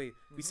straight away.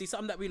 We see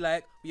something that we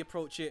like, we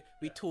approach it,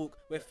 we talk,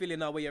 we're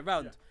feeling our way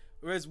around.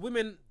 Whereas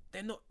women,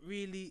 they're not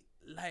really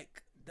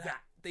like that.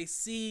 They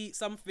see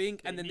something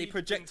and then they need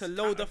project a things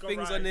load of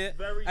things on categorized it,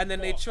 very and then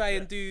they fast, try yeah.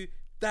 and do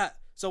that.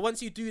 So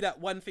once you do that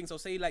one thing, so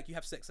say like you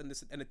have sex and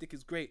the dick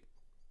is great,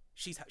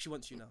 she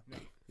wants you now. Yeah.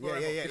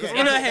 Because yeah,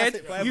 in her that's head,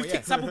 it forever, you've yeah.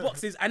 ticked several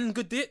boxes and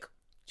good dick.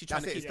 She's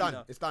trying That's to it. keep It's you done.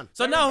 now. It's done.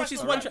 So now she's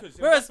one. Whereas,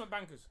 investment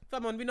bankers.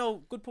 come on, we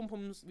know good pom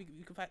poms. We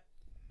can fight.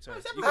 Sorry.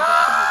 You know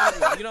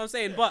what I'm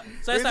saying? But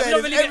so it's We're like we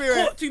don't saying really it's get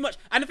everywhere. caught too much.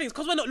 And the thing is,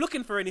 because we're not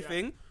looking for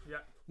anything, Yeah.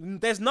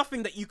 there's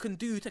nothing that you can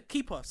do to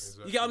keep us.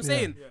 You get what I'm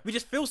saying? Yeah. We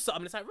just feel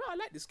something. It's like, right, I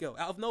like this girl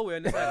out of nowhere.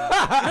 And it's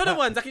like, you know the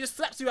ones that can just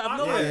slaps you out of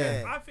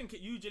nowhere. I think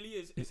it usually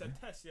is. It's a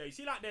test. Yeah, you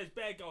see, like there's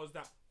bare girls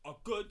that are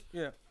good.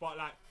 Yeah. But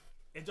like,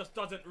 it just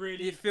doesn't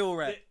really. You feel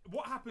right.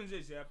 What happens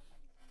is,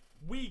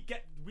 we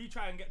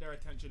try and get their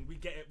attention. We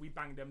get it. We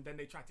bang them. Then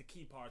they try to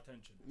keep our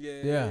attention.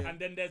 Yeah. And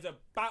then there's a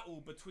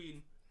battle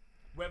between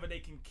whether they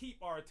can keep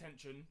our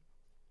attention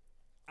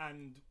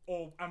and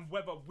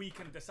whether we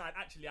can decide,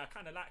 actually, I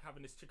kind of like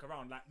having this chick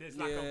around. Like there's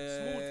like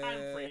a small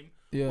time frame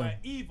where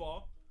either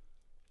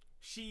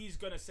she's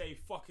gonna say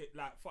fuck it,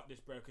 like fuck this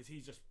bro, because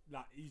he's just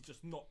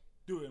not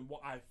doing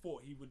what I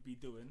thought he would be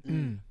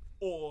doing,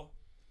 or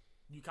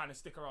you kind of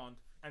stick around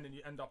and then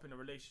you end up in a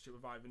relationship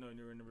without even knowing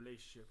you're in a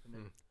relationship, and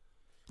then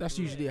That's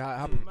usually how it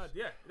happens.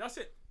 yeah, that's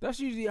it. That's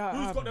usually how it Who's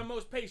got happens. the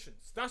most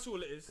patience? That's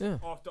all it is. Yeah.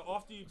 After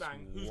you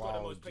bang, who's got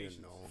the most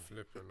patience?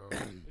 Flipping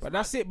But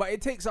that's it. But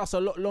it takes us a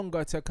lot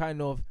longer to kind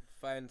of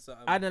Find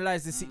something.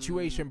 analyze the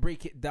situation,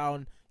 break it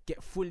down,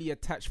 get fully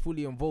attached,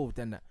 fully involved,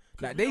 and that.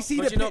 Like they see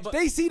but the you know,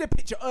 they see the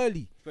picture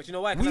early. But you know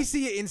why? We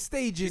see it in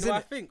stages. You know what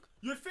I innit? think?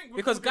 You think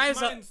Because guys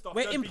are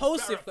we're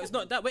impulsive. It's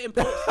not that we're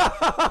impulsive.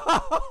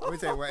 We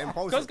say we're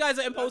impulsive. Because guys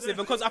are impulsive,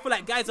 and because I feel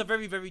like guys are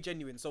very, very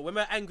genuine. So when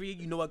we're angry,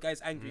 you know a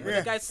guy's angry. When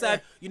a guy's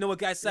sad, you know a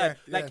guy's sad.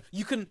 Yeah, Like yeah.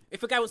 you can,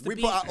 if a guy wants to We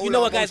be, put out you all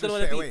know our a guy's gonna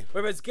want emotions to be. straight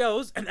away. Whereas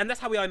girls, and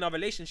that's how we are in our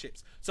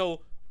relationships.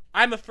 So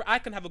I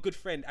can have a good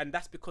friend, and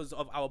that's because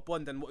of our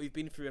bond and what we've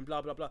been through and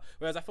blah blah blah.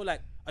 Whereas I feel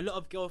like a lot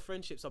of girl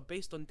friendships are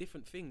based on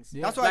different things.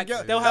 That's why like,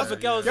 girl- they'll have the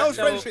girls. girls'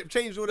 that they'll- friendship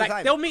changed all the like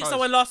time. they'll meet Cause-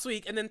 someone last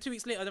week, and then 2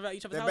 weeks later they're at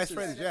each other's They're houses.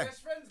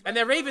 best friends, yeah. And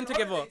they're raving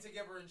together.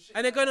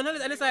 And they're going on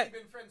holiday, and it's like,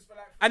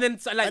 and then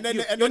so, like And then-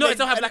 you, and you'll then notice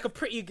they'll have and like a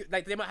pretty,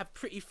 like they might have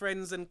pretty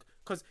friends, and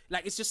because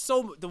like it's just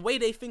so the way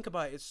they think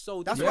about it is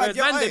so. That's different.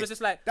 why Whereas girl- man, was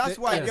just like that's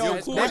why yeah, girls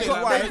it's cool. cool. That's They've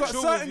why- got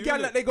chill certain with you, gal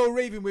innit? that they go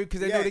raving with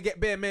because they know Yeah. they get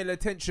bare male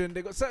attention.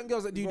 They got certain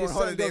girls that do Go this, on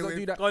certain holiday girls that with-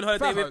 do that. Go on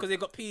holiday Fam, with because they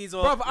got peas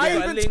or. Bruv, I they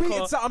got a even link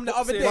tweeted or something the other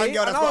what's it? day, One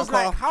girl and that's I got was a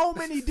car. like, how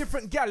many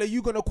different gal are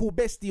you gonna call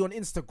bestie on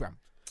Instagram?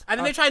 And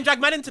then they try and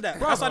drag man into that.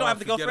 That's why I don't have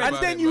the forget girlfriend. And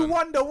about then it, you man.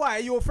 wonder why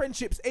your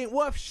friendships ain't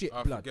worth shit,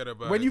 I blood. forget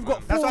about When it, you've got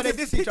man. That's why they four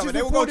diss each other. pictures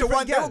They with will four go to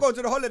different they will gal. go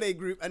to the holiday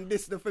group and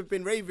diss the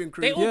flipping raving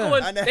crew. They all Yeah. go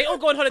on. And They all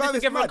go on holidays fam,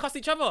 it's together and mad. cuss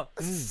each other.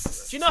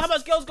 Do you know how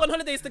much girls go on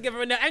holidays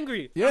together and they're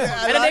angry? Yeah. Yeah,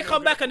 And then they like-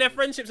 come back and their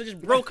friendships are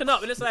just broken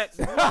up, and it's like,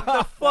 what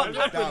the fuck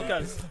happened,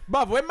 guys?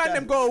 Bruv, when man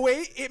them go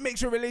away, it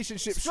makes your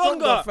relationship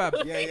stronger, Stronger.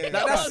 fam. Yeah, yeah. Like,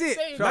 that's what I'm it.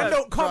 saying, Man man.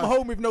 don't come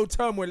home with no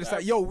turmoil. It's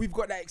like, yo, we've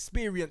got that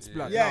experience,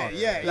 blood. Yeah, now.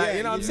 yeah, Like, yeah.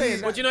 you know what I'm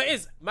saying? But you know what it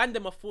is? Man,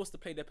 them are forced to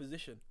play their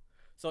position.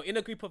 So in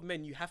a group of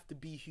men, you have to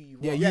be who you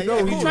Yeah, are. you Yeah, know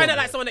yeah. who If you you try are. to act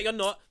like someone that you're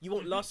not, you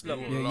won't last long.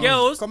 won't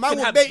Girls Come on, can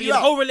we'll bait be you in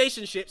up. whole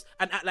relationships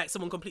and act like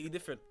someone completely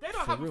different, They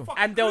don't have a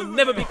fucking and they'll clue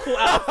never what be they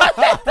caught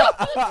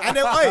out. And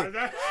then,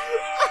 hey,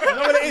 you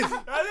know what it is?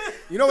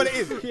 You know what it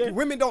is?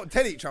 Women don't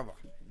tell each other.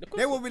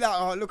 They will be like,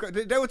 oh, look at.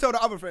 They will tell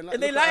the other friend. Like,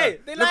 And they look at lie. her.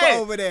 They Look lie. at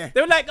over there. They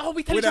were like, oh,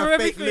 we tell With each other a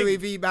fake everything. Louis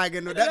V bag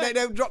and Like-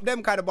 they'll drop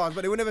them kind of bars,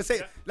 but they will never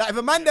say. Like if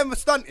a man them was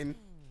stunting,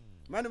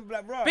 man them be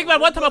like, bro. Big man,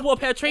 one time I bought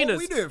a pair of trainers.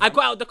 we doing, I fam?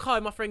 got out of the car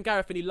with my friend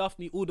Gareth and he laughed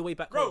me all the way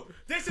back home. Bro,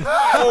 this is He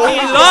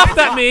laughed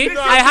at me. This is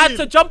I had deep.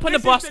 to jump on the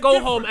This is bus, the go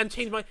difference. home and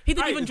change my... He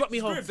didn't even drop me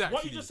home. Scribs,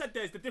 what you just said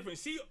there is the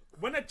difference. See,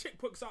 when a chick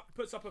puts up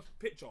a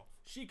picture,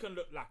 she can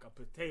look like a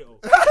potato.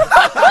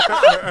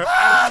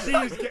 And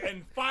she's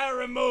getting fire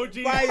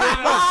emojis. Fire love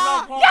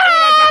heart, all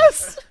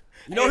Yes! that.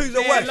 You know who's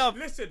the Yeah, worst? love.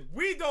 Listen,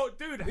 we don't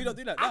do that. We don't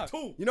do that, at no.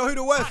 all. You know who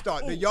the worst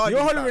are? The yard.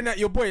 You're hollering at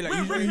your boy like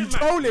We're you ripping, man.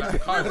 trolling.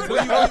 We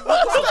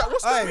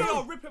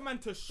are ripping man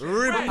to shreds.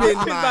 Ripping,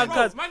 Bro, man.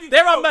 Because man, you-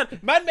 there are bro,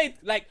 man made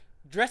like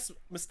dress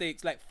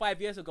mistakes like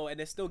 5 years ago and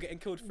they're still getting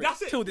killed for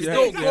That's it it. till this Yeah,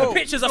 day. yeah. The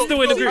pictures are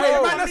still in the group.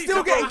 Hey, man, are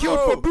still getting killed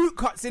for boot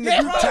cuts in the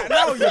group chat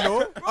now, you know.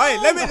 Hey,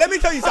 let me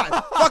tell you something.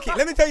 Fuck it.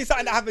 Let me tell you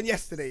something that happened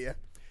yesterday. Yeah,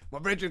 my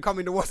brethren come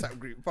in the WhatsApp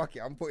group. Fuck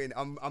it. I'm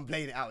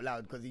playing it out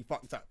loud because he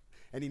fucked up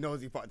and he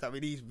knows he fucked up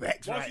and he's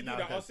vexed Once right you do now.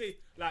 that, I'll cuz- say,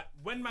 like,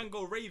 when man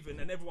go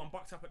raving and everyone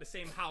bucks up at the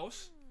same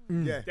house,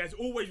 Yeah. there's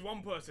always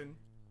one person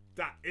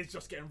that is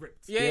just getting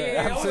ripped.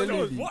 Yeah,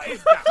 absolutely. What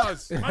is that?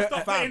 Cuz. Man,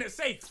 start playing it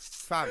safe.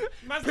 Fam.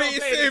 Man, Play start it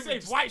playing it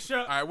safe. safe. White shirt.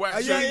 Alright,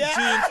 what? Yeah,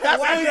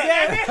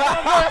 yeah.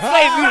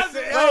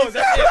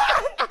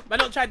 Man,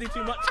 don't try to do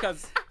too much,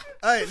 cuz.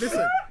 Hey,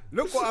 listen.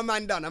 Look what a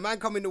man done. A man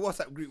come in the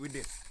WhatsApp group with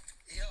this.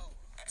 Yo,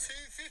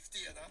 250,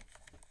 you know?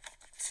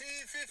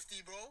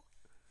 250, bro.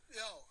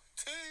 Yo,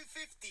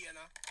 250, you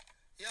know?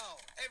 Yo,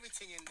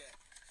 everything in there.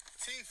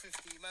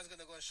 250, man's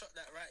gonna go and shot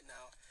that right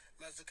now.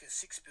 Man's looking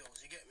 6 bills,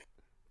 you get me?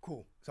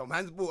 Cool. So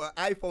man's bought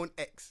an iPhone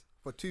X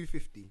for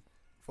 $250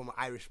 from an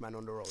Irishman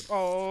on the road.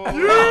 Oh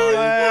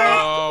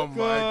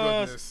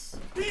my goodness.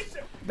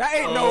 That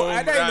ain't no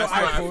that's not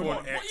iPhone. iPhone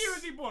What X. year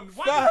is he born?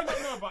 Why do you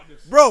not know about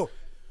this? Bro,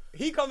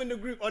 he come in the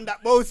group on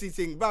that bossy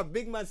thing, bruv.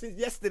 Big man since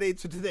yesterday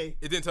to today.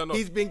 It didn't turn up.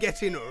 He's been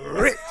getting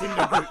ripped in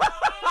the group.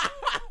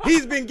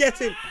 He's been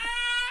getting.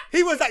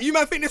 He was like, you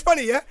man think this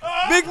funny, yeah?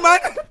 Big man.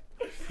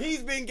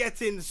 He's been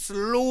getting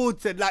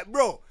slaughtered, like,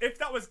 bro. If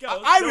that was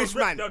girls, Irish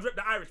man. They'll rip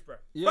the Irish, bro.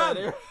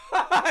 Yeah,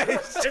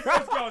 If those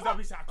girls, I'll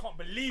be saying, I can't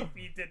believe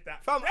he did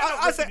that. Fam, They're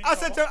not ripping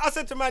each other. I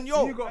said to man,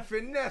 yo, You got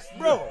finesse,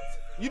 bro.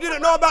 You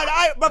didn't know about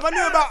but I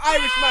knew about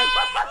Irishman.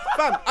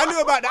 Fam, I knew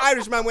about the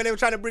Irishman when they were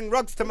trying to bring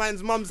rugs to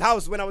man's mum's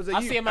house when I was a I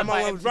youth. see a man and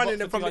buy I was running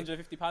them from the,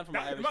 £250 from the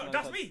Irish man.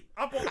 That's me.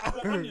 I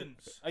bought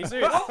onions. Are you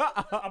serious?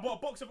 I bought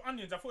a box of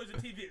onions. I thought it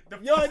was a TV.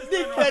 You're a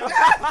dickhead.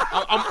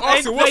 I'm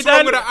asking, what's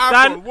wrong with the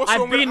iPhone? What's I've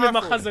wrong with been the with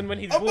my iPhone? cousin when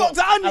he's A box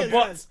of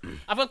onions,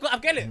 I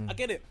get it.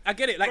 I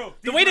get it. Like, Bro,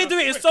 the way they do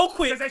it is so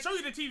quick. Because they show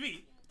you the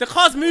TV. The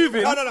car's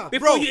moving No.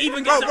 before Bro, you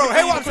even bro, get bro, to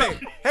hear what I'm saying.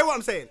 Hear what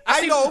I'm saying.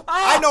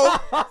 I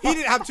know. He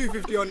didn't have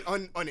 250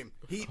 on him.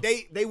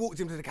 They walked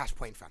him to the cash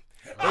point, fam.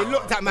 They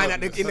looked at man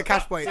in the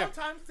cash point.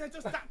 Sometimes they're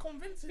just that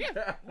convincing.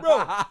 Bro,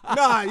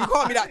 nah, you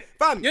can't be that.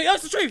 Fam, Yeah,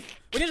 that's the truth.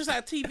 When you're just like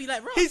a TV,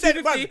 like, bro, He said,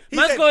 250, man, he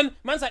man's said- gone,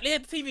 man's like, yeah,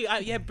 the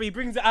TV, yeah, but he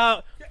brings it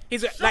out.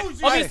 He's like, Shows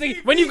you obviously,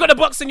 the when TV. you've got the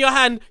box in your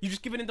hand, you're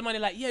just giving him the money,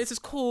 like, yeah, this is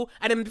cool,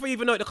 and then before you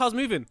even know it, the car's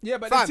moving. Yeah,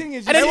 but Fam. the thing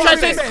is, And then Hey, you what try I'm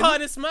to say it's saying? a car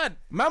and it's mad.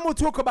 man will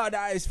talk about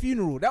that at his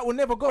funeral. That will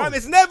never go. Fam,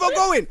 it's never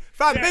going.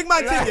 Fam, big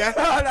man thing, yeah?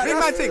 Like, Big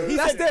man thing.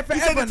 that's there He said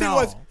the forever thing now.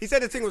 was, he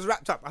said the thing was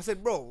wrapped up. I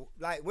said, bro,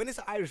 like, when it's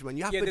an Irishman,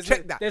 you have Yeah, to there's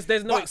check no- that.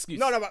 there's no But- excuse.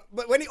 No,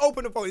 but when he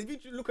opened the phone, if you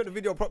look at the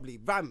video properly,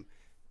 fam,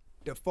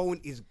 the phone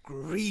is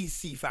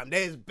greasy, fam.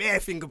 There's bare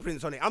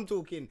fingerprints on it. I'm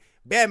talking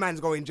bare man's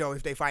going jail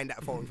if they find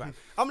that phone, fam.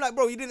 I'm like,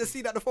 bro, you didn't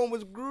see that the phone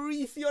was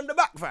greasy on the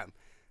back, fam.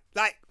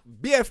 Like,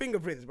 bare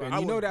fingerprints, bro. And I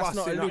you know was that's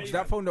not busting a up. luge.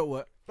 That phone don't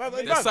work. Fam,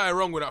 There's fam, something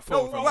wrong with that no,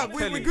 phone, fam. well, I'm we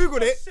telling you.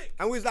 googled it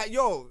and we was like,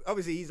 yo,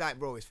 obviously he's like,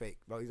 bro, it's fake.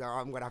 Bro, he's like,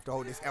 I'm gonna have to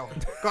hold this L.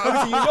 'Cause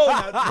obviously you know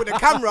now with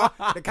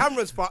the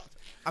camera's fucked.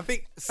 I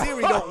think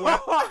Siri don't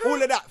work.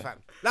 All of that, fam.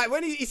 Like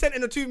when he sent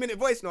in a 2-minute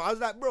voice note, I was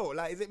like, bro,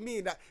 like, is it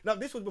me that? No,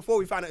 this was before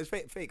we found out it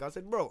was fake. I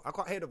said, bro, I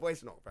can't hear the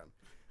voice note, fam.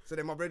 So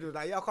then my brother was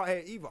like, yeah, I can't hear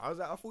it either. I was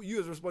like, I thought you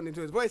was responding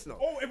to his voice note.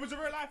 Oh, it was a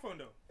real iPhone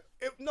though.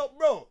 No,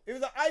 bro, it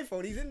was an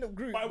iPhone. He's in the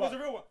group. But it was a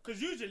real one. Because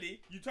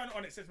usually you turn it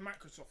on, it says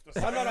Microsoft or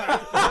No, something. no.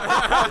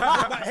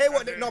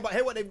 But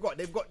hear what they've got.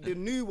 They've got the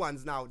new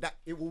ones now that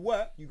it will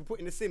work. You can put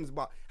in the Sims,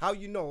 but how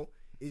you know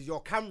is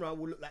your camera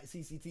will look like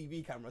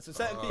CCTV camera. So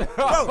certain people,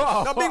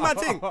 bro, no big man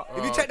thing.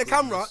 If you check the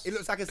camera, it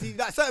looks like a CCTV.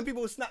 Like certain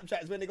people with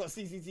Snapchats when they got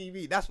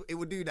CCTV, that's what it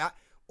will do that.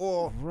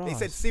 Or they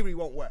said Siri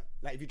won't work.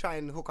 Like if you try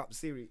and hook up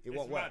Siri, it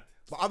won't work. mad.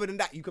 But other than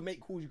that, you can make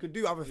calls. You can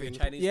do other things.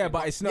 Chinese Yeah, thing.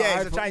 but it's not.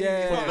 Yeah, it's a iPhone. Chinese- Yeah,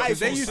 it's not because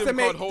they iPhone. used SIM to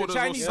make card the holders or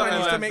Chinese something man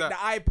used to like make that.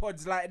 the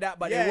iPods like that,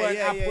 but they weren't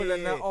Apple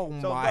and that.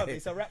 Oh so, my! Bro,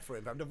 it's a rap for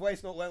him, fam. The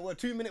voice note went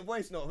 2-minute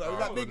voice note. It was Oh,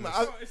 like big man.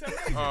 goodness. It's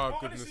amazing. Oh, But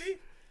goodness. honestly,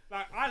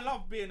 like I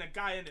love being a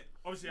guy in it.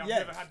 Obviously, I've Yeah.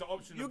 never had the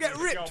option. You of get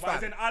being a girl, ripped, but as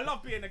fam. in, I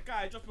love being a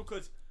guy just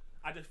because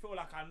I just feel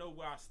like I know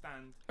where I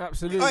stand.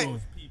 Absolutely. Hey,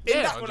 People. in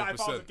I that- feel like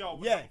if I was a girl,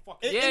 Yeah.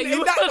 fucking Yeah, in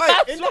you- that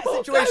that's in that so-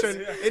 situation,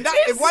 that's- in that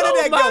it's if one of so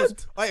their mad.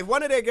 girls, if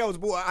one of their girls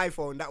bought an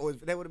iPhone, they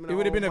would have been. It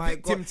would have been a my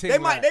victim God. thing, They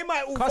like,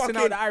 might all cussing out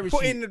fucking the Irish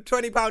put sheep. in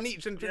 £20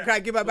 each and try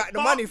and give her back the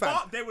But- money, fam.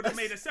 But they would have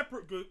made a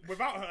separate group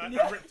without her and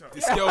ripped her.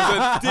 This girl's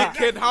a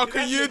dickhead. How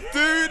can you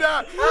do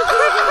that?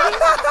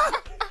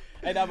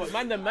 Hey, nah, but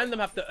man them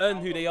have to earn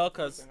who they are,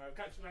 cuz.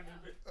 Catch you, man, in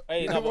a bit.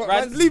 Hey, nah, but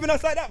Man's Rand, leaving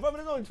us like that, fam.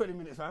 There's only 20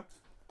 minutes, fam.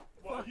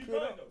 What are you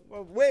going though?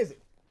 Well, where is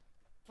it?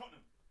 Tottenham.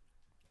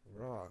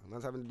 Right,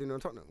 man's having dinner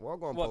in Tottenham. Well,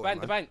 go on, what,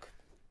 Portland, the man. bank?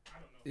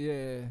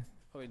 Yeah.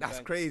 Probably the That's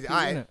bank. crazy. Cool,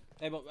 Alright. innit?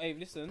 Hey, but hey,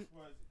 listen.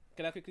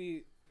 Can I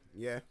quickly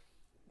Yeah.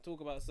 talk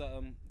about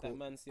that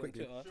man see on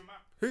Quickly.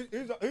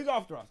 Twitter? Who's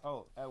after us?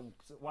 Oh,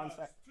 one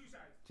side. Two sides.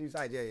 Two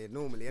sides, yeah,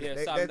 normally. Yeah,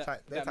 They, Sam, they're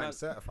that time man-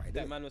 certified.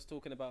 That innit? man was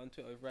talking about on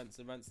Twitter with Rants,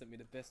 and Rants sent me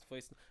the best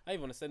voice. I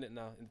even want to send it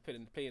now and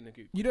play in the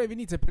group. You don't even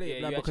need to play Yeah, it,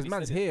 blood, you because actually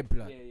man's said it. here,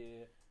 blood.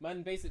 Yeah.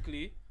 Man,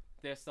 basically,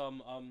 there's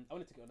some. I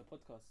wanted to get on the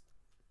podcast.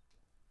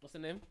 What's her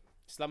name?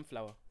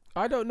 Slumflower.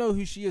 I don't know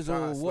who she is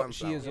Shout or out what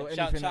she Slumflower. is or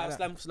Shout anything out like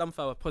that.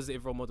 Slumflower,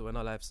 positive role model in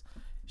our lives.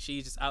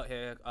 She's just out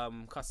here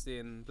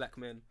cussing black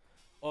men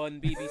on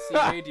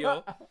BBC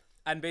Radio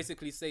and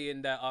basically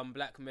saying that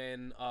black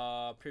men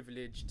are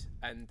privileged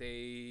and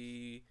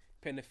they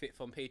benefit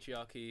from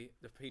patriarchy,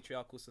 the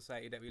patriarchal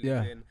society that we live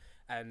Yeah. in,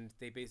 and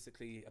they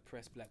basically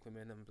oppress black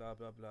women and blah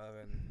blah blah,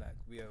 and like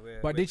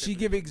we're But did she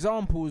give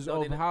examples No, they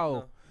of didn't. how?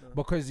 No.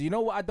 Because you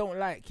know what I don't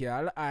like,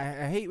 yeah? I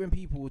hate when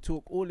people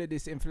talk all of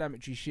this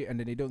inflammatory shit and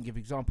then they don't give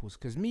examples.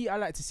 Because me, I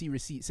like to see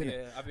receipts, innit?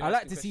 Yeah, I've been I like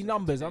asking to see questions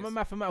numbers. for I'm a 2 days.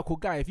 mathematical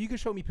guy. If you can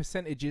show me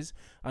percentages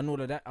and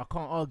all of that, I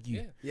can't argue.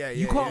 Yeah. Yeah,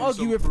 You can't yeah.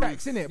 argue Some with proof.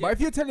 facts, innit? But Yeah.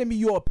 if you're telling me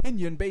your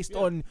opinion based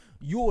on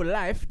your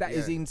life, that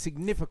is Yeah.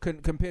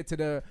 insignificant compared to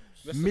the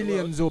Rest of the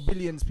millions or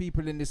billions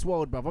people in this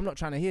world, bruv. I'm not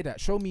trying to hear that.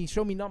 Show me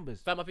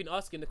numbers. Fam, I've been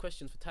asking the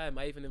questions for time.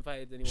 I even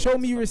invited anyone. Show to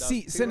me come down.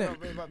 receipts, People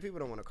innit? don't- but people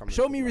don't want to come. and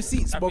Show talk me about it.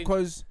 receipts I think-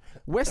 because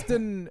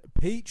Western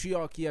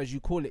patriarchy, as you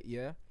call it,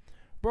 yeah,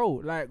 bro.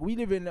 Like we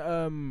live in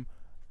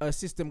a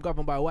system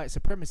governed by white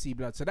supremacy,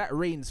 blood. So that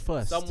reigns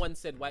first. Someone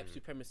said white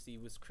supremacy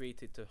was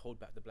created to hold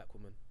back the black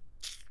woman.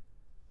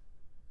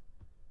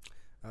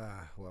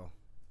 Well.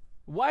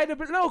 Why the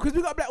no? Because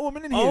we got a black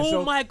woman in here. Oh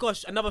so. my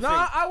gosh, another No, thing.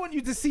 I want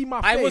you to see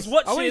my face. I was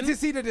watching. I want you to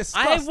see the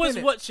disgust. I was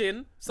innit?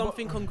 watching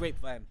something on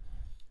Grapevine.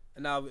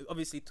 And now,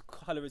 obviously,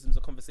 colorism is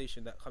a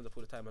conversation that comes up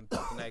all the time and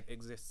it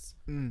exists.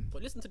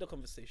 But listen to the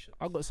conversation.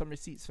 I got some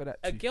receipts for that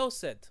A too. girl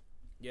said,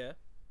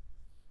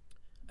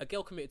 a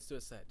girl committed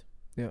suicide.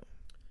 Yeah.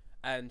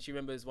 And she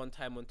remembers one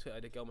time on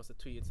Twitter, the girl must have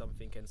tweeted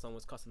something and someone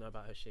was cussing her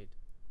about her shade.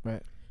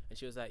 Right. And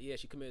she was like, yeah,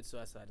 she committed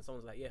suicide. And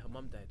someone was like, yeah, her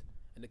mum died.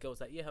 And the girl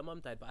was like, yeah, her mum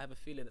died, but I have a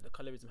feeling that the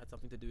colorism had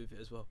something to do with it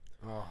as well.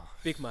 Oh.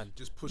 Big man.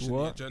 Just pushing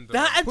What? the agenda.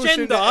 That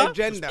Pushing the agenda,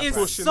 agenda, is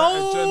fam. Pushing that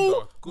agenda.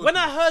 so... Good. When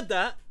I heard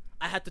that,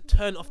 I had to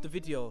turn off the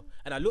video.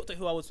 And I looked at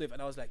who I was with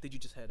and I was like, did you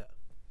just hear that?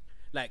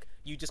 Like,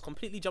 you just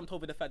completely jumped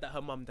over the fact that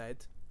her mum died.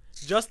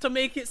 Just to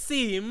make it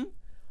seem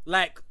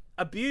like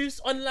abuse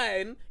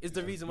online is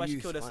the reason why she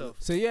abuse killed herself.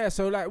 So yeah,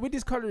 so like with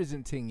this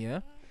colorism thing,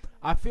 yeah,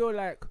 I feel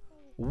like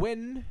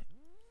when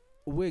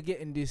we're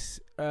getting this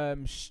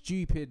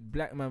stupid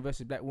black man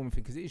versus black woman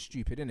thing, because it is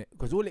stupid, isn't it?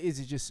 Because all it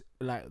is just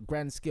like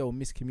grand scale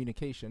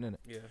miscommunication, isn't it?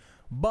 Yeah.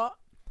 But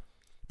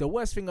the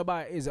worst thing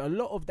about it is a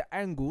lot of the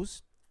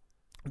angles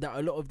that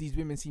a lot of these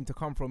women seem to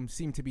come from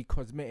seem to be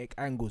cosmetic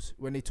angles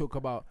when they talk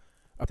about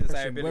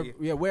oppression.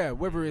 Desirability.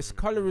 Whether it's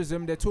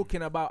colorism, they're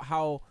talking about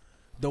how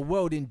the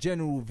world in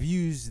general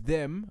views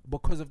them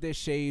because of their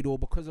shade or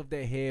because of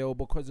their hair or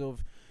because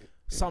of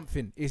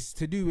something. It's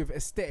to do with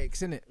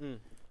aesthetics, innit?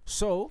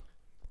 So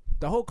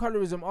the whole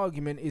colorism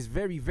argument is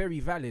very, very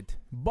valid.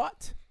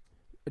 But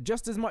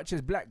just as much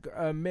as black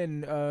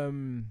men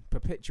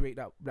perpetuate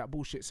that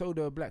bullshit, so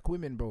do black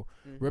women, bro.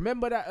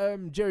 Remember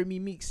that Jeremy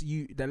Meeks,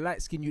 the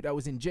light skinned you that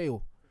was in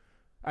jail?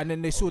 And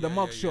then they saw the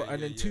mugshot,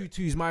 and then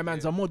Tutu's my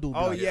man's a model.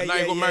 Oh, blood. yeah, Now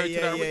he got married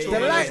to that rich The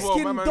woman light as well,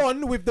 my skinned man.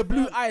 Don with the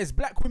blue eyes,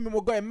 black women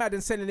were going mad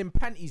and selling him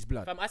panties,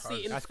 blood. Fam, I see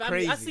it in That's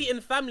families. I crazy. see it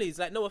in families.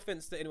 Like, no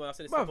offense to anyone. I've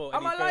said this Bruv, before.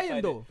 am and I he's lying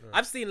verified though? it.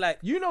 I've seen like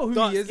You know who he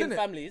dark is, skinned innit?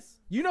 families.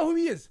 You know who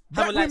he is.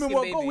 Have a Black women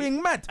were light-skinned baby,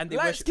 going mad. and they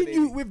Light worship the skinned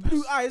you baby. with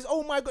blue eyes.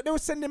 Oh my god, they were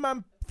sending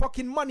man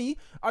fucking money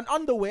and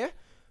underwear.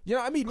 You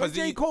know what I mean? When 'Cause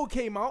J. he- Cole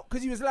came out,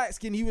 because he was light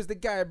skinned, he was the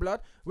guy, blood.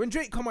 When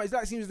Drake come out, he's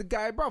light skinned, he was the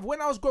guy, bruv.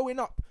 When I was growing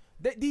up,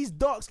 these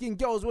dark skinned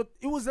girls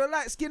it was a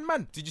light skinned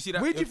man. Did you see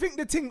that? Where do you think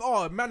the thing,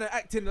 man are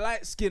acting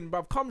light skinned,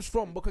 bruv, comes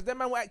from? Because them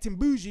man were acting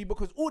bougie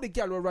because all the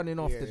gal were running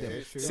after them.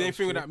 it's true. Same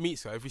thing with that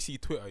Meetsa. If you see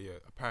Twitter,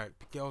 apparently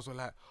girls were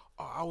like,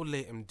 "Oh, I will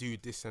let him do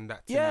this and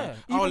that to Yeah, me.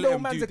 even I'll though let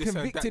him man's do a this and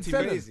that convicted to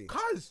felon. me."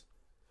 Cuz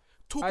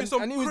talking And,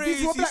 some and it was crazy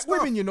these were black stuff.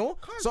 women, you know.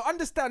 So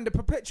understand the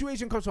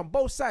perpetuation comes from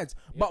both sides,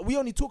 but we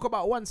only talk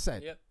about one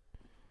side. Yep.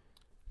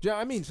 Do you know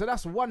what I mean? So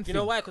that's one You thing.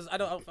 know why? Because I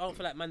don't feel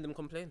like man them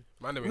complain.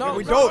 Man, they No, ain't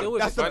We bro, bothered. don't.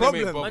 with That's it. the Man, they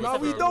ain't problem.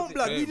 bothered, No, we bro. don't,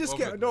 blood. They We ain't just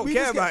bothered. get Don't we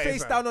care just about get it,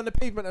 face fam. down on the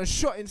pavement and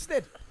shot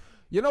instead.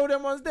 You know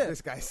them ones there.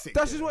 This guy's sick.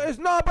 That's just what it is.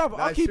 No, bruv, I'll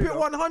That's keep true, it though.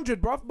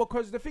 100, bruv,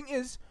 because the thing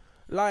is,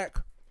 like,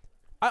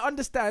 I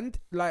understand,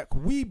 like,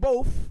 we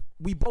both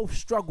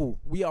struggle.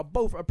 We are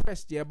both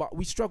oppressed, yeah, but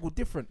we struggle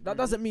different. That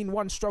doesn't mean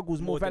one struggle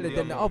is more valid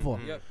than the other.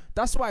 Yep.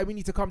 That's why we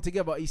need to come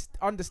together,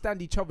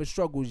 understand each other's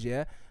struggles,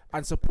 yeah,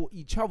 and support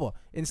each other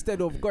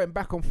instead of going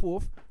back and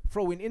forth,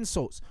 throwing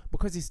insults,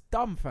 because it's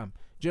dumb, fam.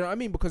 Do you know what I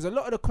mean? Because a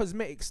lot of the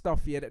cosmetic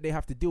stuff, yeah, that they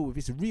have to deal with,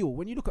 it's real.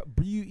 When you look at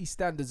beauty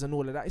standards and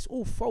all of that, it's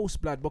all false,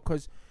 blood,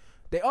 because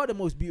they are the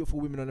most beautiful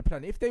women on the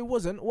planet. If they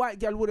wasn't, white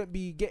gal wouldn't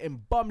be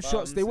getting bum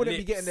shots. They wouldn't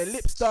be getting their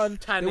lips done.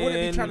 They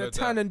wouldn't be trying to tanning,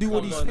 tan and do all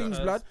come these on, things, cuz.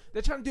 blood.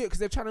 They're trying to do it because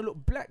they're trying to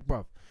look black,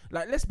 bruv.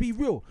 Like, let's be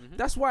real.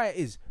 That's why it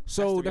is.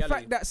 So That's the the fact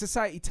reality. that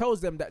society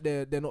tells them that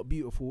they're not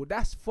beautiful,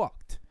 that's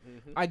fucked.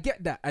 I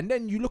get that. And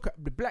then you look at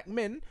the black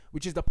men,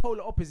 which is the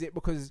polar opposite,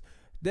 because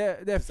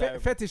they're Desirable.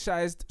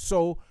 fetishized.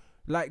 So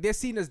like they're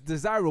seen as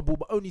desirable,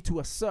 but only to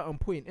a certain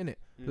point, innit?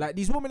 Like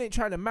these women ain't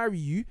trying to marry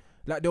you.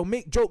 Like they'll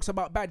make jokes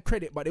about bad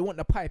credit, but they want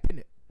the pipe,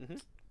 innit?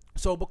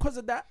 So because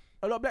of that,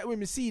 a lot of black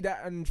women see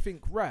that and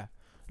think, rah,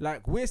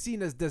 like we're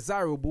seen as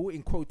desirable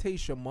in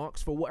quotation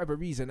marks for whatever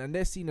reason, and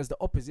they're seen as the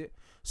opposite.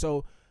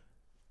 So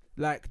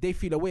like they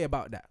feel a way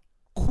about that.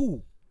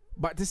 Cool.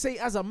 But to say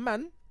as a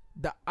man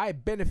that I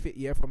benefit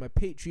from a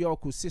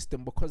patriarchal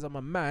system because I'm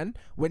a man,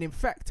 when in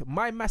fact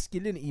my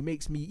masculinity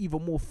makes me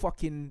even more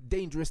fucking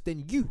dangerous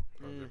than you.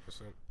 100%.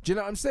 Do you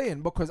know what I'm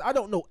saying? Because I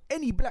don't know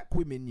any black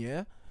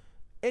women,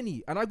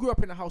 any. And I grew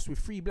up in a house with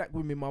 3 black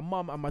women, my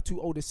mum and my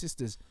 2 older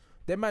sisters.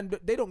 They weren't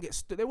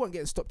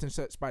getting stopped and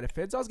searched by the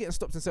feds. I was getting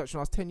stopped and searched when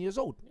I was 10 years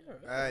old.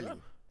 Early.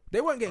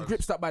 They weren't getting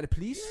gripped up by the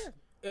police.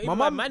 Yeah, My even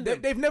mum, man they,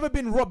 them. they've never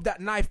been robbed at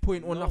knife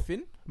point or No.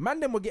 nothing. Man,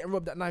 them were getting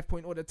robbed at knife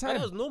point all the Man, time.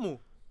 that was normal.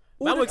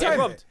 All Man the were getting time.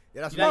 robbed.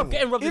 Yeah, that's Like, normal.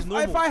 getting robbed is If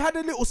normal. I had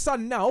a little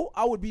son now,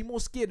 I would be more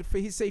scared for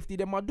his safety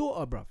than my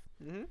daughter,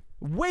 bruv.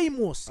 Way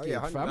more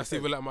scared, 100%. fam. That's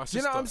even like my Do you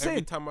sister. know what I'm Every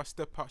saying? time I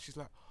step out, she's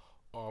like,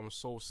 "Oh, I'm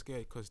so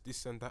scared because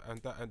this and that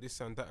and that and this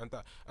and that and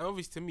that." And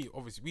obviously, to me,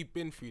 we've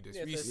been through this.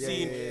 Yeah, We've so-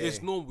 seen Yeah.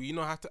 it's normal. You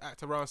know how to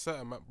act around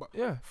certain man. But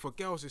Yeah. for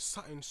girls, it's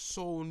something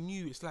so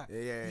new. It's like you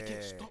get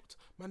Yeah. stopped,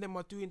 man. Them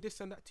are doing this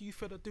and that to you.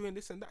 Fed are doing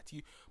this and that to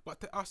you. But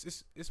to us,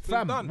 it's been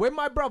Fam, done. when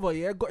my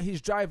brother got his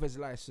driver's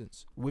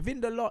license, within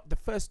the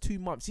first 2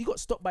 months, he got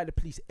stopped by the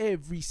police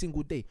every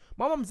single day.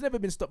 My mum's never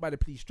been stopped by the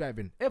police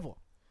driving ever.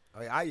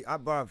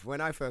 Bruv,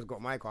 when I first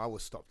got my car, I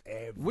was stopped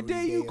every Well,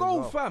 there day you as go,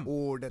 well, fam.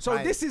 all the So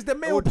time. this is the Or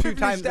male 2 privilege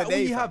times a that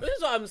day, we fam. have. This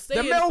is what I'm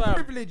saying. The male fam.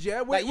 privilege, yeah.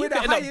 Like, We're you the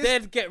getting up highest.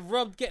 dead, get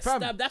robbed, get Fam,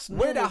 stabbed. That's we're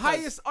normal. the fam.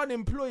 highest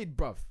unemployed,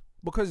 bruv.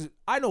 Because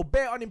I know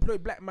bare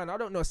unemployed black man. I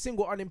don't know a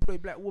single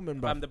unemployed black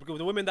woman, bruv.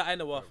 The women that I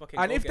know are fucking.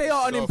 And if they go-getters.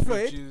 are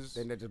unemployed, Selfridges,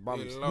 Then they're just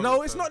bums. they love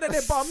no, it, it's fam. not that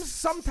they're bums.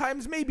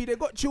 Sometimes maybe they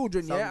got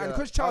children, Some yeah, and girl-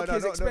 because Oh, no, childcare is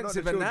not the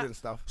expensive and children that,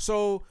 stuff.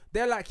 so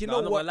they're like, you No, know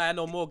I'm not what? gonna lie, I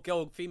know more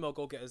female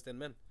go-getters than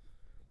men.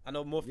 I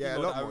know more Yeah, a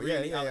female lot that are more.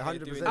 really Yeah, out here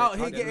 100%. doing Out it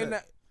here than getting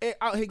men. that.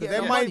 Out here getting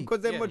Their that mind, money. because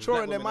they're Yeah, mature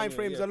black and their women mind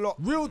anyway, frames yeah. a lot.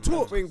 Real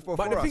talk. Thing for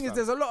But the us, thing is, fam.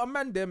 there's a lot of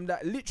man them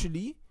that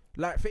literally,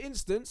 like for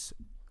instance,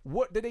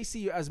 what do they see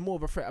you as more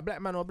of a threat? A black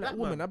man or a black Black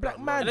woman? man. A black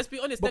man. And let's be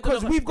honest,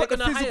 because we've got the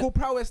they're gonna physical hire-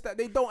 prowess that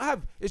they don't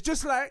have. It's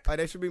just like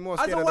They should be more as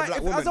scared a of the white, black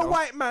if, woman, as a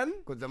white man.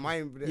 because the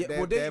mind, Yeah, their,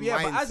 well, their but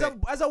mindset.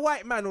 as a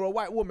white man or a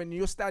white woman,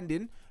 you're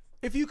standing.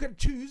 If you could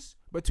choose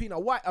between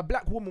a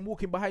black woman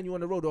walking behind you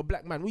on the road or a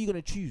black man, what are you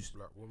gonna choose?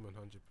 Black woman,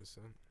 100%.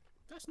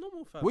 That's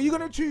normal, fam. What are you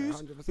gonna choose?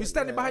 100%, Who's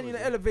standing yeah, behind you in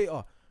the obviously.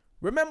 elevator?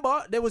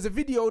 Remember, there was a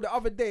video the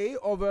other day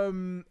of a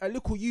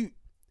little youth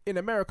in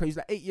America. He's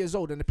like 8 years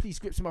old, and the police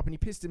grips him up and he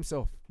pissed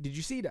himself. Did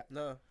you see that?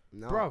 No.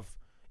 No. Bruv,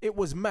 it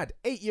was mad.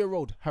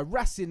 8-year-old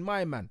harassing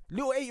my man.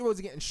 Little 8-year-olds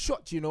are getting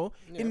shot, in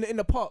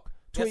the park,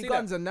 Yeah, toy see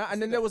guns that. and that.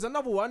 And then there was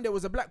another one. There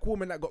was a black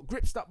woman that got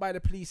gripped up by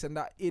the police and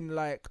that in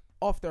like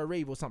after a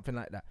rave or something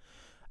like that.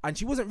 And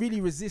she wasn't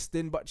really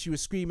resisting, but she was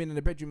screaming in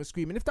the bedroom and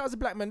screaming. If that was a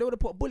black man, they would have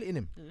put a bullet in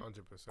him.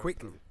 100%.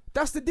 Quickly.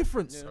 That's the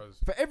difference. Yeah.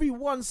 For every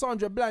one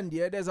Sandra Bland,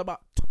 yeah, there's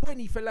about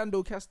 20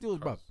 Philando Castiles,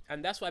 bruv.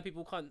 And that's why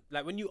people can't,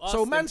 like, when you ask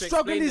So them man's to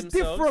struggle explain is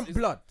themselves, different, it's-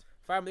 blood.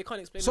 Fam, they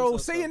can't explain So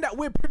themselves. saying fam. that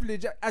we're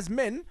privileged as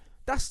men,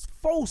 that's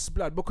false,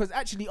 blood, because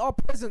actually our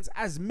presence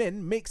as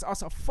men makes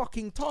us a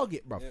fucking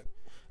target, bruv. Yeah.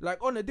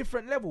 Like on a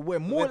different level, we're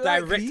more We're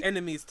direct likely,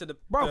 enemies to the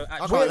bruv, the I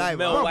actual can't lie,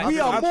 male bruv. white we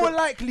are I've more put-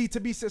 likely to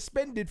be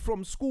suspended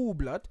from school,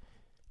 blood,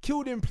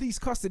 killed in police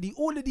custody,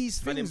 all of these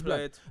things, blood.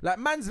 Unemployed. Like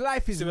man's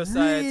life is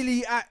Suicide.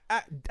 really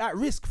at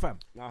risk, fam.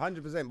 No,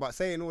 100%. But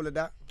saying all of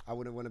that, I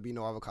wouldn't want to be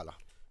no other color.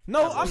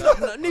 No, I'm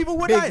not. Neither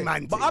would Big I.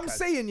 man But thing, I'm cuz.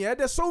 saying, yeah,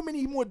 there's so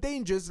many more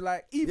dangers.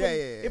 Like even Yeah.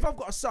 if I've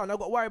got a son, I've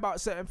got to worry about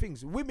certain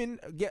things. Women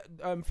get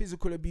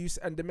physical abuse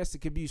and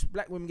domestic abuse.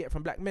 Black women get it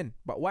from black men,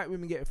 but white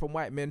women get it from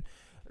white men.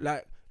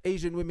 Like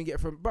Asian women get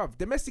it from bruv.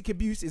 Domestic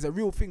abuse is a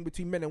real thing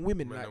between men and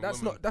women. Men like and that's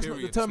women, not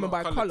period. It's determined not by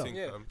a colour color. thing,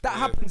 fam. That Yeah.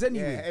 happens Yeah,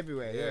 anyway.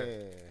 everywhere.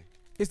 Yeah. Yeah.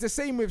 It's the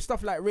same with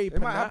stuff like rape It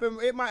and might that. happen.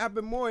 It might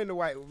happen more in the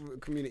white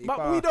community.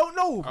 But we don't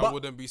know. I But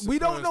wouldn't be we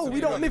don't surprised, know. to We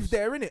be don't live honest.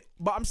 there, innit?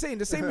 But I'm saying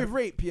the same with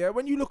rape, yeah?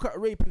 When you look at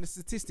rape and the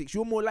statistics,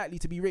 you're more likely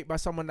to be raped by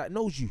someone that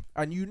knows you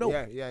and you know.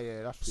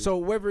 Yeah. That's true. So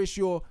whether it's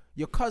your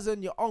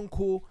cousin, your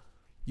uncle,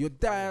 your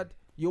dad,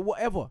 your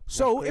whatever.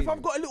 So if crazy.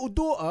 I've got a little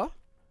daughter,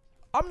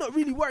 I'm not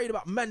really worried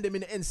about man them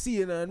in the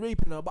NC and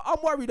raping her, but I'm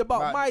worried about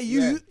But, my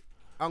yeah, youth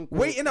Uncle,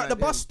 waiting at the like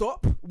bus them.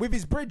 stop with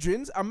his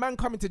brethrens and man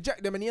coming to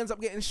jack them and he ends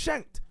up getting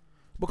shanked.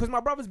 Because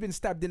my brother's been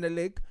stabbed in the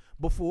leg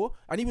before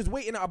and he was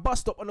waiting at a bus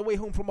stop on the way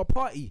home from a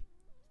party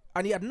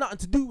and he had nothing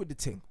to do with the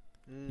thing.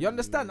 You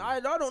understand? I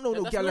don't know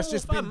no girl that's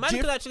just been Man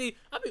could gypped. actually,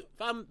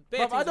 bare Bruv,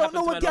 I things don't know happen to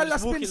a man girl while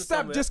that's been walking stabbed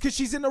somewhere. just because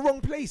she's in the wrong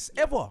place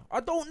ever.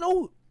 I don't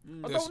know.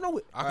 I There's- don't know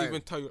it. I can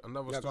even tell you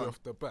another Yeah, story go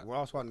off the bat. Well,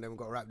 last one, then we've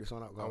got to wrap this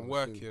one up. Go I'm on,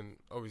 working.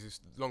 Obviously,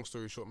 long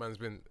story short, man's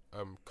been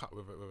cut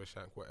with a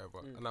shank, whatever.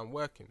 And I'm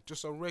working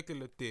just a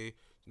regular day,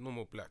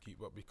 normal black youth,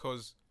 but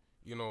because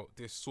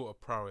this sort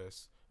of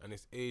prowess and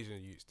this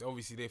Asian youths,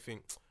 obviously they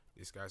think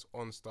this guy's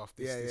on stuff.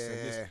 This and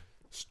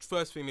this.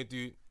 First thing they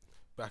do,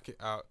 back it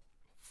out,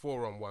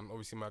 4-on-1.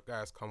 Obviously, my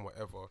guys come,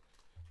 whatever.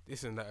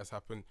 This and that has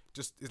happened.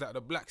 Just it's like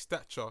the black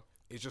stature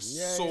is just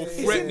so yeah.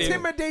 It's threatening.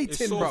 intimidating, It's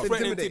so bruv. threatening to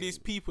Intimidating. these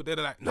people. They're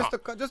like, nah, Just the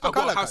I colour,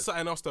 gotta have cuz.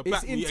 something else to It's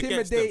back me against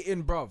them.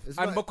 intimidating, bruv. It's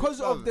And not- because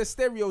it's of not. the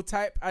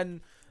stereotype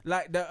and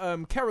like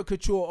the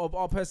caricature of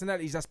our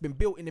personalities that's been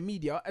built in the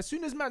media, as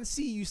soon as man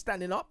see you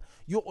standing up,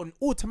 you're on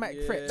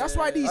automatic threat. That's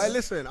why these Hey,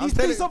 listen, I'm these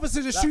police telling-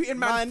 officers are like, shooting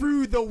man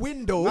through the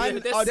window. Man,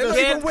 they're are They're not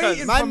just- even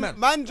waiting for man.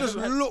 Man just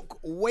look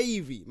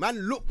wavy. Man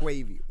look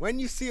wavy. When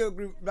you see a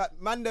group, like,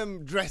 man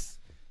them dress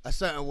a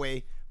certain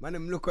way, man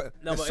them look at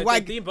No, the but they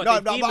swag. dem- but no,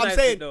 they but I'm demonise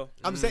saying, it though.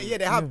 I'm saying, yeah,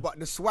 they have, but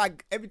the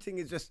swag, everything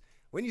is just,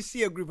 when you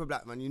see a group of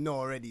black man, you know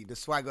already, the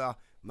swagger,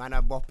 man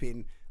are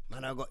bopping,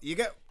 man are got, you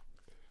get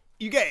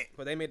it.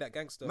 But they made that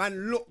gangster.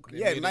 Man look, They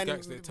yeah, made it man,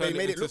 gangster. they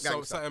made it look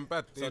gangster. something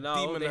bad. so They now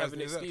they demonised have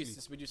an it, excuse.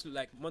 exactly. We just look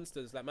like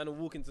monsters. Like man will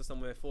walk into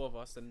somewhere, 4 of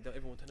us, and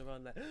everyone will turn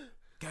around like,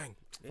 Gang.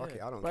 Fuck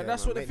it, I don't But care.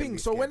 that's man. what the Make them thing. be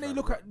So scared, when they fam.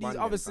 look at these Run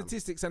other them, fam.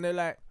 statistics and they're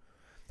like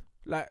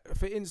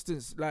for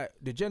instance, like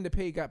the gender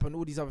pay gap and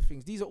all these other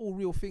things, these are all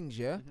real things,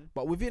 yeah.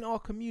 But within our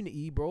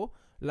community, bro,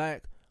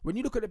 like when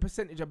you look at the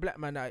percentage of black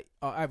men that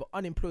are either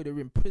unemployed or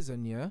in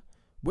prison, yeah.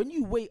 When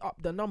you weigh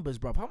up the numbers,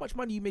 bro, how much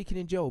money are you making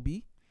in jail,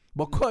 B?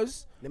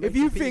 Because They if make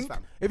you peace, think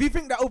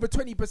fam. that over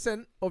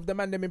 20% of the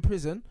man them in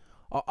prison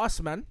are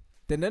us, man,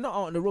 then they're not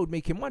out on the road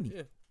making money.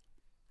 Yeah.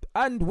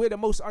 And we're the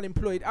most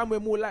unemployed, and we're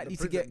more likely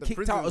to prison- get the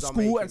kicked out of prisons are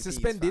school making and peace,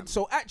 suspended. fam.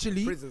 So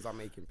actually, Prisons are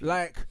making peace.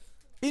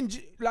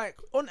 like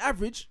on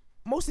average,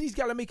 most of these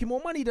gal are making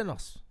more money than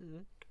us.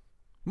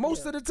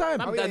 Most of the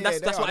time. Oh, yeah, And that's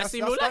they that's are. what I see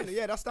in real life. standard.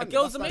 Yeah, that's A standard.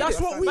 girls are That's making.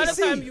 That's what we by the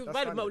see. time you, That's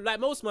by, standard. like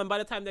most men, by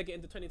the time they get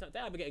into 20 times,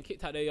 they're either getting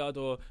kicked out of their yard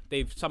or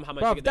they've somehow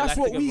managed to Bruv, get their that's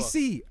life what we together.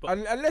 see. But-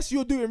 Unless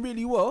you're doing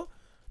really well,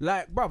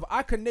 like, bruv,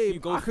 I can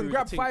go through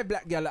grab the 5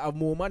 black gal that have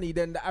more money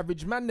than the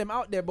average man them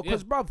out there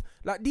because, bruv,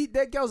 like,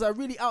 their girls are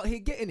really out here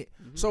getting it.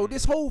 So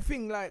this whole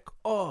thing, like,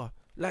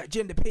 like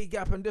gender pay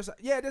gap and this,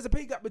 there's a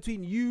pay gap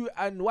between you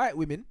and white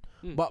women,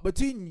 but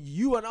between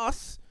you and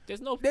us,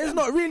 there's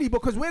not really,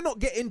 because we're not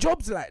getting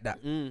jobs like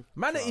that. Man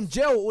are in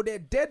jail or they're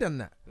dead and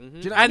that. Do you know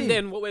what I And mean?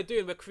 then what we're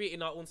doing, we're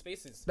creating our own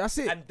spaces. That's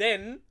it. And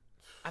then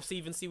I've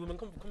even seen women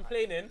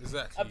complaining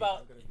Exactly.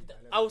 about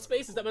our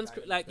spaces that man's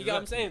like. You get what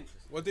I'm saying?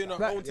 We're doing our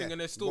Like- own thing, and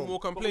there's still Boom. more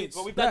complaints.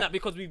 But we've done that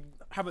because we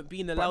haven't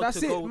been But allowed that's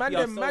to go. it. Man, be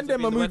them ourselves are and be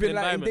in the moving working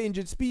like environment.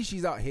 endangered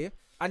species out here,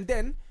 and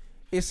then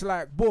it's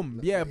like boom,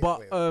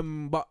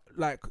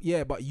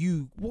 but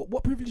you,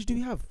 what privilege do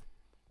you have?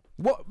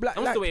 What like,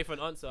 I'm like, still waiting for an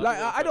answer. like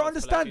I don't For like 2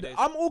 understand. days.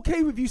 I'm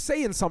okay with you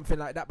saying something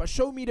like that, but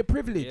show me the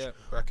privilege. Yeah.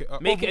 Back it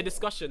up. Make it a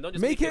discussion. Don't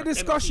just Make it a an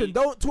discussion. empty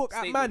Don't talk at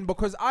statement. man,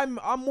 because I'm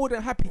more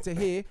than happy to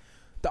hear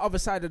the other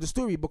side of the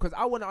story, because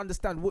I want to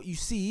understand what you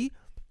see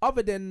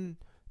other than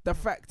the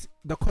fact,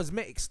 the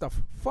cosmetic stuff.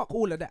 Fuck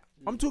all of that.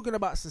 I'm talking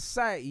about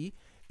society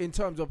in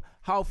terms of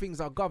how things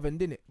are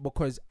governed, innit?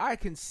 Because I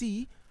can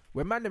see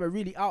when man them are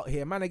really out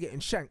here, man are getting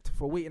shanked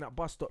for waiting at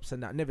bus stops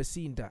and that. Never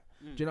seen that.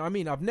 Do you know what I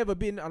mean? I've never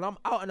been, and I'm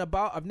out and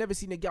about. I've never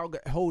seen a girl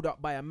get held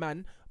up by a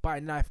man, by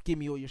a knife, give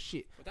me all your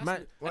shit.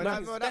 Man, Well,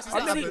 man- that's see-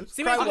 what see- happens.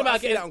 see what you're talking I about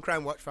see getting- that on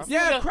Crime Watch, fam.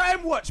 yeah, Yeah.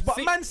 crime watch, but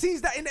See- man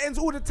sees that in the ends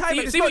all the time, See-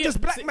 and it's see not what just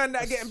you- black see- man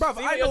that are getting, bruv.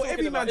 See I what you're know talking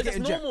every about. man It's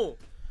getting jacked. normal.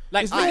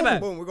 Like, It's think normal. about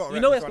it. Boom, we got to You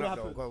know wrap it's this gonna one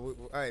up, happen.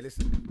 though. All right,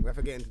 listen, we have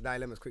to get into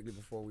dilemmas quickly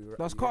before we.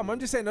 That's calm. I'm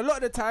just saying, a lot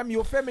of the time,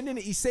 your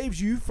femininity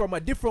saves you from a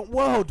different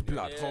world,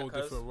 blood, Whole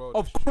cuz. different world.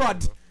 of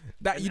crud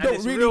that you And don't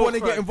it's really real want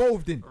to get crud.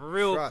 involved in.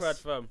 Real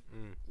Trust. crud, fam.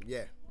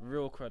 Yeah.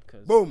 Real crud,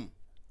 cuz. Boom.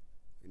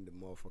 In the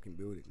motherfucking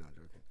building. Not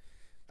joking.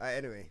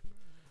 Anyway,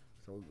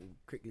 so we'll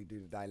quickly do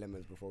the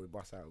dilemmas before we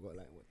bust out. We've got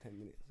like 10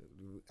 minutes.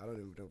 I don't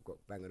even know if I've got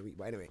bang of the week,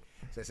 but anyway.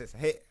 So it says,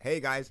 hey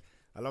guys,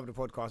 I love the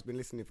podcast. Been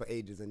listening for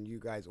ages, and you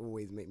guys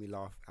always make me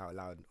laugh out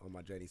loud on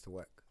my journeys to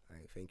work.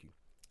 Thank you.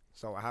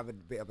 So I have a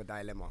bit of a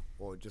dilemma,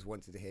 or just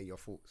wanted to hear your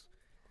thoughts.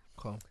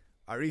 Calm.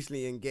 I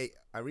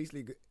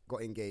recently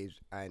got engaged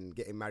and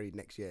getting married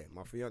next year.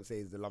 My fiance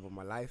is the love of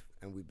my life,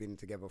 and we've been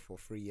together for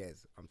 3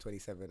 years. I'm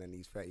 27 and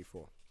he's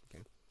 34.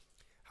 Okay.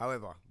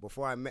 However,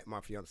 before I met my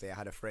fiance, I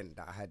had a friend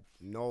that I had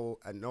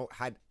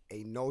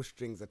no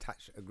strings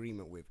attached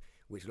agreement with,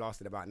 which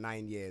lasted about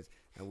 9 years,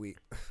 and we.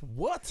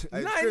 What?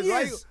 Hey, 9 Skrizz,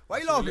 years? Why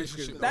you That's a laughing?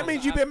 relationship, Skrizz? That bro.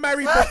 means you've been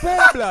married before,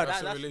 blood.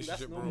 That's a That's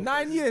relationship, bro. normal.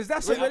 9 years.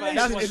 That's a Yeah, but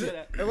relationship.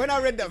 that's- It's- when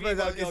I read that If you've first,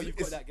 got a girl, you've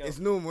got that girl. it's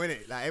normal,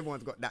 innit? Like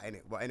everyone's got that in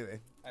it. But anyway,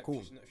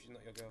 cool. She's not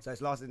your girl. So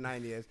it's lasted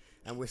 9 years,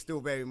 and we're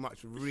still very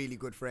much really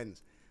good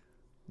friends.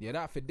 Yeah,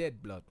 that for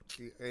dead, blood.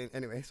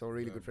 Anyway, so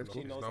really good friends.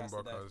 Block his knows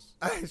number, that's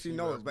the cuz. She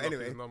knows, but Block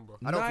anyway, his number.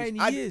 I don't 9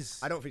 think she, years.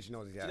 I don't think she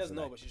knows it. She doesn't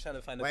know, but she's trying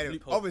to find But a anyway,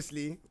 loophole.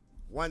 obviously,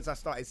 once I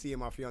started seeing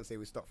my fiance,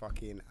 we stopped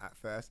fucking at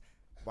first.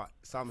 But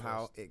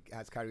somehow it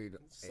has carried.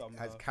 It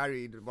has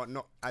carried, but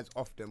not as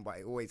often. But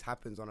it always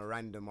happens on a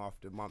random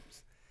after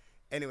months.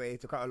 Anyway,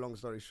 to cut a long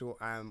story short,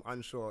 I'm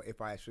unsure if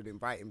I should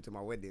invite him to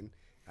my wedding.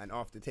 And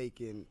after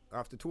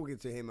talking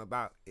to him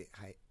about it,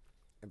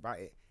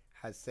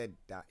 has said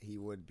that he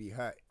would be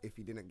hurt if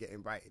he didn't get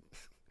invited,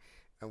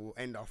 and will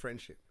end our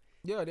friendship.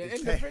 Yeah, they It's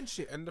end the pe-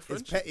 friendship. End the It's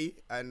friendship. petty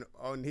and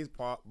on his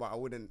part, but I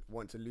wouldn't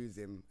want to lose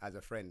him as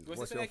a friend. What's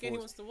What's it your again? He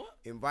thoughts? wants to what?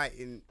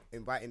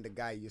 Inviting the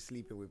guy you're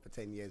sleeping with for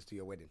 10 years to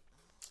your wedding.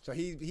 So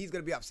he's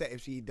gonna be upset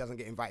if she doesn't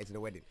get invited to the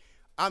wedding.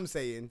 I'm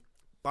saying,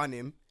 bun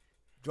him,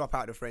 drop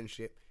out the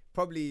friendship.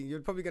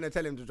 You're probably gonna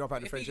tell him to drop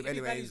out the friendship If he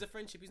anyway. values the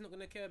friendship, he's not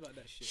gonna care about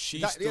that shit. She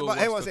That- still but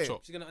everyone's wants to saying-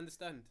 chop. She's gonna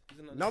understand. He's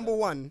gonna Number understand.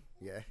 one,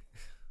 yeah.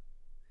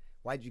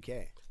 Why'd you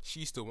care?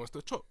 She still wants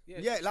to chop.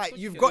 Yeah, like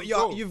you've you got can.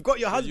 your There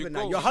you husband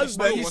now. go. Your She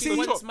husband, still you wants see, to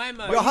chop. Once my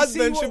man. your you see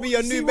husband what- should be you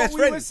your see new what best we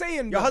friend. were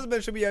saying, Your bruv?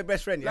 husband should be your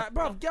best friend. Yeah. Like,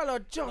 bruv, gal are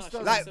just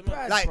as Like-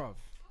 bad, like- bruv.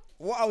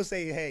 What I was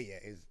saying here, yeah,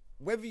 is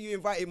whether you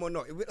invite him or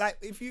not. Like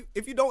if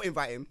you don't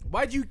invite him,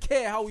 Why do you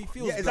care how he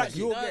feels? Yeah, exactly.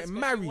 You're Does, getting but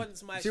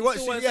married. she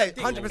wants, yeah, that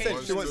dick 100%.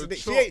 cake. She wants the dick.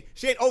 Chop.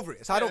 She ain't over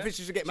it, so I don't Yeah. think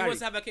she should get She married. wants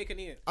to have her cake and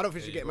eat it. I don't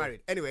think she should There get you go.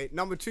 married. Anyway,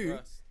 number two,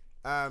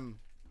 Gross.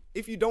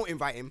 if you don't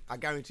invite him, I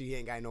guarantee he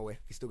ain't going nowhere.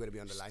 He's still gonna be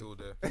on the line. Still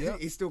there. Yeah.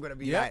 He's still gonna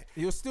be Yeah, like,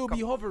 he'll still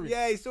be hovering.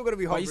 yeah, he's still gonna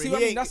be But hovering. you see what I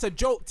He mean? ain't- That's a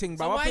joke thing,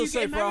 So bro. why I are feel you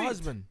sorry getting for her married?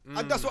 husband.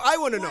 That's what I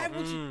want to Why know.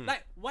 would you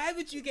why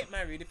would you get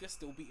married if you're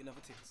still beating other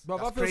things? Bro,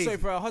 I That's feel sorry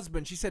crazy. for her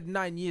husband. She said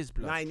 9 years,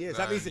 blood. 9 years.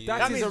 9 That means years. that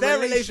That means is a their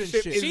relationship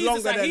relationship. is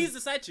longer than. He's the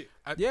side chick.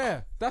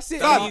 Yeah, that's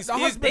it. Fam, The he's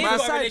husband they've is got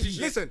a a side relationship.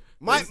 piece. Listen,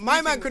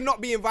 my man could not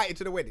be invited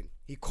to the wedding.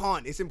 He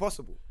can't. It's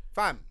impossible,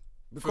 fam.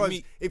 Because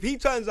me- if he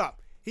turns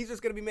up, He's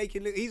just gonna be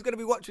making. He's gonna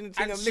be watching the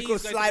thing And of she's little going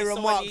to sly be so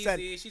remarks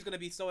uneasy. She's going to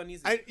be so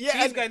uneasy. and yeah,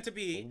 she's and going to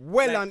be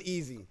well like,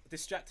 uneasy.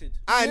 distracted.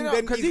 And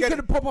then Because he's he gonna,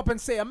 could pop up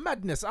and say a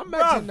madness.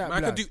 Imagine that,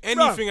 Man blood. can do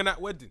anything in that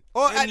wedding.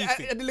 or at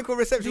Anything. the little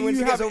reception Do when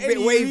you she gets a have bit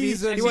any wavy,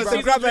 reason he wants to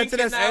to grab her to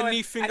Drinking the. now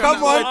Anything and Come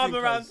have on. her arm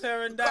around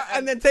her and that.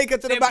 And then take her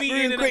to the They're back beating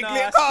room her, quickly.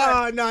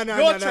 nah, Oh no!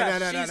 You're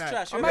trash. She's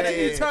trash. Imagine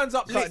Yeah, he turns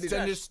up Cut lit this.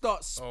 and just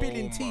starts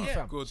spilling Oh tea, my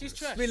fam. goodness. She's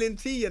trash. Spilling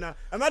tea, you know.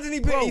 Imagine he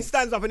Bro.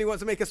 stands up and he wants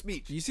to make a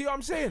speech. You see what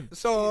I'm saying?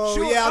 So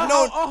Sure, yeah,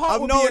 her heart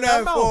I've will be known in her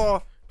her mouth.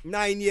 for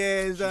 9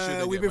 years.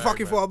 shouldn't We've get been married,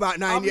 fucking man. for about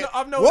 9 years.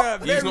 I've known What? her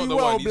He's very not the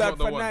well, one, he's blood, not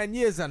the for one. 9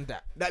 years and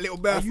that. That little Are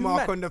you birthmark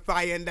mad? on the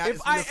thigh and that.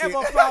 If I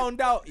ever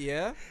found out,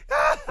 yeah,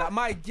 that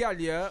my gal,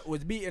 yeah,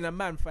 was beating a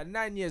man for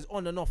 9 years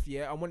on and off,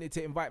 yeah, and wanted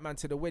to invite man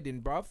to the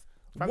wedding, bruv,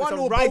 Fam, one it's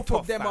a or both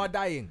write-off, of them fam. are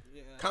dying.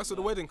 Cancel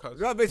the wedding, cuz.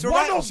 Yeah, but it's a One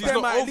write-off. of She's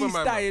them not are at over least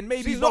my man. dying,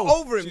 maybe She's both. not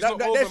over him. She's That- not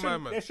that- over there, my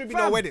should, man. there should be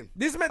Fam, no wedding.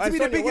 This is meant to And be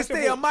the Sonia, biggest what's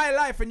day your of my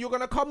life, and you're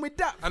gonna come with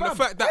that, And fam.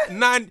 the fact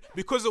that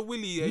because of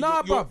Willie, yeah,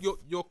 Nah, you're, bruv.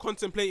 you're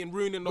contemplating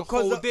ruining the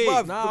Because whole of- day.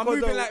 bruv, Nah, I'm because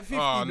moving of- like 50, Oh,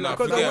 blood. nah,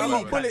 Because forget I about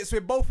need it. bullets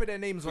with both of their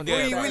names on Forget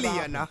it. Free about Willy, it.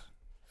 yeah, nah.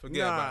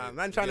 Forget about it.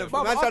 Man trying to, Bruv,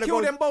 man I'll trying to kill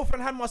go. them both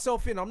and hand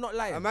myself in. I'm not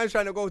lying. A man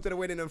trying to go to the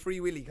wedding and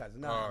free Willy, cuz.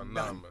 Nah, Oh, I'm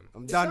nah, done. man.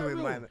 I'm done that with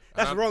real? my man.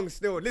 That's And wrong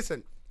still.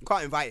 Listen, you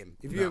can't invite him.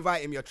 If you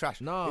invite him, you're trash.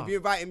 Nah. If you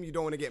invite him, you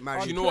don't want to get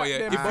married. Do you know what, Track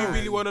yeah? them If you down.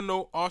 really want to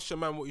know, ask your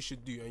man what you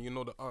should do, and you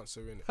know the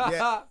answer, innit?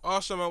 Yeah.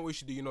 Ask your man what you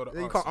should do, you know the You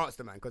answer. can't ask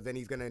the man because then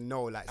he's gonna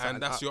know like. something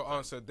And that's up. your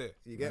answer there.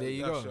 You get There me?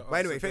 you That's go. your But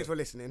anyway, answer thanks there. for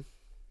listening.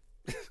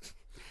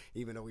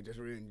 Even though we just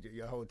ruined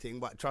your whole thing,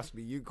 but trust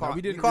me, you No, can't.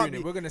 we didn't you can't ruin it.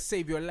 be- We're gonna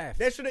save your life.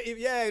 There shouldn't,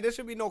 there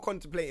should be no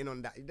contemplating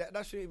on that.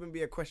 That shouldn't even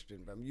be a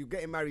question, fam. You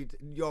getting married,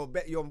 your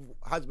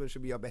husband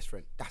should be your best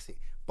friend. That's it.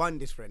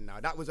 Bond is friend now.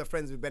 That was a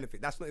friends with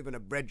benefit. That's not even a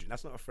brethren.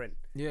 That's not a friend.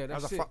 Yeah, that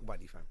was that's a it. fuck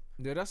buddy, fam.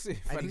 Yeah, that's it.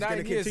 And For he's 9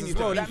 gonna years continue as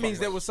to well. be That fuck means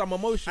there buddy. was some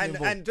emotion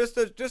involved. And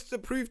just to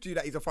prove to you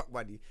that he's a fuck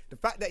buddy, the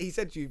fact that he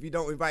said to you if you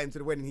don't invite him to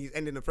the wedding, he's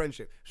ending the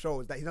friendship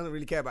shows that he doesn't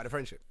really care about the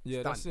friendship. It's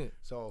Yeah, that's done. it.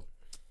 So,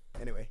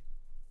 anyway,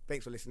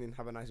 thanks for listening.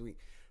 Have a nice week.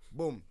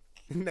 Boom.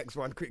 Next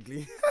one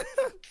quickly.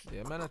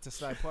 Yeah, man had to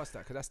slide past that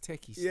because that's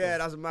techie stuff. Yeah,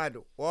 that's mad.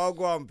 Well,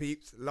 go on,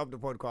 peeps. Love the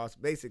podcast.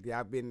 Basically,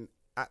 I've been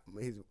at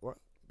his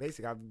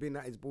I've been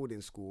at his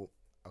boarding school.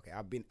 Okay,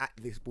 I've been at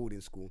this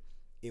boarding school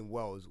in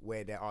Wales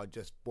where there are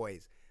just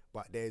boys,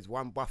 but there's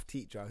one buff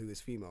teacher who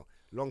is female.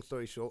 Long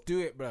story short, Do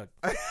it, bro.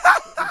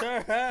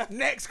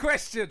 Next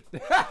question.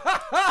 man,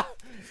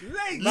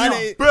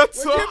 it- Better. what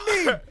do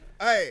you mean?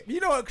 Hey, You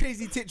know what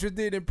Crazy Titch was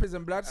doing in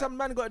prison, blood? Some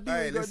man got to do what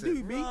Hey, he got to listen.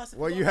 do, B.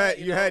 well, you heard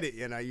it,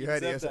 you know, you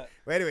heard it. deserve Yourself.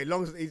 But anyway,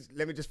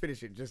 let me just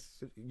finish it.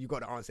 Just you got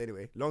the answer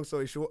anyway. Long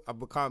story short, I've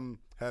become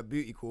her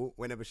booty call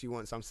whenever she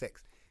wants some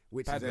sex,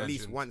 which Bad is at least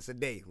legend. once a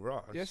day.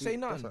 Right? Yeah, say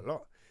That's nothing. a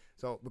lot.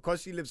 So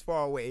because she lives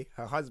far away,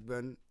 her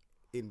husband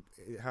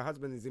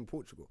is in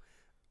Portugal.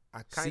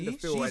 I kind See, of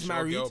feel she's like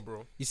married. Girl,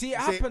 bro. You see, it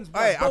See, happens, bro.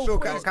 hey, I Both feel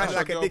ways, kind of bro.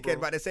 like a girl, dickhead, bro.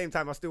 but at the same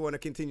time, I still want to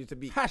continue to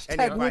beat. Hashtag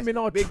Any advice? women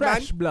are Big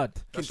trash, man, blood.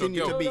 That's your continue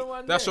to girl. beat. You're the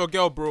one That's there. your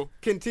girl, bro.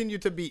 Continue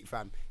to beat,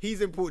 fam.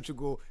 He's in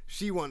Portugal.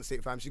 She wants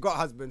it, fam. She got a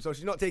husband, so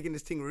she's not taking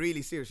this thing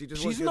really serious. She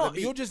just wants She's you to not.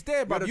 beat. You're just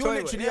there, bro. the You're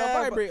toilet. literally Yeah,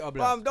 a vibrator, but-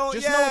 blood. don't-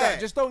 Just know yeah. that.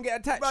 Just don't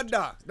get attached.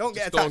 Brother, don't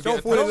get Just don't attached. Don't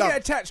get fall in Don't love.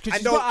 get attached because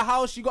And she's don't- got a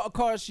house, she got a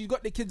car, she's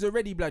got the kids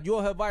already, blood.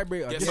 You're her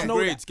vibrator. Get Just some know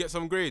grades. that. Get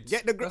some grades.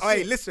 Get the That's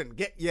hey, it. listen.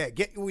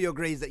 Get all your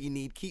grades that you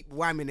need. Keep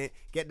whamming it.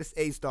 Get the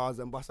A stars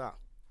and bust out.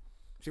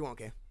 She won't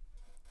care.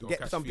 Don't Get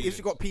catch some. If feelings.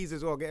 she got peas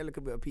as well, get a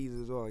little bit of peas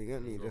as well. You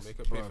get me? Bro, Just make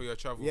her pay for your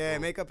travel. yeah,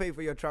 bro. make her pay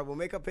for your travel.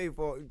 Make her pay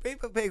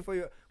for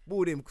your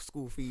boarding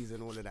school fees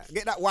and all of that.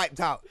 Get that wiped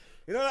out.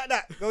 You know like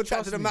that. Go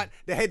chat to the man,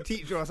 the head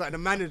teacher or something, the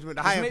management,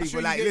 the Just higher make people. sure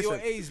you Like, get listen,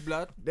 your A's,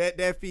 blood.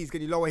 their fees.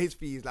 Can you lower his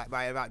fees like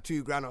by about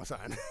 $2,000 or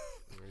something? There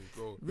you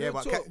go. Yeah, Real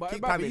but talk, but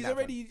keep bruv, pamming he's that,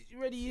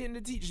 already in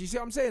the teacher. You see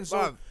what I'm saying? So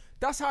Bruv.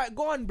 that's how it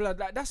gone, blood.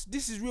 Like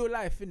this is real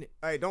life, innit?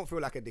 Hey, don't feel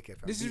like a dickhead.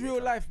 Fam. This is Beat it, real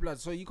fam. life, blood.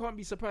 So you can't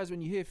be surprised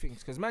when you hear things,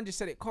 because man just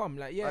said it calm.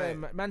 Like, yeah, Aye.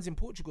 man's in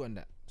Portugal and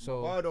that.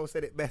 So Bardo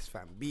said it best,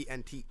 fam. Beat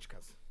and teach,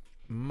 cuz.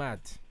 mad.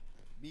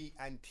 Beat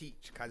and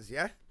teach, cuz,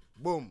 yeah?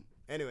 Boom.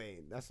 Anyway,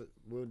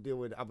 we'll deal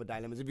with other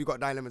dilemmas. If you've got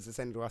dilemmas to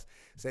send to us,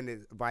 send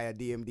it via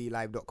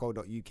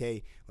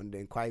dmdlive.co.uk on the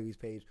inquiries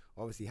page.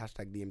 Obviously,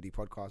 hashtag DMD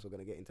podcast. We're going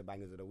to get into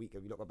bangers of the week.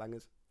 Have you got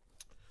bangers?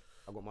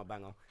 I got my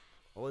banger.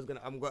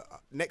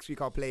 Next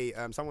week I'll play,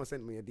 someone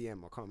sent me a DM.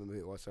 I can't remember who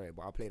it was, sorry,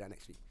 but I'll play that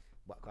next week.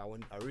 But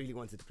I really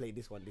wanted to play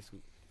this one this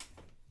week.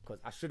 Because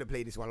I should have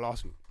played this one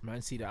last week.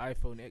 Man, see the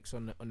iPhone X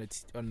on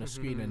the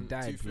screen and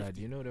died, 250. blood.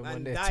 You know the Man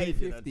one there, died,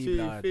 you know, 250,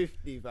 blood.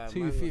 250, fam.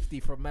 250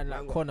 from man like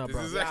man got- Connor, This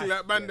bro. is exactly Yeah.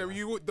 like man. Yeah. That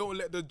you don't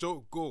let the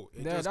joke go.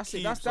 It Yeah, just that's it.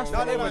 keeps That's on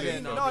No, forever rolling.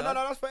 there now, no, blood.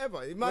 that's forever.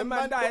 When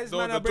man dies, No,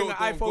 man, the I bring an joke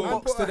don't iPhone go.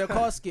 box to the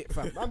casket,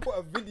 fam. Man, put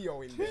a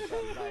video in there,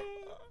 fam. Like,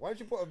 why don't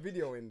you put a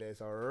video in there?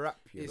 It's a rap,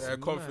 you It's know? Yeah,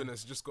 mad.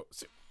 confidence just got.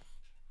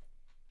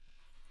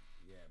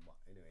 Yeah, but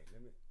anyway, I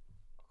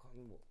can't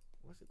remember.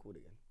 What's it called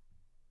again?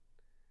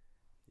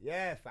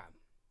 Yeah, fam.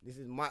 This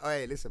is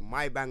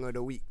my banger of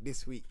the week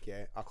this week,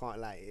 yeah. I can't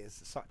lie,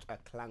 it's such a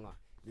clanger.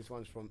 This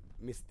one's from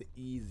Mr.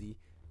 Easy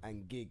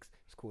and Gigs.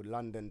 It's called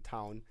London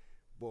Town.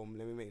 Boom,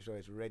 let me make sure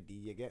it's ready,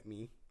 you get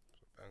me?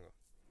 Banger.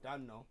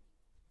 Done now.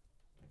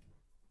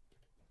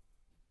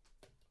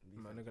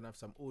 Man, they're gonna have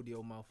some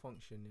audio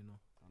malfunction, you know.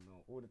 I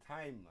know, all the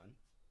time, man.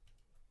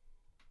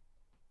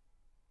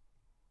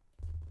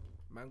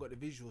 Man got the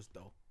visuals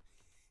though.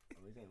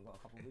 We've got a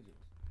couple videos.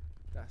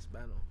 That's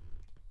banner.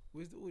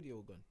 Where's the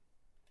audio gone?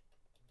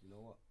 You know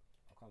what?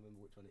 I can't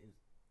remember which one it is.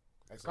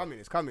 It's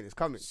coming.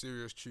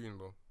 Serious tune,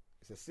 bro.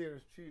 It's a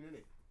serious tune, isn't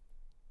it?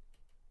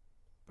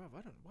 Bruv,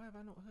 why have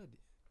I not heard it?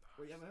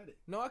 Well, you haven't heard it?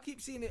 No, I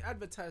keep seeing it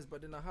advertised,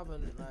 but then I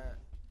haven't, like,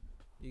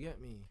 you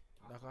get me?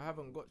 Like, I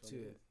haven't got to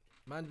it.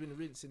 Man's been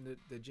rinsing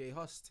the J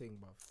Hus thing,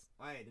 bruv.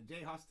 Aye, the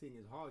J Hus thing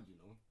is hard, you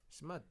know.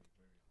 It's mad.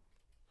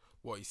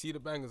 What, you see the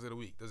bangers of the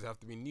week? Does it have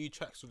to be new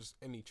tracks or just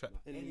any track?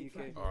 In the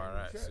UK.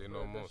 Alright, Check, say no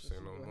bro, more, that's say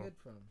just no in your more. head,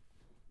 fam.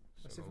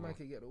 That's Say if no man more.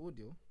 can get the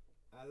audio.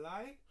 A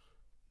lie?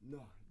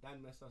 No,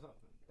 Dan messed us up,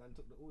 man. Dan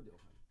took the audio,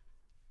 man.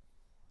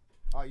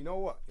 Oh, you know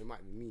what? It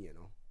might be me, you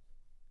know.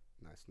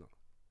 No, it's not.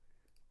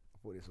 I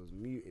thought this was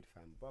muted,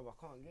 fam. Bro, I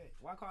can't get it.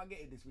 Why can't I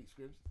get it this week,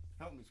 Scribs?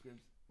 Help me,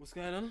 Scribs. What's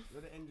going on?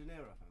 You're the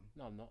engineer, fam.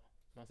 No, I'm not.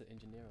 I'm an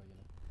engineer, you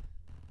know.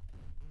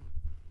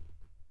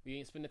 You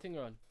ain't spin the thing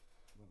around.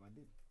 Bro, I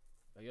did.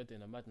 Oh, you're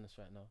doing a madness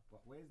right now.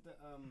 But where's the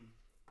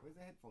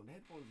headphone? The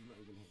headphone's not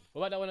even here.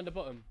 What about that one at the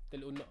bottom? The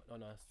little no. Oh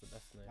no,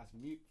 that's nice. That's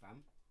mute,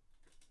 fam.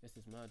 This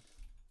is mad.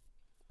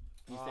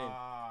 You saying?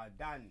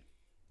 Dan.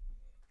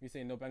 You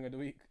saying no bang of the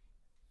week?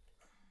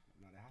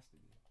 No, there has to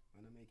be.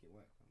 I'm gonna make it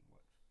work, fam.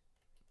 Watch.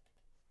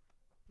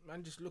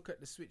 Man, just look at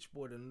the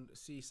switchboard and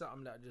see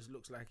something that just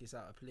looks like it's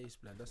out of place,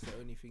 blood. That's the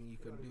only thing you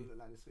can do. Look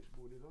like the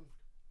switchboard is on.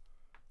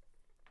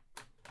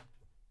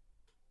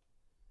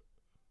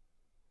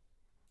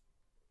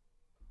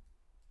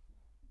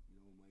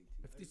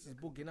 If this is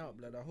bugging out,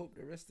 blood, I hope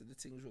the rest of the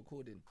thing's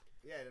recording.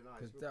 Yeah, no,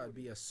 Because that would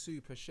be a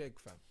super shag,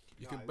 fam.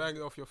 You can bang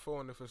it off your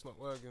phone if it's not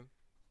working.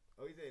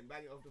 Oh, he's saying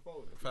bang it off the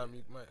phone. Fam,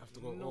 you might have to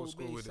go No old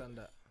school with bass it. on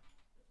that.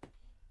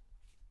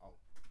 Oh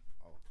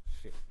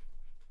shit.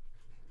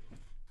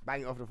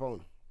 Bang it off the phone.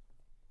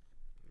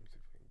 Let me see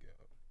if I can get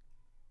up.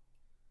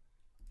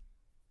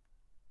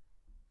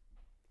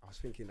 I was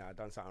thinking that I'd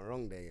done something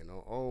wrong there, you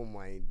know. Oh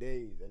my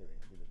days. Anyway,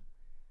 I didn't.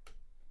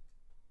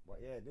 But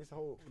yeah,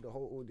 the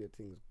whole audio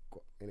thing's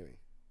got. Anyway,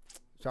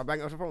 shall I bang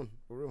it off the phone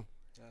for real?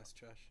 That's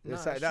trash. Nah,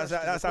 It's it's that trash 'cause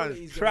the sounds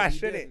quality's trash,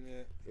 gonna be innit?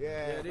 dead. Yeah.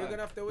 Yeah, they're fam.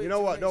 gonna have to wait. You know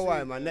till what? next Don't worry,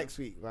 week, man. yeah. Next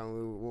week, man,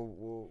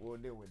 we'll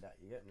deal with that.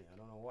 You get me? I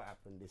don't know what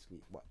happened this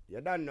week, but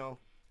you're done now.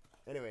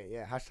 Anyway,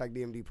 yeah. Hashtag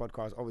DMD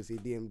podcast. Obviously,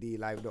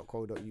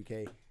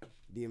 DMDlive.co.uk,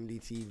 DMD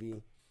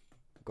TV.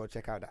 Go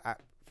check out the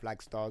app.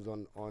 Flag Stars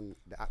on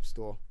the App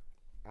Store,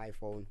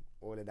 iPhone,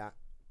 all of that.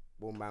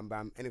 Boom, bam,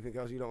 bam. Anything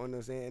else you don't want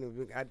to say?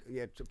 Anything?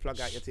 Plug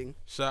out your thing.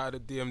 Shout out to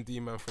DMD,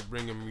 man, for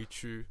bringing me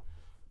through.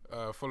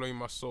 Following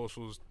my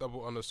socials,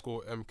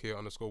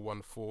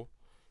 _MK_14.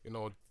 You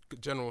know,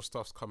 general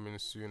stuff's coming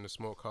soon. The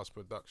Smokehouse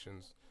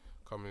Productions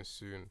coming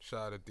soon.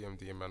 Shout out to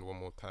DMD, man, one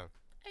more time.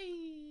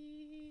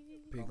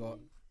 Big up.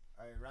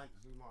 Hey, rant,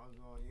 you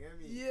hear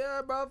me?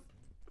 Yeah, bruv.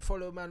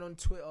 Follow man on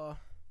Twitter.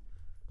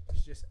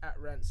 It's just at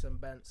Ransom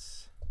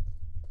Bants.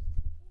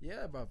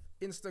 Yeah, bruv.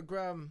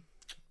 Instagram,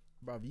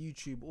 bruv.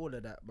 YouTube, all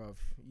of that, bruv.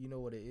 You know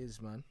what it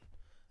is, man.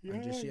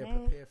 And just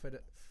prepare for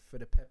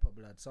the pepper,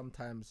 blood.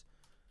 Sometimes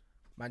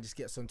man just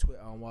gets on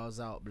Twitter and wiles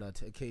out, blood.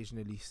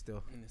 Occasionally,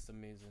 still. And it's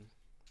amazing.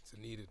 It's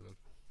needed, man.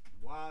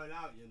 Wild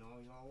out, you know.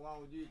 You're a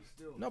wild dude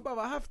still. No, bruv,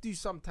 I have to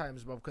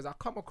sometimes, bruv, because I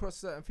come across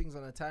certain things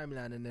on the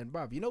timeline and then,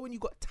 bruv, you know when you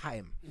got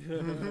time? You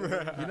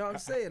know what I'm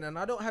saying? And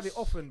I don't have it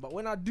often, but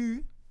when I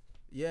do,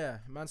 yeah,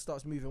 man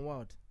starts moving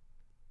wild.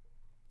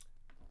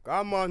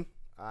 Come on.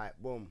 Alright,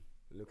 boom.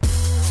 Look.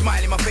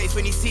 Smile in my face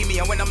when you see me,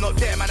 and when I'm not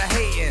there, man, I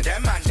hating.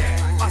 Them man there.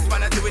 Us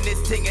man are doing this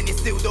thing, and you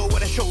still don't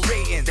wanna show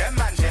rating. Them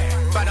man there.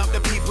 Bad up the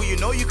people you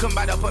know you can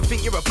bad up and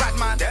think you're a bad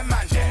man. Them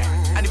man there.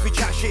 And if we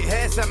chat shit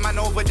here, some man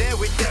over there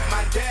with them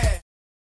man there.